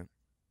accident.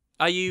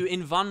 Are you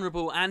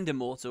invulnerable and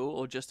immortal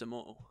or just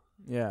immortal?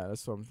 Yeah,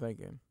 that's what I'm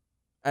thinking.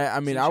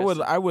 I mean, I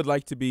would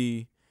like to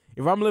be,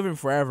 if I'm living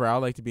forever, I'd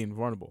like to be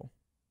invulnerable,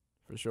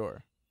 for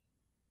sure.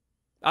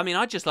 I mean,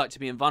 I'd just like to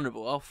be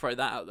invulnerable. I'll throw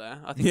that out there.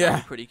 I think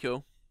that'd be pretty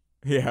cool.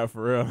 Yeah,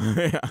 for real.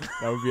 Yeah,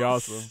 that would be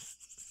awesome.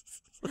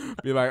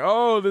 Be like,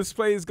 oh, this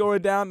plane is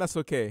going down. That's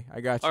okay.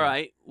 I got you. All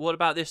right. What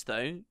about this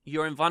though?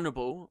 You're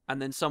invulnerable,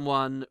 and then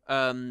someone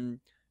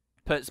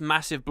puts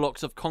massive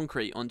blocks of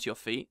concrete onto your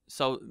feet,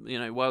 so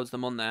welds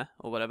them on there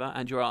or whatever,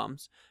 and your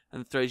arms,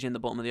 and throws you in the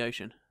bottom of the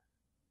ocean.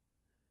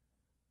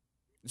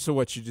 So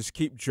what? You just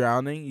keep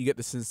drowning. You get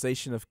the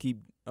sensation of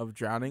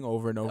drowning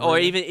over and over. Or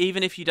again?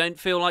 even if you don't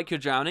feel like you're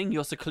drowning,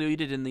 you're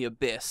secluded in the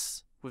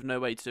abyss with no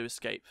way to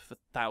escape for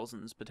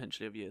thousands,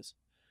 potentially, of years.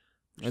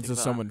 Until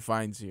someone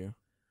finds you.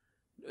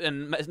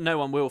 And no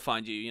one will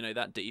find you,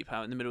 that deep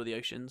out in the middle of the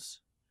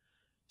oceans.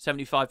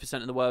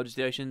 75% of the world is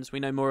the oceans. We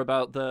know more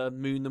about the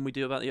moon than we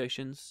do about the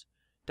oceans.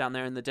 Down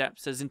there in the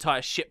depths, there's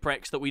entire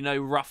shipwrecks that we know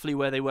roughly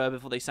where they were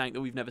before they sank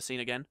that we've never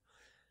seen again.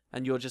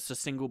 And you're just a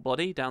single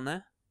body down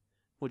there?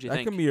 What do you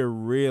think? That can be a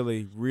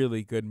really,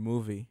 really good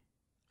movie.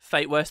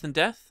 Fate Worse Than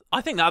Death?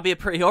 I think that would be a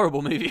pretty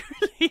horrible movie,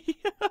 really.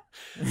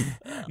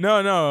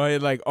 No,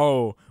 like,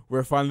 oh,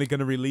 we're finally going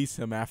to release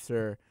him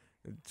after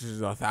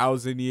just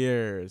 1,000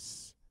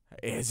 years.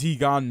 Has he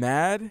gone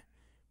mad?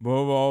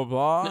 Blah, blah,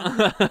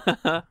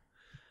 blah.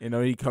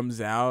 He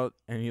comes out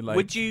and he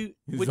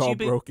he's all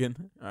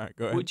broken. All right,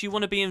 go ahead. Would you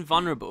want to be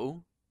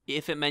invulnerable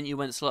if it meant you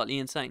went slightly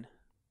insane?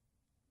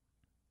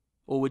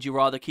 Or would you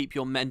rather keep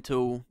your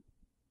mental...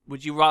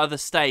 Would you rather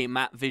stay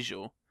matte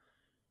visual,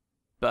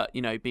 but,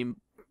 be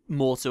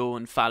mortal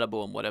and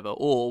fallible and whatever?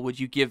 Or would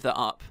you give that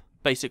up?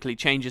 Basically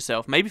change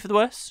yourself, maybe for the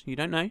worse, you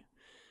don't know.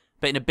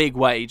 But in a big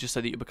way, just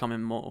so that you become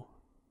immortal.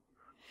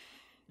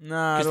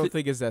 Nah, I don't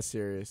think it's that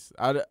serious.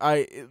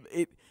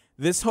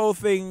 This whole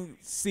thing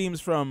seems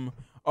from,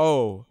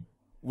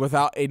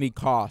 without any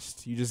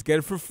cost. You just get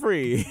it for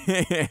free.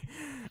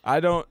 I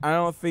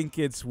don't think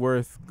it's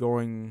worth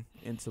going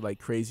into like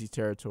crazy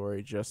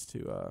territory just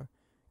to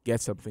get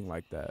something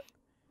like that.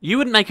 You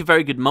wouldn't make a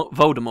very good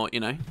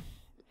Voldemort,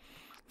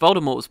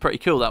 Voldemort was pretty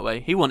cool that way.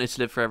 He wanted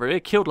to live forever.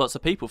 He killed lots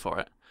of people for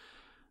it.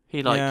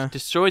 He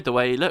destroyed the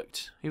way he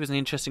looked. He was an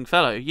interesting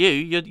fellow.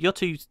 You're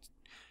too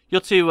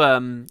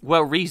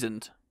well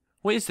reasoned.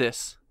 What is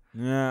this?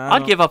 Yeah,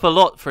 I'd give up a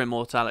lot for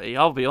immortality.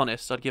 I'll be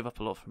honest. I'd give up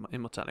a lot for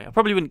immortality. I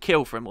probably wouldn't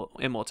kill for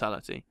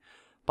immortality,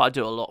 but I'd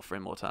do a lot for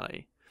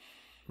immortality.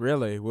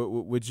 Really?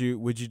 Would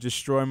you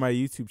destroy my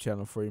YouTube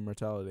channel for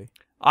immortality?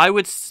 I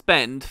would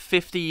spend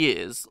 50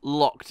 years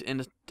locked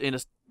in a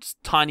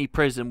tiny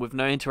prison with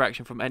no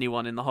interaction from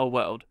anyone in the whole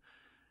world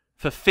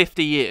for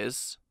 50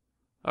 years.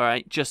 All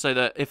right, just so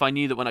that if I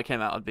knew that when I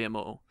came out I'd be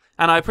immortal.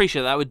 And I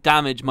appreciate that would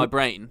damage my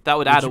brain. That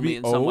would addle me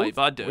in some way,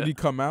 but I'd do it. Would you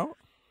come out?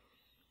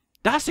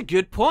 That's a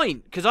good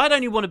point, because I'd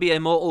only want to be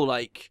immortal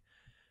like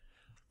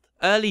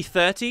early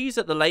 30s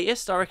at the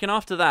latest. I reckon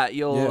after that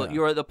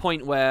you're at the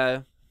point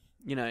where,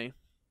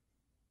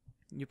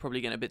 you're probably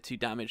getting a bit too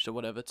damaged or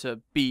whatever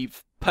to be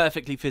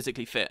perfectly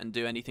physically fit and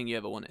do anything you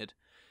ever wanted,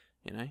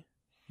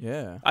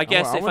 Yeah. I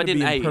guess if I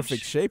didn't age, in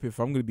perfect shape if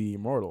I'm going to be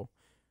immortal.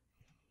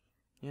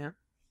 Yeah.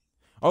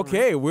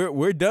 Okay,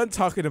 we're done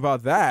talking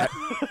about that.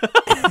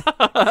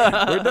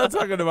 We're done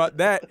talking about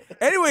that.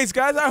 Anyways,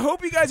 guys, I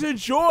hope you guys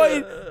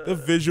enjoyed the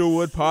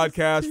VisualWood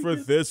podcast for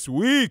this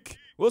week.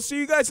 We'll see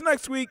you guys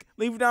next week.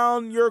 Leave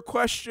down your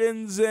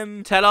questions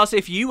and tell us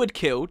if you would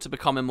kill to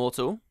become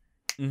immortal.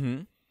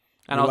 Mm-hmm.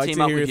 And I'll team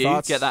up with you.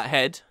 Thoughts. Get that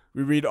head.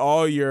 We read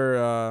all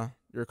your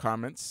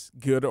comments,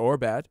 good or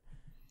bad.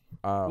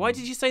 Why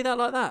did you say that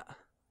like that?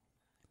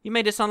 You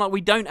made it sound like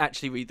we don't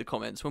actually read the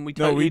comments when we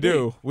totally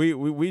No, we do.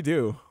 We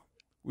do.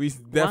 We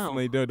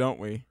definitely do, don't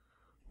we?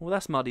 Well,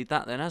 that's muddied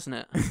that then, hasn't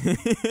it?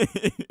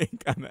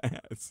 It kind of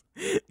has.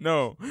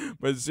 No,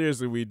 but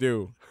seriously, we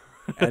do.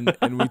 And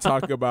we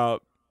talk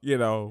about,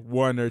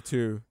 one or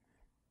two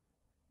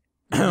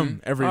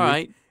every all week.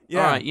 Right.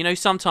 Yeah. All right.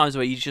 Sometimes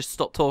where you just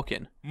stop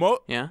talking.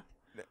 Yeah?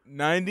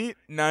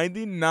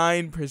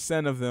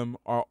 99% of them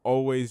are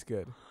always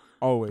good.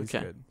 Always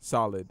good.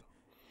 Solid.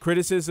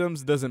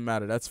 Criticisms doesn't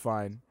matter. That's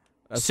fine.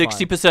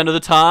 60% of the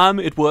time,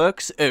 it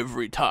works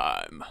every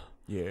time.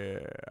 Yeah.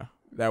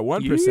 That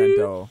 1%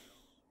 though.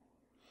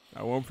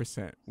 That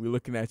 1%. We're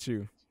looking at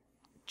you.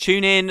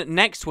 Tune in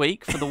next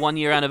week for the 1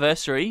 year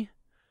anniversary.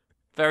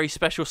 Very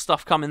special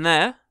stuff coming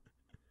there.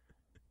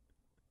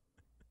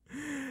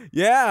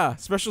 Yeah,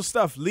 special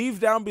stuff. Leave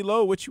down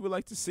below what you would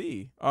like to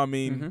see. I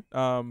mean,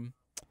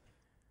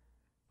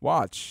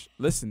 watch,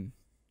 listen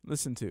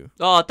to.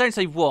 Oh, don't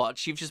say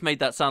watch. You've just made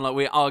that sound like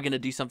we are going to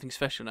do something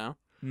special now.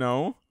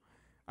 No.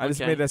 I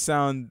just made that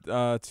sound to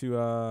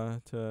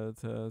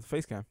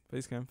Facecam.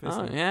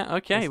 Oh, yeah.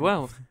 Okay.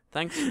 Well,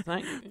 thanks.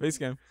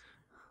 Facecam.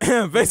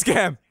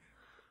 Facecam.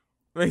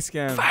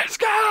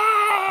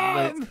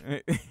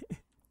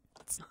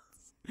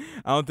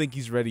 I don't think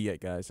he's ready yet,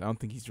 guys. I don't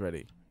think he's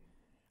ready.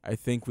 I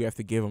think we have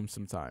to give him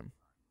some time.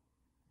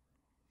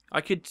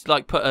 I could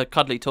put a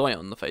cuddly toy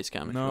on the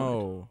Facecam.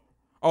 No.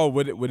 Oh,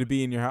 would it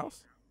be in your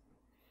house?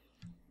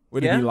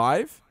 Would it be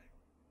live?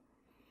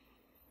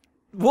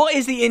 What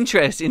is the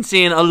interest in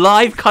seeing a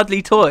live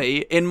cuddly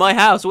toy in my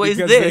house? What is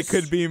this? Because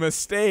they could be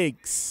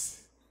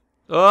mistakes.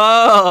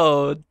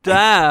 Oh,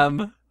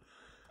 damn.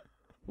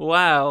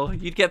 Wow.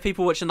 You'd get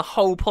people watching the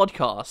whole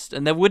podcast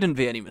and there wouldn't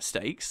be any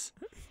mistakes.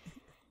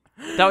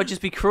 That would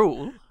just be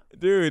cruel.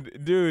 Dude,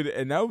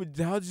 and that would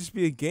just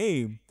be a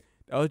game.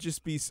 That would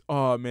just be,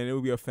 oh man, it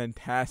would be a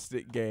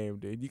fantastic game,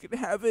 dude. You could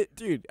have it,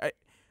 dude.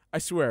 I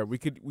swear, we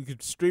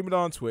could stream it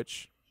on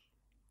Twitch.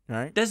 All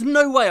right? There's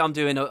no way I'm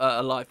doing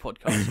a live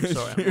podcast. I'm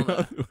sorry, I'm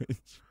not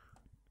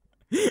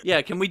there.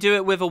 Yeah, can we do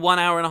it with a 1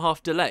 hour and a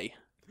half delay?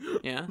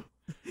 Yeah.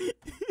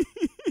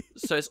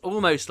 So it's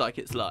almost like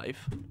it's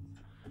live.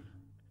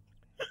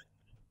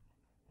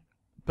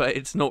 But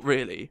it's not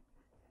really.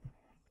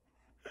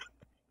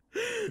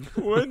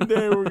 One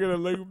day we're gonna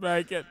look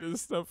back at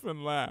this stuff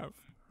and laugh.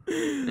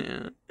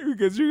 Yeah.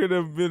 Because you're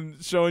gonna have been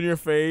showing your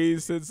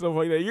face and stuff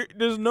like that.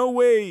 There's no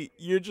way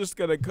you're just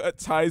gonna cut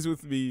ties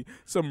with me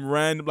some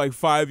random, like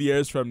 5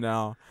 years from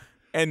now,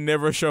 and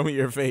never show me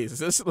your face.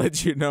 Just to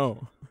let you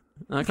know.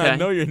 Okay. I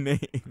know your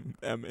name,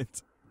 damn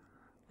it.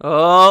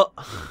 Oh.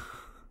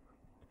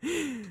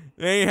 It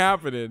ain't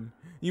happening.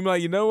 You be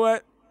like, you know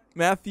what?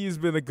 Matthew's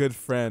been a good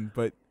friend,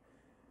 but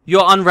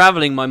You're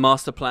unraveling my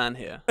master plan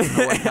here. I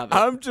won't have it.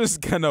 I'm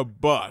just gonna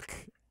buck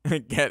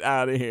and get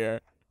out of here.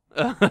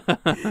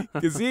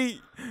 Cause he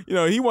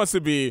wants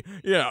to be,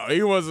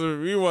 he wants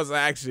to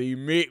actually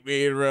meet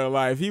me in real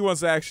life. He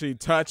wants to actually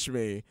touch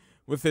me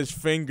with his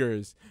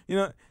fingers.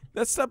 That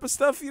type of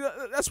stuff.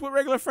 That's what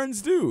regular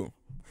friends do.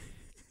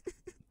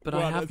 But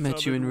I have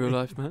met you in real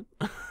life, man.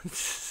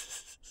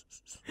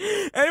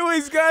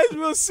 Anyways, guys,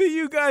 we'll see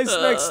you guys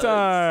next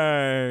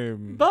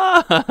time.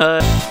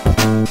 Bye.